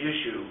safety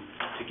issue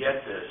to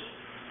get this,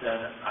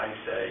 then I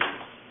say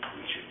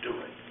we should do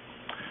it.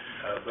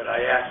 But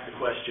I ask the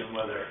question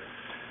whether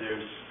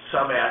there's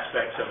some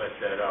aspects of it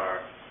that are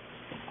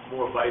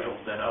more vital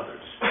than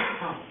others.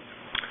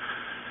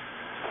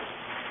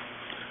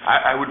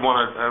 I would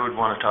want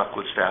to talk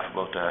with staff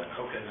about that.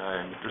 Okay.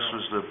 This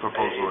was the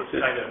proposal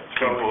that kind of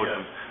came forward.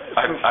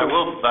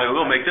 I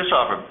will make this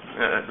offer,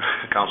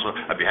 Councilor.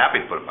 I'd be happy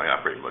to put it in my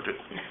operating budget.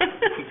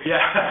 Yeah.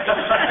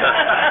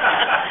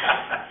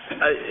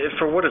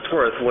 For what it's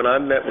worth, when I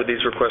met with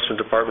these requests from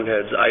department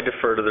heads, I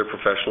defer to their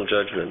professional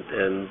judgment,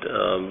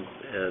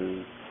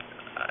 and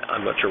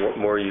I'm not sure what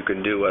more you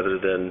can do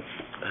other than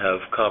have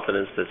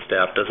confidence that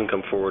staff doesn't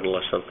come forward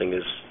unless something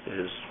is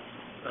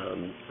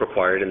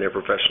required in their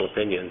professional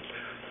opinion.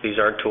 These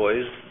aren't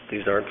toys.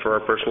 These aren't for our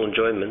personal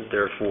enjoyment.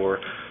 They're for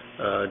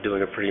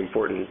doing a pretty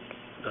important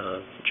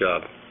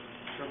job.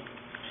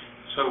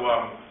 So,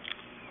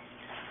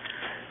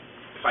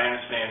 if I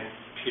understand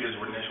Peter's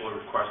initial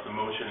request, the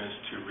motion is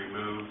to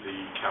remove the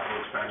capital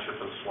expenditure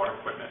for the SWAT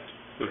equipment.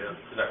 Yeah.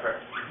 Is that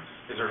correct?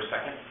 Is there a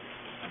second?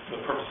 For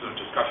the purposes of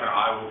discussion,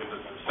 I will give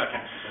this a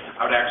second.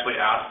 I would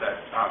actually ask that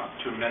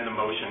to amend the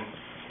motion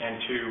and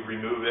to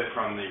remove it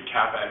from the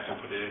CapEx and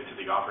put it into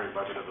the operating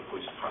budget of the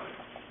police department.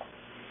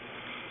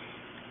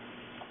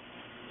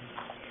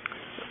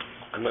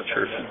 I'm not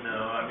sure. No,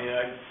 I mean,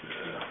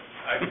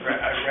 I'd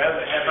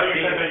rather have it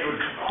be...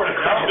 What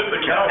I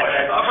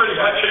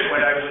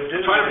would do...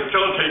 Trying to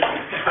facilitate.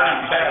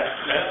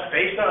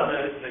 Based on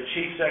the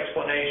chief's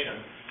explanation,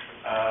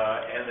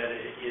 and that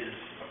it is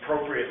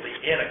appropriately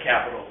in a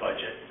capital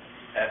budget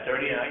at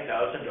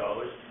 $39,000,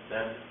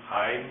 then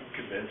I'm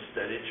convinced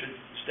that it should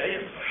stay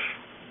in the budget.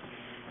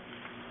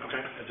 Okay.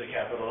 As a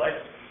capital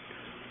item.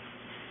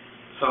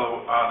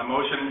 So the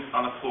motion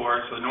on the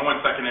floor, so no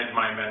one seconded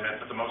my amendment,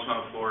 but the motion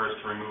on the floor is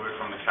to remove it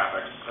from the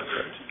CapEx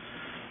budget.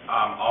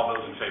 All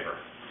those in favor?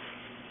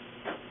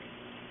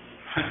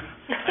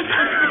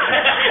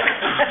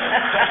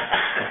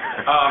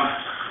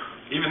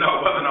 Even though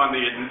it wasn't on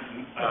the,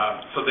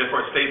 so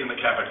therefore it stays in the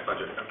CapEx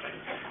budget. Okay.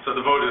 So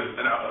the vote is,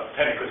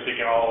 technically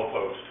speaking, all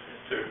opposed.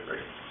 2, 3.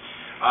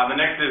 The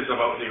next is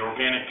about the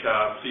organic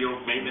field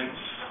maintenance.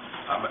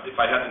 If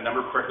I had the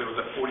number correctly, was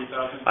it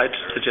 40,000? I'd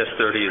suggest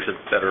 30 is a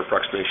better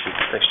approximation.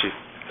 Thanks, Chief.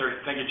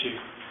 30. Thank you, Chief.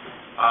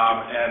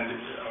 And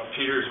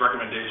Peter's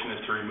recommendation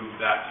is to remove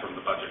that from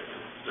the budget.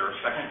 Is there a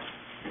second?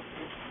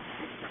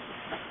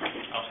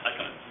 I'll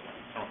second it.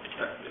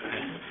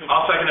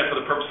 I'll second it for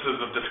the purposes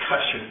of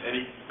discussion.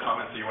 Any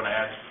comments that you want to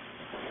add?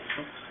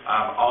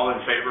 All in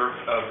favor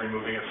of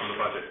removing it from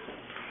the budget?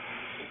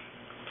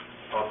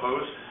 All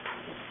opposed?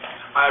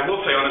 I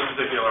will say on this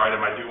particular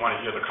item, I do want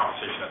to hear the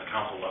conversation at the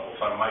council level,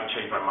 so I might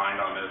change my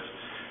mind on this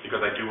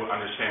because I do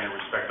understand and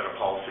respect that a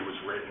policy was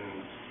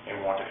written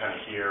and want to kind of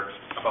hear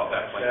about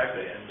that plan.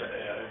 Exactly, and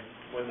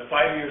when the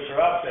 5 years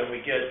are up, then we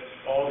get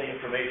all the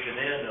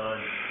information in on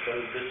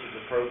whether this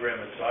is a program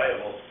that's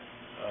viable.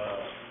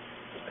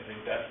 I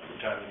think that's the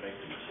time to make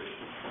the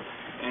decision.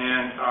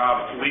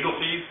 And legal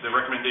fees, the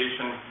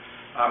recommendation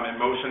and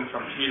motion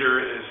from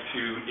Peter is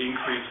to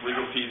increase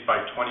legal fees by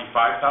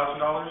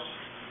 $25,000.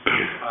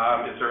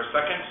 Is there a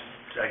second?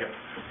 Second.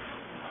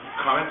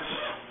 Comments?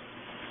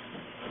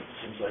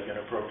 Seems like an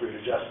appropriate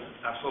adjustment.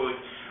 Absolutely.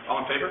 All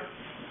in favor?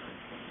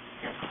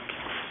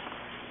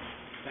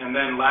 And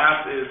then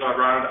last is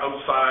around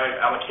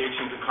outside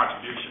allocations and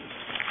contributions.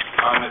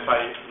 If I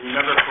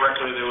remember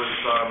correctly, there was,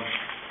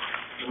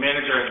 the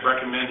manager has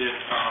recommended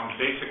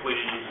basically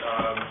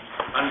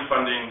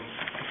unfunding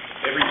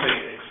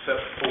everything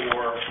except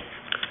for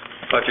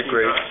Project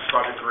Grace.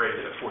 Project Grace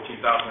at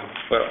 $14,000.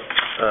 Well,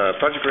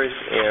 Project Grace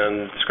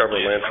and Scarborough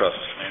Land Trust.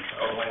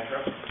 Oh, Land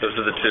Trust? Those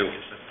are the two.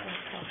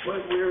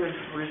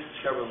 Where's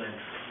Scarborough Land?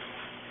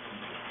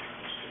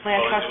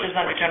 Land Trust is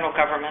under general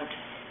government.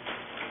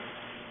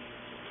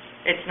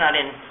 It's not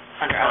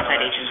under outside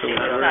agency.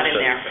 It's not in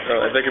there.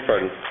 I beg your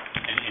pardon.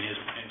 And his,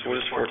 What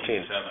is 14?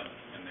 14.7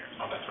 in there.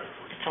 Oh, that's right.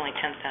 It's only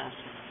 10,000.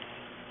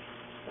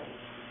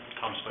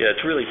 Tom's Yeah,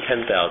 it's really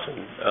 10,000.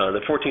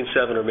 The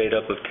 14.7 are made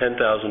up of 10,000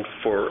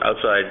 for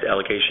outside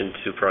allocation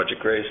to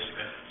Project Grace,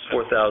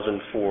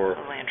 4,000 for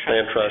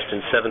land trust,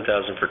 and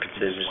 7,000 for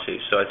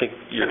contingency. So I think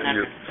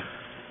you're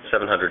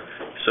 700.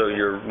 So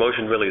your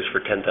motion really is for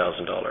 $10,000.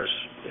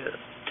 Yeah.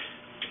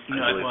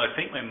 No, well, I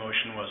think my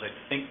motion was, I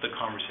think the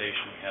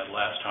conversation we had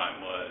last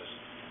time was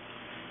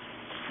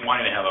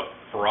wanting to have a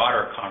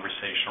broader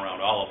conversation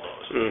around all of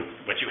those.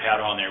 What you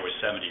had on there was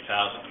 70,000,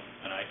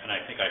 and I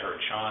think I heard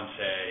Sean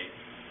say,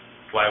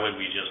 why would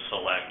we just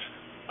select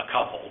a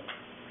couple?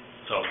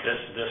 So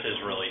this is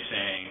really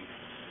saying,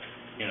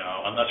 you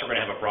know, unless we're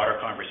going to have a broader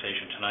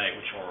conversation tonight,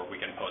 or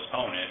we can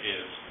postpone it,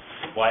 is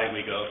why did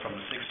we go from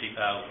the 60,000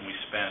 we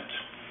spent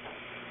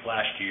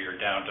last year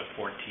down to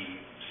 14.7?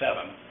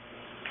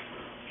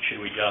 Should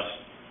we just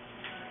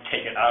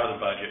take it out of the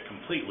budget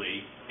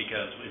completely?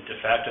 Because de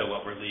facto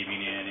what we're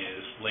leaving in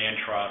is land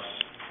trust,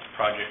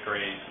 Project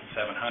Grace,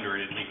 and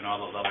 700, and leaving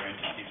all those other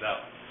entities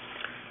out.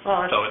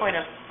 Well, at So the point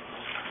of,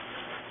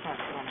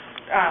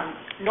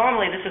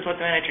 normally this is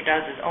what the manager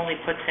does, is only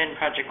puts in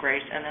Project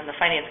Grace, and then the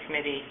Finance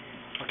Committee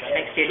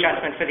makes the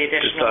adjustment for the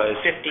additional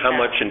Decides 50,000. how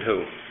much and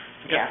who.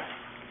 Yeah.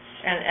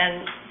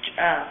 And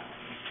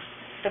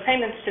the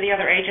payments to the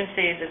other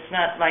agencies, it's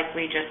not like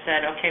we just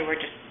said, okay,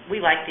 we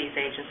like these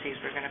agencies,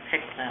 we're going to pick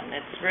them.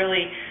 It's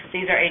really,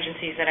 these are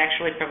agencies that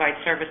actually provide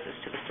services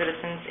to the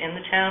citizens in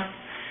the town,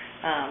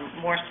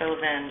 more so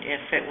than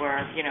if it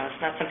were, you know, it's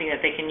not something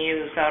that they can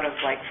use out of,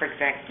 like, for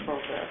example,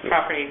 the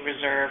property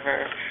reserve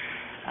or...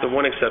 The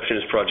one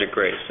exception is Project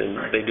Grace,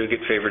 and they do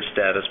get favored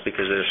status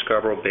because they're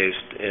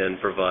Scarborough-based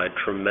and provide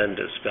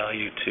tremendous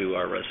value to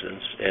our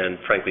residents and,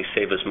 frankly,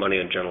 save us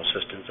money on general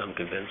assistance, I'm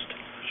convinced.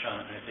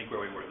 Sean, I think where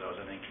we were, though, is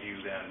I think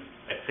you then,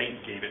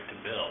 gave it to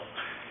Bill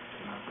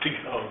to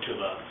go to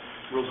the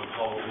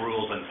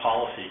Rules and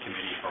Policy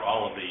Committee for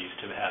all of these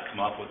to have come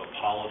up with a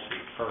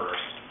policy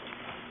first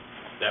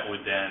that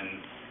would then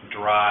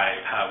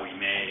drive how we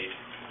made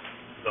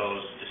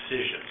those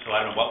decisions. So I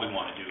don't know what we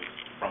want to do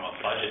from a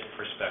budget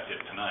perspective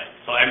tonight.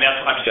 So I mean,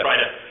 that's, I'm just trying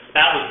to,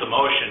 that was the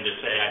motion to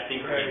say, I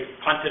think we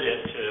punted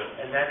it to...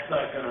 And that's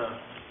not gonna...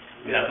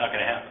 That's not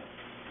going to happen.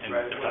 And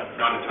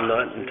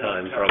Not in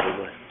time,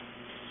 probably.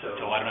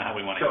 So I don't know how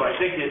we want to... So I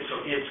think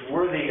it's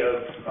worthy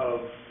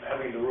of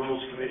having the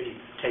Rules Committee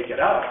take it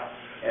up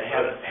and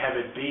have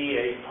it be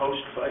a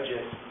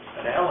post-budget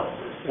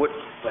analysis.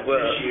 But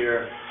this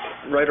year...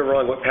 Right or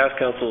wrong, what past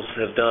councils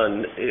have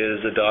done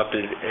is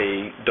adopted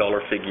a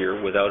dollar figure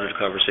without a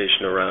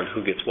conversation around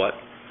who gets what.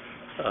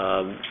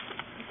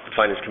 The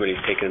Finance Committee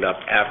has taken it up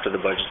after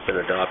the budget's been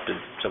adopted,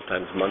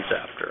 sometimes months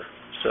after.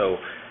 So...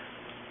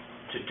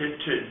 To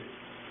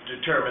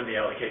determine the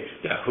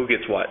allocation. Yeah, who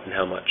gets what and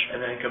how much.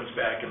 And then comes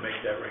back and makes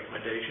that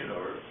recommendation,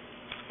 or...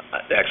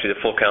 Actually,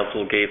 the full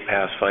council gave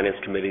past Finance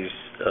Committees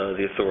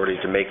the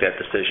authority to make that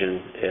decision,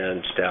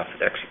 and staff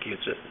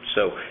executes it.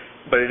 So,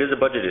 but it is a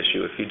budget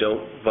issue. If you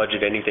don't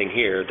budget anything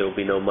here, there will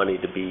be no money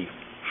to be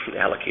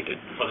allocated.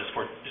 Well, it's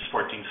 14.7,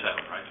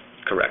 right?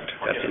 Correct.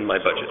 That's in my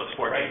budget. So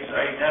it's 14.7.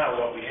 Right now,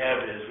 what we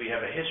have is, we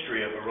have a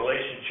history of a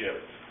relationship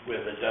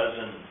with a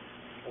dozen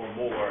or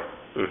more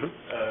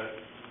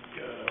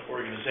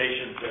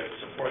organizations that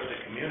support the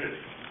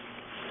community,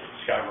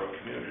 Scarborough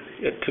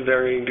community. To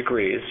varying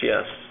degrees,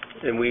 yes.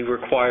 And we've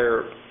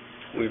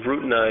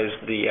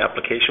routinized the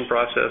application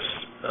process,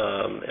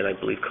 and I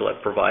believe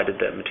Colette provided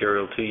that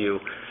material to you,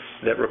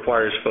 that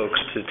requires folks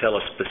to tell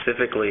us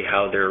specifically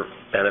how their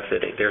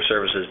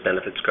services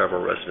benefit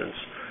Scarborough residents.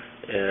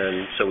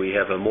 And so we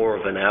have more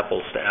of an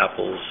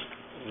apples-to-apples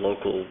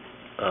local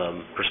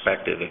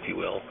perspective, if you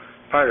will.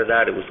 Prior to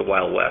that, it was the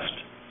Wild West.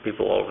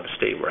 People all over the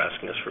state were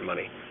asking us for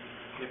money.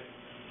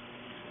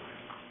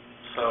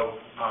 So,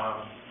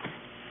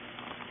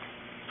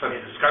 for the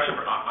discussion,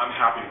 I'm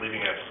happy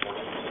leaving it at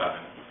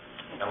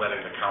 14.7 and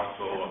letting the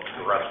council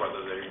address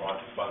whether they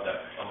want to fund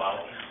that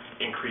amount,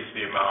 increase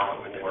the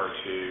amount, or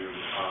to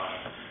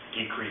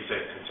decrease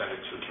it and send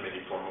it to a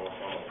committee for a more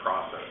formal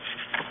process.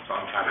 So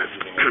I'm happy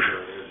leaving it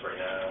where it is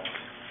right now.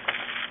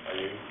 Are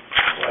you?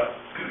 Well,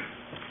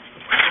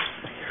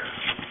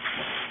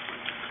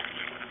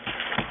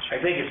 I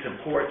think it's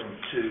important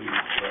to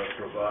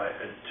provide,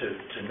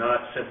 to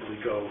not simply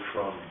go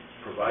from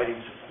providing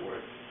support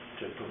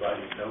to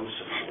providing no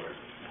support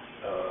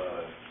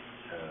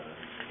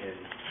in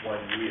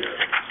 1 year,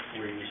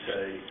 where you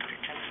say,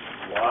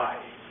 why?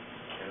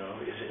 You know,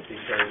 is it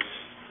because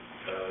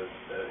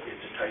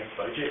it's a tight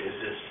budget? Is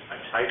this a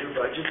tighter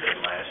budget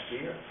than last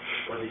year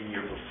or the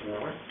year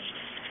before?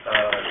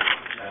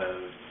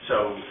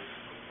 So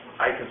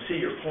I can see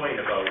your point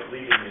about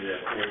leaving it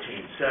at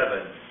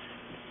 14.7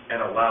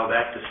 and allow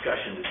that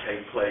discussion to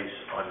take place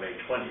on May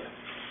 20th.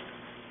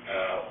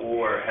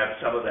 Or have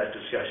some of that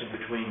discussion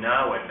between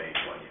now and May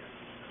 20th.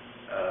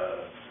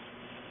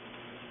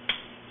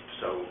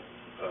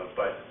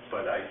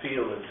 But I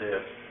feel as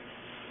if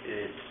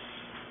it'd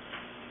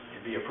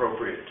be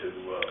appropriate to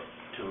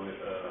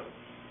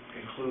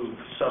include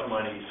some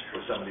monies for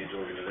some of these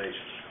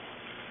organizations.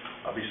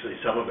 Obviously,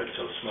 some of it's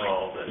so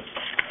small that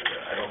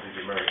I don't think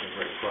the American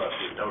Red Cross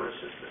would notice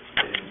it, that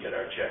they didn't get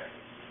our check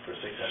for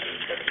 $670,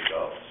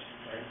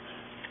 right?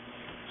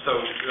 So,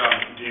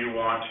 do you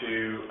want to,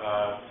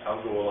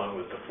 I'll go along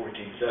with the 14.7.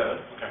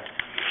 okay.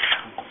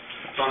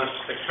 So on the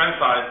expense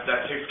side,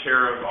 that takes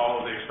care of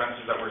all of the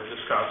expenses that were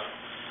discussed.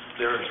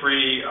 There are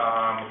three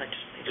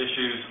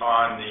issues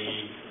on the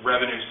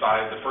revenue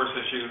side. The first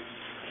issue,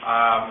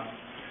 I'm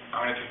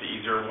going to take the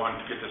easier one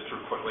to get this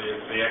through quickly, is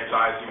the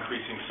excise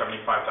increasing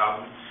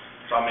 $75,000.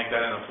 So I'll make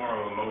that in the form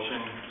of a motion.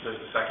 There's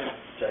a second.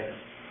 Second.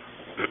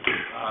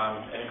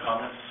 Any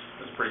comments?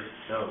 That's pretty...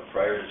 No,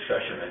 prior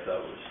discussion I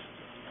thought was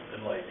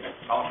enlightening.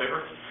 All in favor?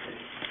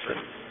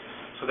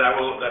 So that's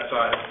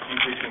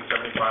increasing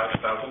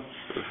 $75,000.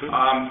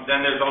 Then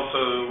there's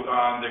also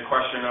the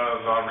question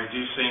of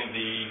reducing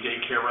the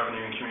daycare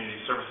revenue and community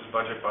services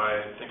budget by,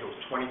 I think it was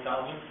 $20,000?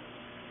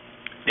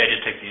 Yeah,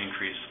 just take the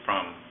increase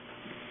from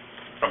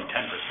 10% to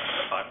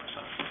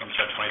 5%, from $25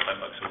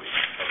 a week.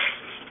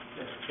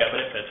 Yeah,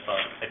 but that's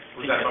fine.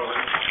 Was that about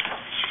right?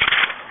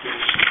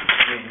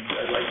 I mean,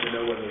 I'd like to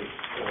know whether,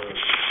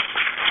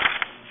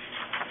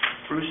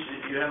 Bruce,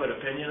 do you have an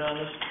opinion on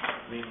this?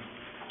 I mean,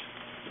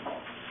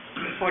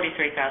 $43,000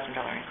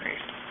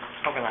 increase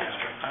over last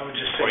year. I would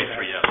just say 43, that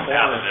yeah.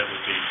 Half of it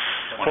would be...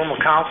 former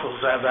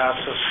councils have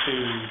asked us to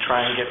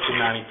try and get to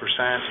 90%,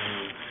 and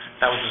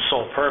that was the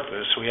sole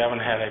purpose. We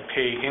haven't had a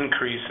pay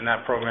increase in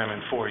that program in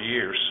 4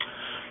 years.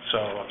 So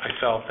I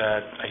felt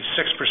that a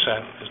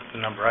 6% is the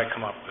number I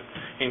come up with,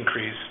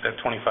 increase at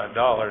 $25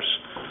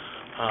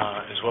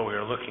 is what we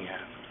were looking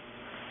at.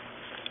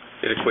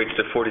 It equates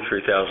to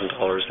 $43,000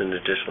 in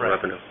additional Right.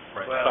 revenue.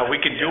 Right. Well, But we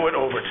could do it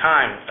over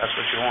time, if that's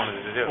what you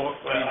wanted to do. well,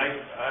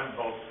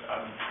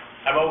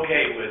 I'm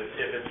okay with,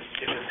 if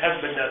it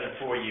hasn't been done in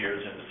 4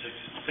 years and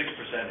it's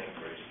 6%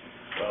 increase,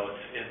 well,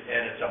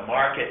 it's a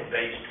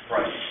market-based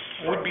price.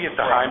 It would be at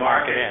the high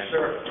market end.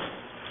 Service,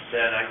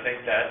 then I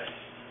think that's,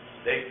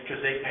 because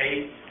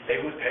they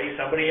would pay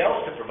somebody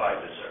else to provide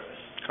the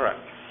service.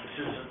 Correct.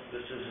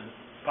 This isn't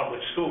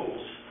public schools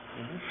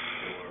Mhm.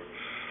 or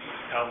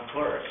town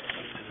clerk.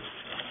 This is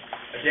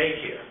a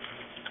daycare.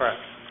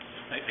 Correct.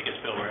 I guess,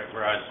 Bill,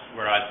 where I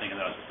was thinking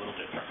that was a little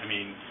different. I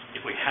mean,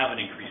 if we haven't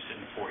increased it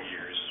in 4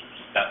 years,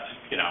 that's,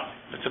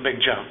 It's a big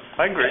jump.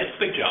 I agree. it's a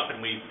big jump,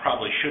 and we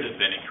probably should have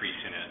been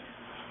increasing it.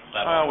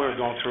 Well, we were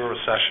going through a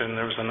recession.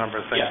 There was a number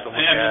of things Yeah, to look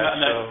at,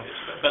 so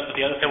but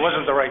the other thing... it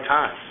wasn't the right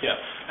time. Yeah,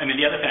 I mean,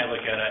 the other thing I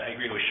look at, I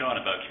agree with Sean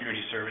about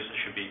community services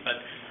should be,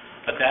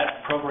 but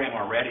that program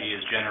already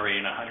is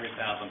generating $100,000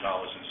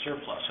 in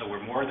surplus, so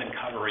we're more than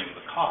covering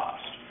the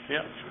cost.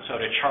 Yeah. So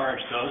to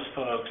charge those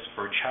folks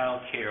for child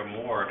care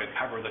more to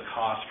cover the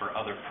cost for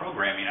other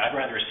programming, I'd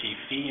rather see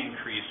fee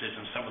increases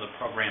in some of the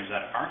programs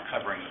that aren't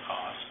covering the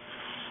cost,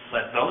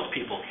 let those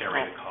people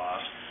carry the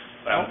cost,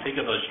 but I don't think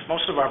of those...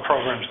 Most of our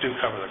programs do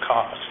cover the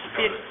cost.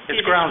 The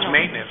It's grounds additional-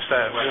 maintenance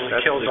that really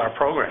That's kills the- our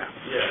program.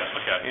 Yeah.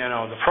 Okay.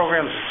 The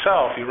programs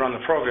itself, you run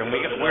the program,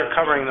 we're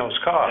covering those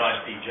costs.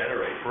 Not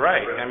degenerated.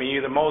 Right. I mean, you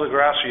either mow the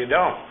grass or you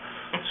don't.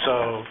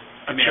 So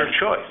I it's mean, your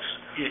choice.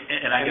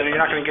 And I guess You're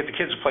not going to get the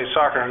kids to play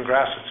soccer on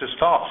grass that's this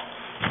tall.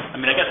 I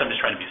mean, I guess I'm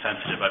just trying to be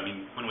sensitive. I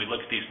mean, when we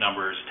look at these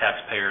numbers,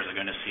 taxpayers are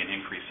going to see an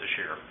increase this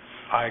year.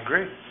 I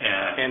agree.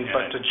 But And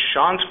to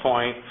Sean's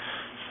point,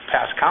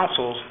 past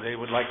councils, they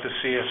would like to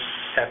see us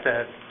at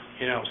that,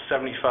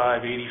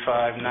 75,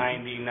 85,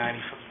 90,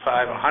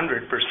 95,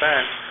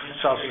 100%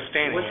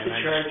 self-sustaining. What's the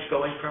And charge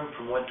going from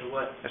what to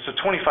what? It's a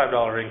 $25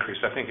 increase.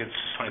 I think it's,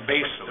 the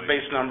 $25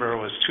 base number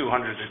was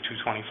 $200 to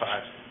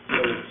 $225.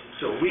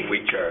 So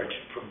we charge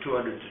from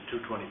 $200 to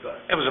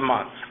 $225 It was a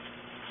month.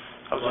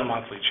 It was a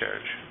month? monthly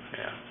charge,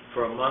 yeah.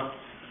 for a month?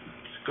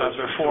 Goes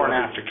before and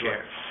after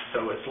care.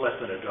 So it's less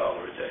than $1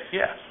 a day.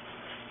 Yeah.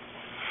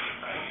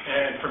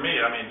 And for me,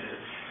 I mean,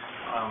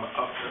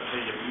 of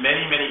the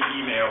many, many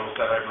emails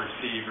that I've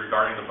received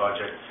regarding the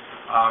budget,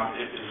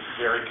 it is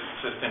very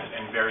consistent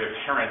and very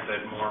apparent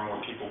that more and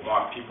more people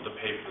want people to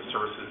pay for the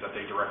services that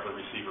they directly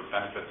receive or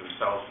benefit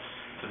themselves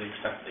to the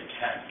extent that they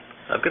can.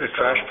 I've got a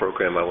trash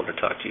program I want to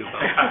talk to you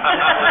about.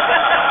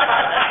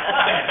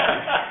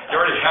 You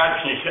already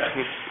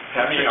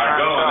had me on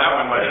go on that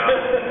one, but,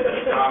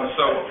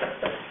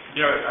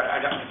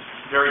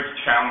 it's very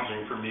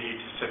challenging for me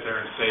to sit there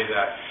and say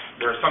that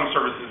there are some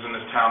services in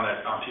this town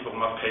that people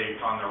must pay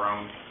on their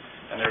own,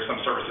 and there are some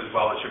services,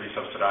 it should be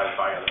subsidized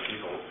by other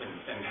people,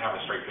 and have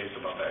a straight face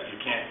about that. You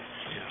can't,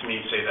 to me,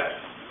 say that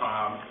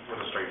with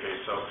a straight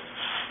face. So,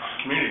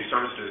 community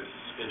services,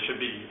 it should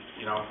be,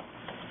 100%.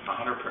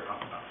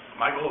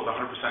 My goal is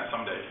 100%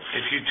 someday.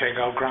 If you take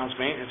out grounds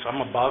maintenance,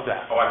 I'm above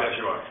that. Oh, I bet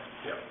you are.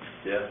 Yeah.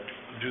 Yeah,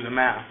 Do the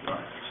math. All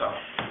right. So,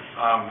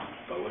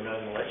 but we're not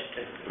in the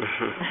legislature.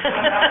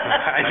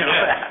 I know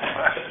that.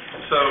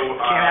 So,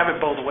 Can't have it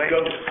both ways.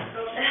 Go.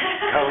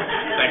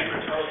 thank you.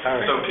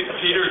 All right. So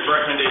Peter's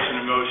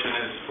recommendation in motion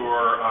is for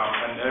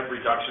a net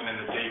reduction in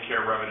the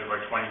daycare revenue by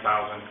 $20,000.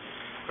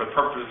 For the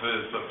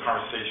purposes of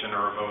conversation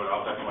or a vote,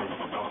 I'll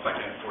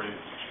second it for you.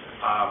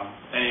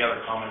 Any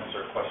other comments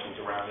or questions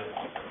around it?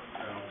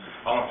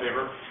 All in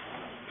favor?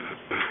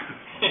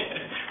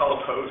 All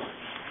opposed? 7-1-0.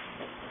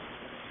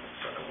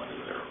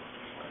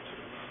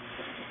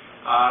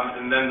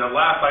 And then the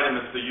last item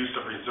is the use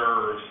of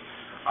reserves.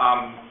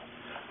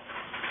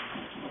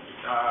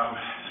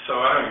 So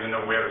I don't even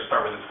know where to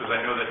start with this, because I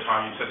know that,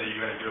 Tom, you said that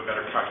you're going to do a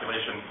better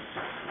calculation.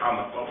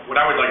 What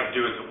I would like to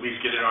do is at least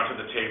get it onto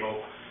the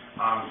table,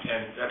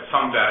 and at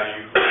some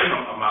value,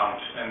 some amount,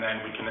 and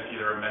then we can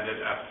either amend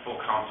it at full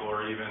council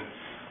or even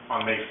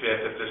on May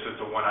 5th, if this is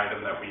the one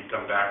item that we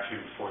come back to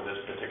for this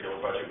particular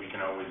budget, we can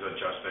always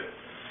adjust it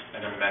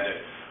and amend it.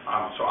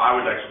 So I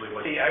would actually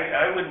like... See,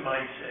 I wouldn't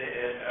mind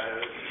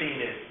seeing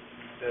it,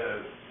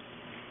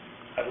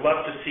 I'd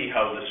love to see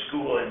how the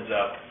school ends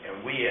up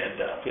and we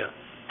end up. Yeah.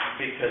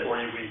 Because... Before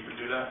we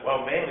do that?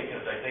 Well, mainly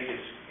because I think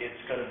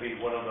it's going to be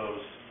one of those,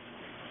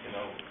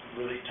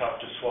 really tough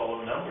to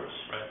swallow numbers.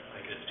 Right, I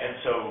get it. And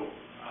so,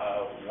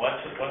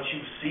 once you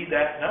see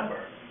that number,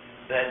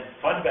 then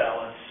fund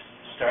balance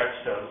starts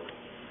to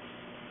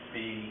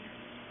be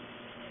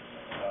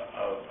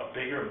a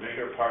bigger and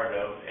bigger part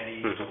of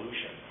any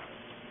solution.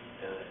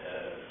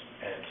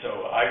 And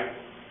so I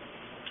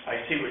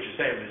see what you're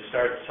saying, to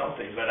start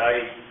something, but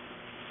and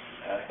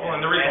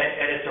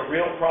it's a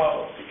real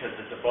problem, because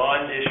it's a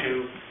bond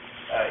issue.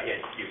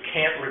 You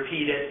can't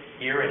repeat it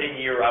year in and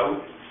year out.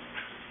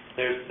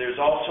 There's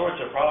all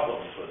sorts of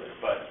problems with it,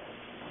 but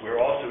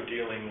we're also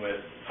dealing with,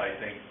 I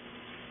think,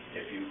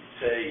 if you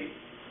say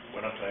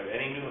we're not going to have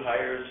any new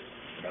hires,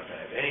 we're not going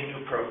to have any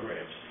new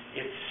programs,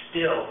 it's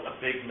still a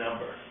big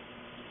number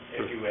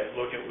if you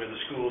look at where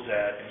the school's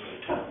at and where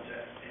the town's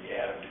at, and you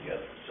add them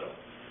together. So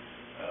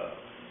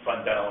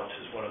fund balance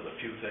is one of the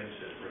few things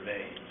that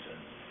remains, and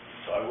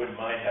so I wouldn't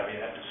mind having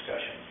that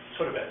discussion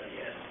sort of at the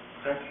end.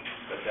 Okay.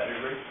 But that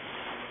agree?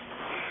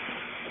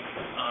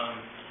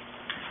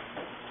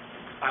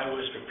 I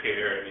was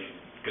prepared,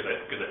 because I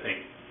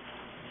think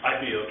I'd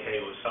be okay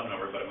with some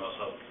number, but I'm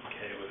also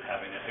okay with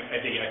having it.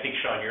 I think,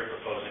 Sean, you're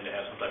proposing to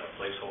have some type of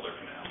placeholder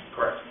for now.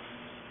 Correct.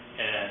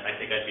 And I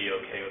think I'd be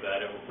okay with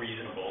that, a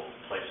reasonable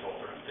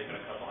placeholder. I'm thinking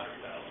a couple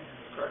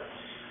 $100,000. Correct.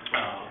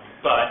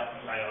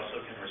 But I also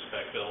can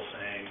respect Bill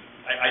saying,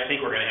 I think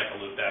we're going to have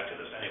to loop back to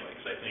this anyway,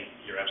 because I think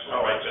you're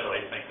absolutely right, Bill.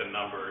 I think the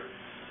number,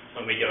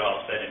 when we get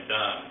all said and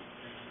done,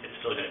 it's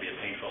still going to be a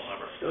painful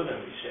number. Still going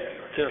to be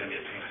staggering. It's going to be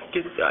a painful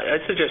number.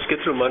 I'd suggest get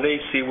through Monday,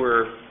 see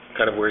where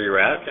you're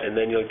at, and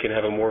then you can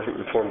have a more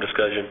informed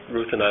discussion.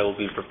 Ruth and I will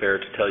be prepared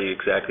to tell you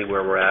exactly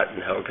where we're at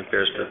and how it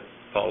compares to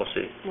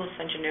policy. We'll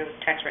send you new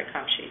tax rate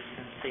comp sheets,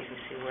 so you can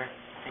see where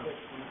things are.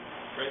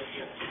 Right.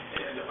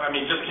 And,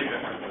 just keep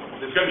it,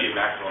 there's going to be a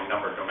maximum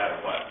number no matter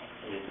what.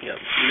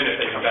 Even if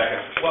they come back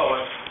and,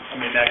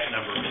 max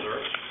number of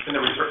reserves. In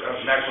the reserve,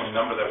 maximum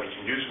number that we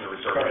can use from the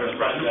reserve.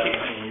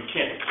 You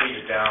can't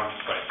deplete it down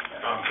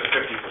to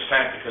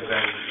 50%, because then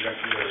you're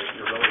really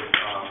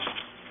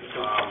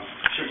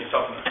shooting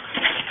yourself in the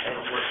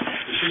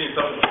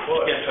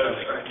foot, because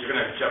you're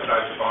going to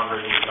jeopardize the bond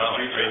rating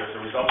as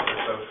a result of it.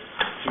 So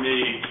to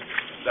me,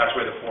 that's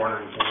where the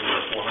 440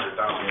 or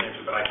 400,000 came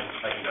to, but I can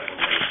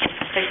definitely.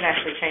 They can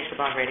actually change the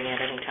bond rating at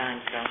any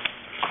time, so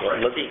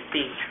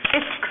be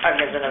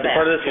cognizant of that.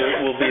 Part of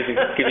this will be to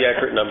give you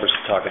accurate numbers to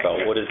talk about.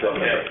 What is that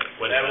number?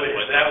 What's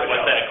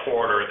that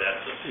corridor,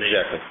 that's a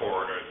safe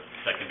corridor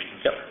that can be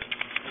considered.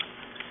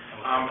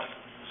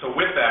 So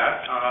with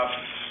that,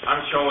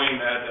 I'm showing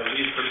that, at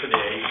least for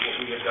today,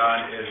 what we have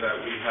done is that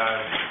we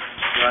have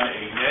done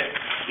a net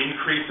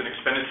increase in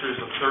expenditures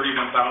of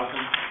 $31,000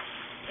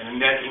 and a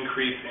net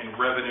increase in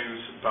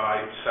revenues by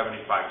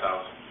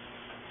 $75,000.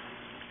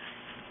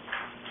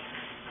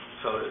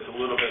 So it's a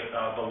little bit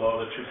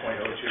below the 2.02,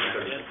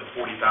 because the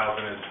 40,000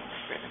 is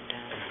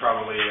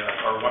probably,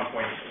 or 1.5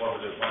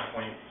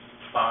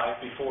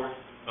 before.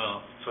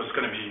 Oh. So it's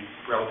going to be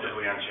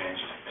relatively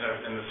unchanged,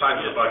 and the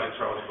size of the budget's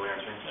relatively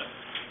unchanged.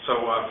 Yeah.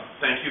 So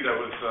thank you. That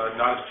was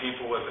not as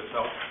painful as it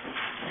felt.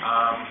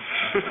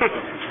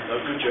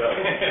 Good job.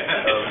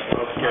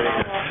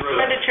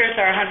 Expenditures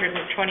are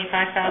 $125,000,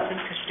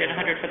 because you did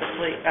 100 for the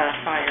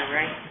fire,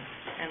 right?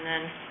 And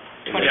then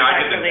 25 I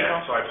did for the legal.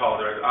 net, so I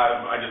apologize.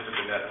 I just did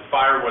the net. The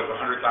fire was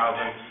 100,000,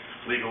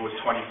 legal was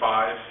 25.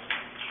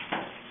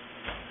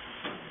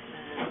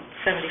 And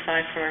 75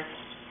 for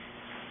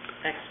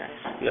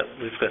excise. Yep,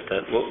 we've got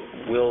that.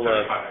 We'll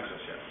 75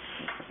 excess, yeah.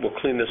 we'll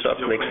clean this up,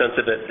 make sense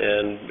of it,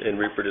 and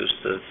reproduce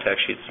the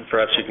tax sheets. And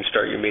perhaps you can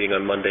start your meeting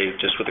on Monday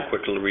just with a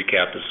quick little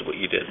recap. This is what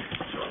you did.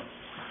 Sure.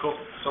 Cool.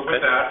 So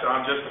with that,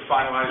 just to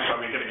finalize,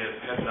 we're going to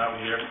get heading out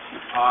here.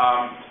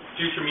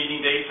 Future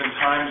meeting dates and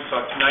times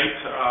tonight,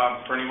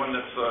 for anyone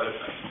that's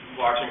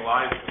watching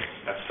live,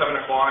 at 7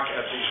 o'clock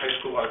at the high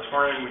school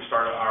auditorium, we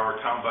start our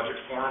town budget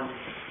forum.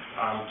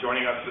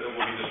 Joining us will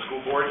be the school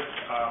board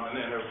and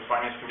then the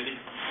finance committee,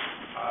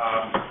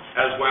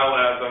 as well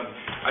as,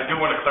 I do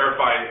want to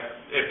clarify,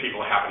 if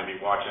people happen to be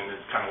watching,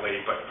 it's kind of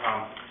late, but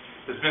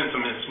there's been some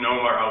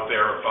misnomer out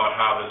there about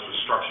how this was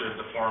structured,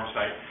 the forum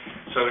tonight.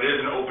 So it is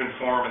an open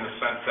forum in the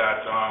sense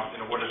that,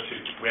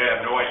 we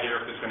have no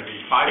idea if there's going to be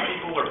 5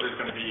 people or if there's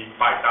going to be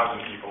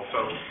 5,000 people.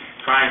 So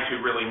trying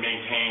to really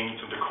maintain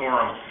some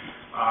decorum,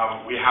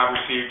 We have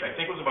received, I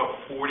think it was about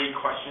 40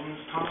 questions,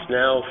 Tom? It's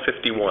now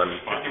 51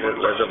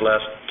 as of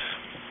last.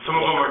 Some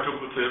of them are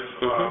duplicative,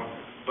 Mhm.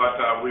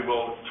 but we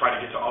will try to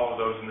get to all of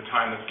those in the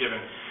time that's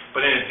given.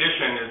 But in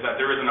addition is that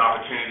there is an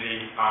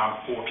opportunity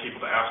for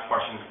people to ask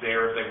questions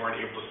there if they weren't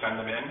able to send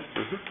them in.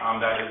 Mhm.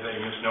 That is a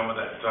misnomer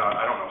that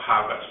I don't know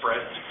how that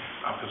spread,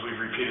 because we've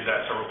repeated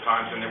that several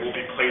times, and there will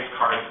be place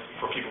cards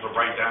for people to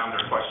write down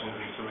their questions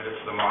and submit it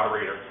to the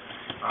moderator,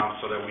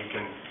 so that we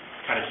can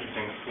kind of keep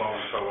things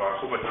flowing. So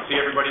hope to see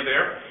everybody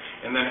there.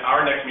 And then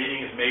our next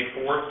meeting is May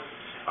 4th.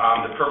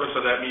 The purpose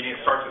of that meeting, it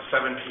starts at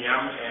 7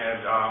 p.m.,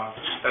 and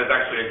that is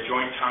actually a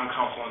joint town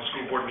council and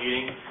school board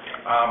meeting.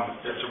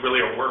 It's really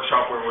a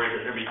workshop where we're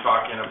going to be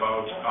talking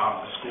about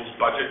the school's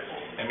budget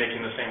and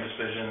making the same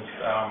decisions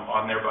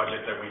on their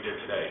budget that we did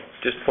today.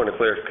 Just point of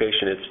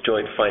clarification, it's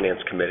Joint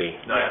Finance Committee.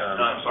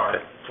 I'm sorry.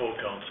 Okay. Full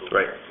council.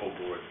 Right. Full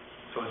board.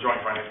 So the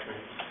joint finance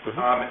committee.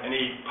 Mhm.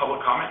 Any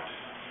public comment?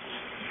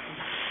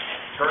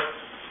 Kurt?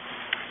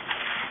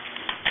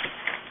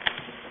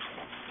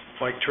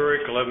 Mike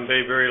Turek, 11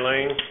 Bayberry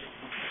Lane.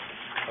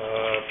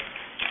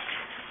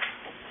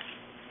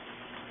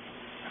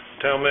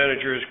 Town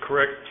manager is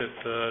correct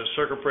that the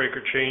circuit breaker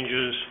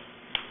changes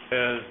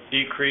has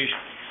decreased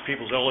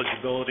people's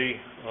eligibility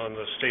on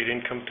the state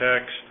income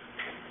tax.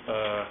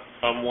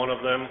 I'm one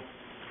of them.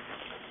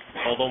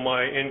 Although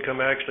my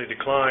income actually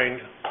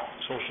declined,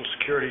 Social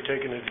Security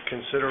taken into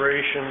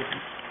consideration,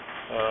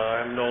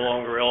 I'm no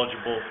longer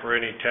eligible for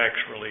any tax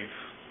relief.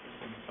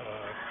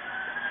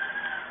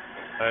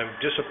 I'm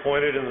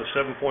disappointed in the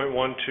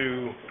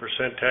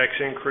 7.12% tax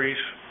increase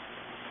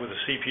with a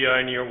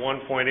CPI near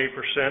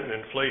 1.8% and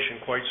inflation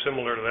quite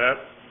similar to that.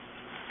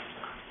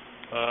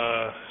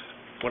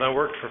 When I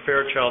worked for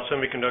Fairchild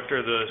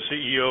Semiconductor, the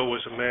CEO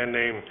was a man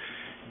named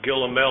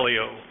Gil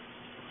Amelio,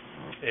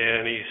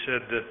 and he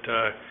said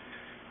that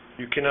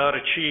you cannot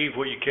achieve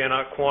what you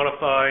cannot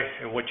quantify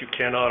and what you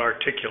cannot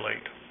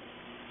articulate.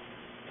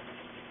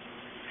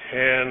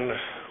 And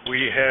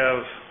we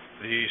have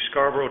the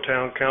Scarborough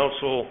Town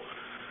Council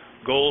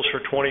goals for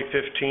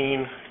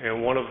 2015,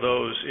 and one of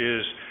those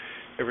is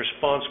a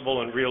responsible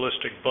and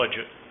realistic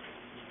budget.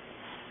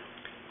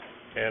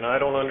 And I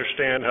don't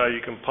understand how you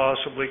can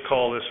possibly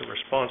call this a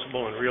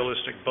responsible and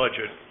realistic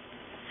budget.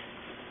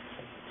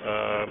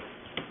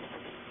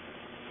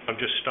 I'm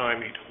just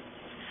stymied.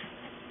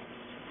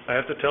 I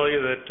have to tell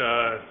you that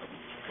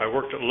I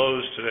worked at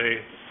Lowe's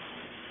today,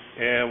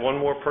 and one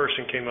more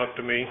person came up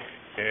to me,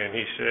 and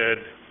he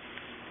said,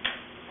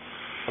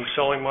 I'm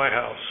selling my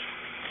house.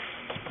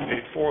 I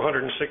paid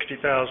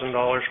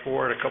 $460,000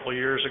 for it a couple of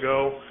years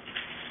ago,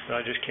 and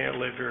I just can't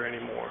live here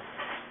anymore.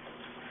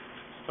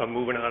 I'm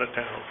moving out of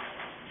town.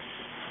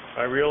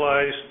 I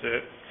realized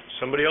that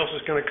somebody else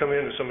is going to come in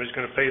and somebody's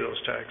going to pay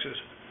those taxes.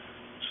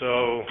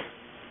 So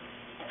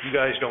you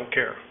guys don't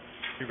care.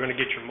 You're going to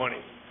get your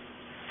money.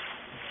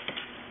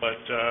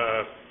 But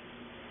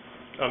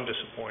I'm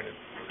disappointed.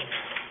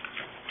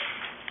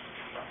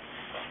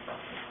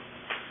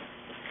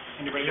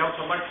 Anybody else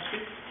would like to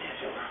speak?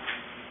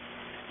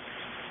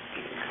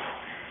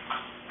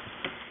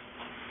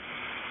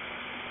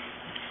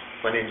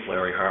 My name's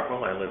Larry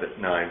Hartwell. I live at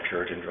 9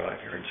 Puritan Drive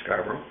here in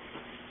Scarborough.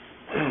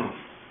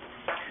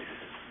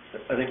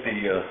 I think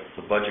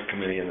the Budget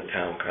Committee and the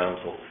Town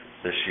Council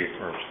this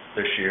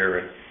year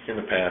and in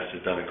the past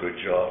has done a good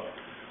job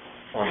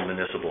on the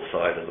municipal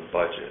side of the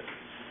budget.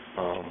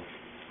 A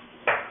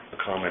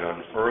comment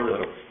on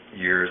earlier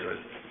years,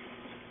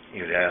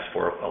 you'd ask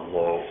for a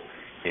low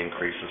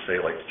increase of, say,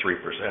 like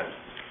 3%.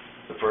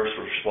 The first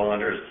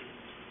responders,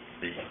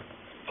 the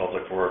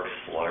public works,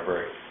 the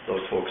library,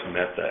 those folks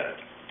met that.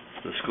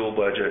 The school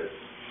budget,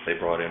 they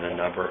brought in a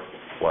number,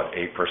 8%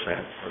 or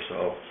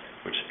so,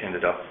 which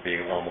ended up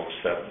being almost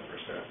 7%.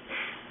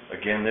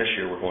 Again, this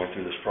year, we're going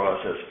through this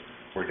process,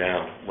 we're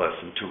down less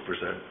than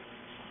 2%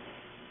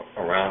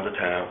 around the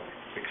town,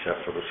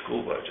 except for the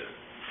school budget.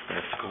 And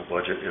the school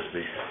budget is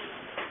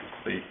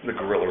the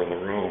gorilla in the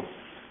room.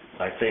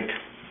 I think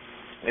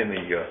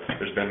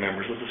there's been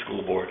members of the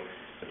school board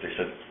that they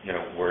said,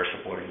 we're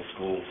supporting the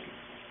schools.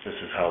 This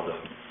is how the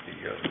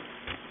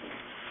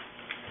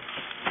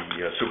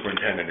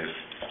superintendent is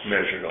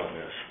measured on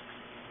this.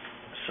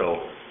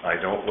 So I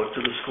don't look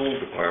to the school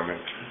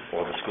department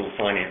or the school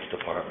finance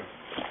department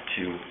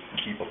to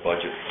keep a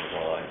budget in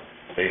line.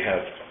 They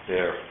have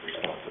their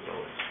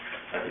responsibilities.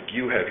 I think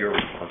you have your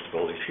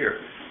responsibilities here.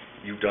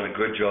 You've done a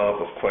good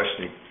job of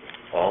questioning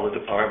all the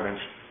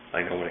departments.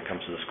 I know when it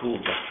comes to the school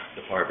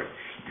department,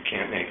 you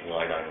can't make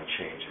line item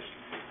changes,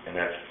 and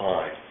that's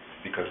fine,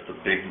 because the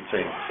big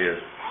thing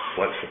is,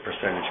 what's the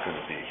percentage going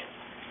to be?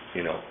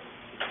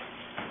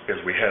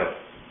 Because we have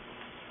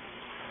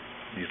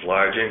these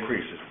large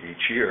increases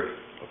each year,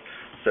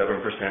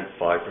 7%, 5%,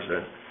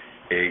 8%,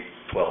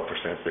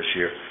 12% this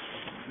year.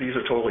 These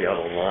are totally out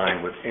of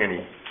line with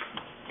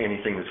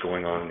anything that's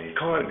going on in the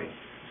economy.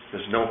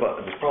 There's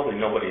probably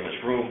nobody in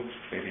this room,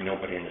 maybe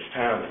nobody in this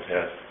town that's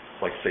had,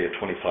 like, say, a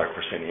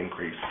 25%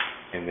 increase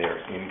in their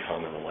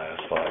income in the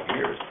last 5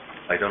 years.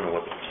 I don't know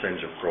what the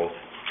percentage of growth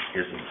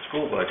is in the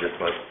school budget,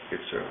 but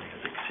it certainly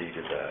has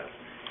exceeded that.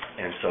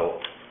 And so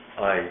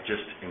I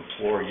just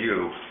implore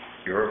you,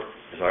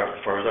 as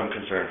far as I'm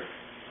concerned,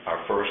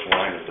 our first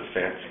line of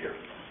defense here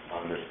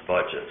on this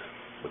budget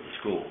with the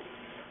school.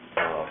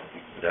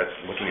 That's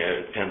looking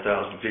at it 10,000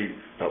 feet,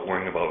 not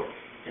worrying about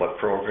what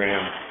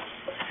program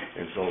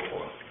and so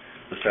forth.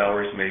 The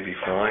salaries may be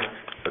fine,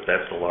 but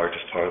that's the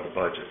largest part of the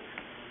budget.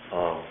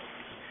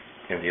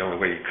 And the only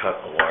way you cut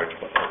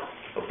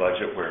a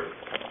budget where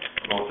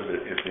most of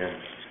it is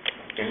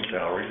in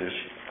salaries is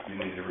you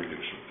need to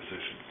reduce your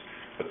positions.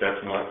 But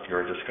that's not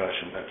your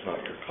discussion, that's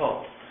not your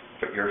call.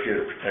 But you're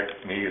here to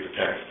protect me as a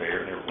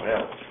taxpayer and everyone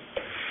else.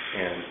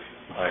 And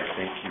I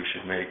think you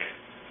should make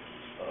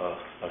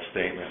a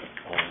statement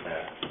on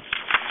that,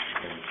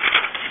 and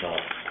not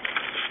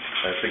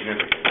a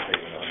significant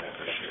statement on that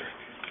this year.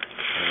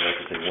 And like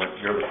I say,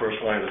 you're the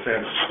first line of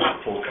defense, the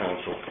full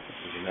council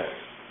is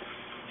next.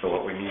 So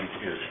what we need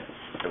is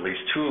at least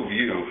two of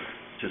you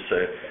to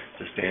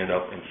stand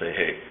up and say,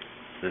 hey,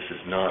 this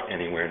is not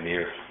anywhere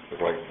near the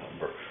right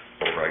number,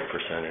 the right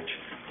percentage.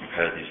 You've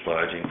had these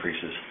large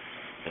increases,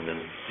 and then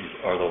these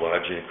other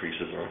large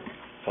increases are on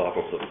top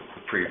of the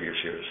previous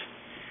years.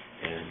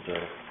 And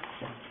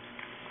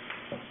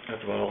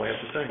that's about all I have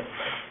to say.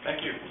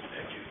 Thank you.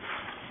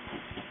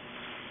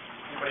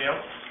 Anybody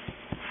else?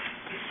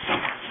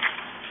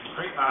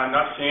 Great,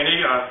 not seeing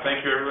any.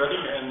 Thank you, everybody,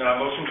 and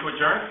motion to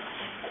adjourn.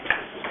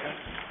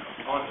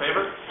 All in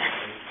favor?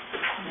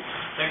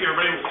 Thank you,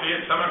 everybody. We'll see you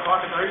at 7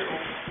 o'clock at the high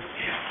school.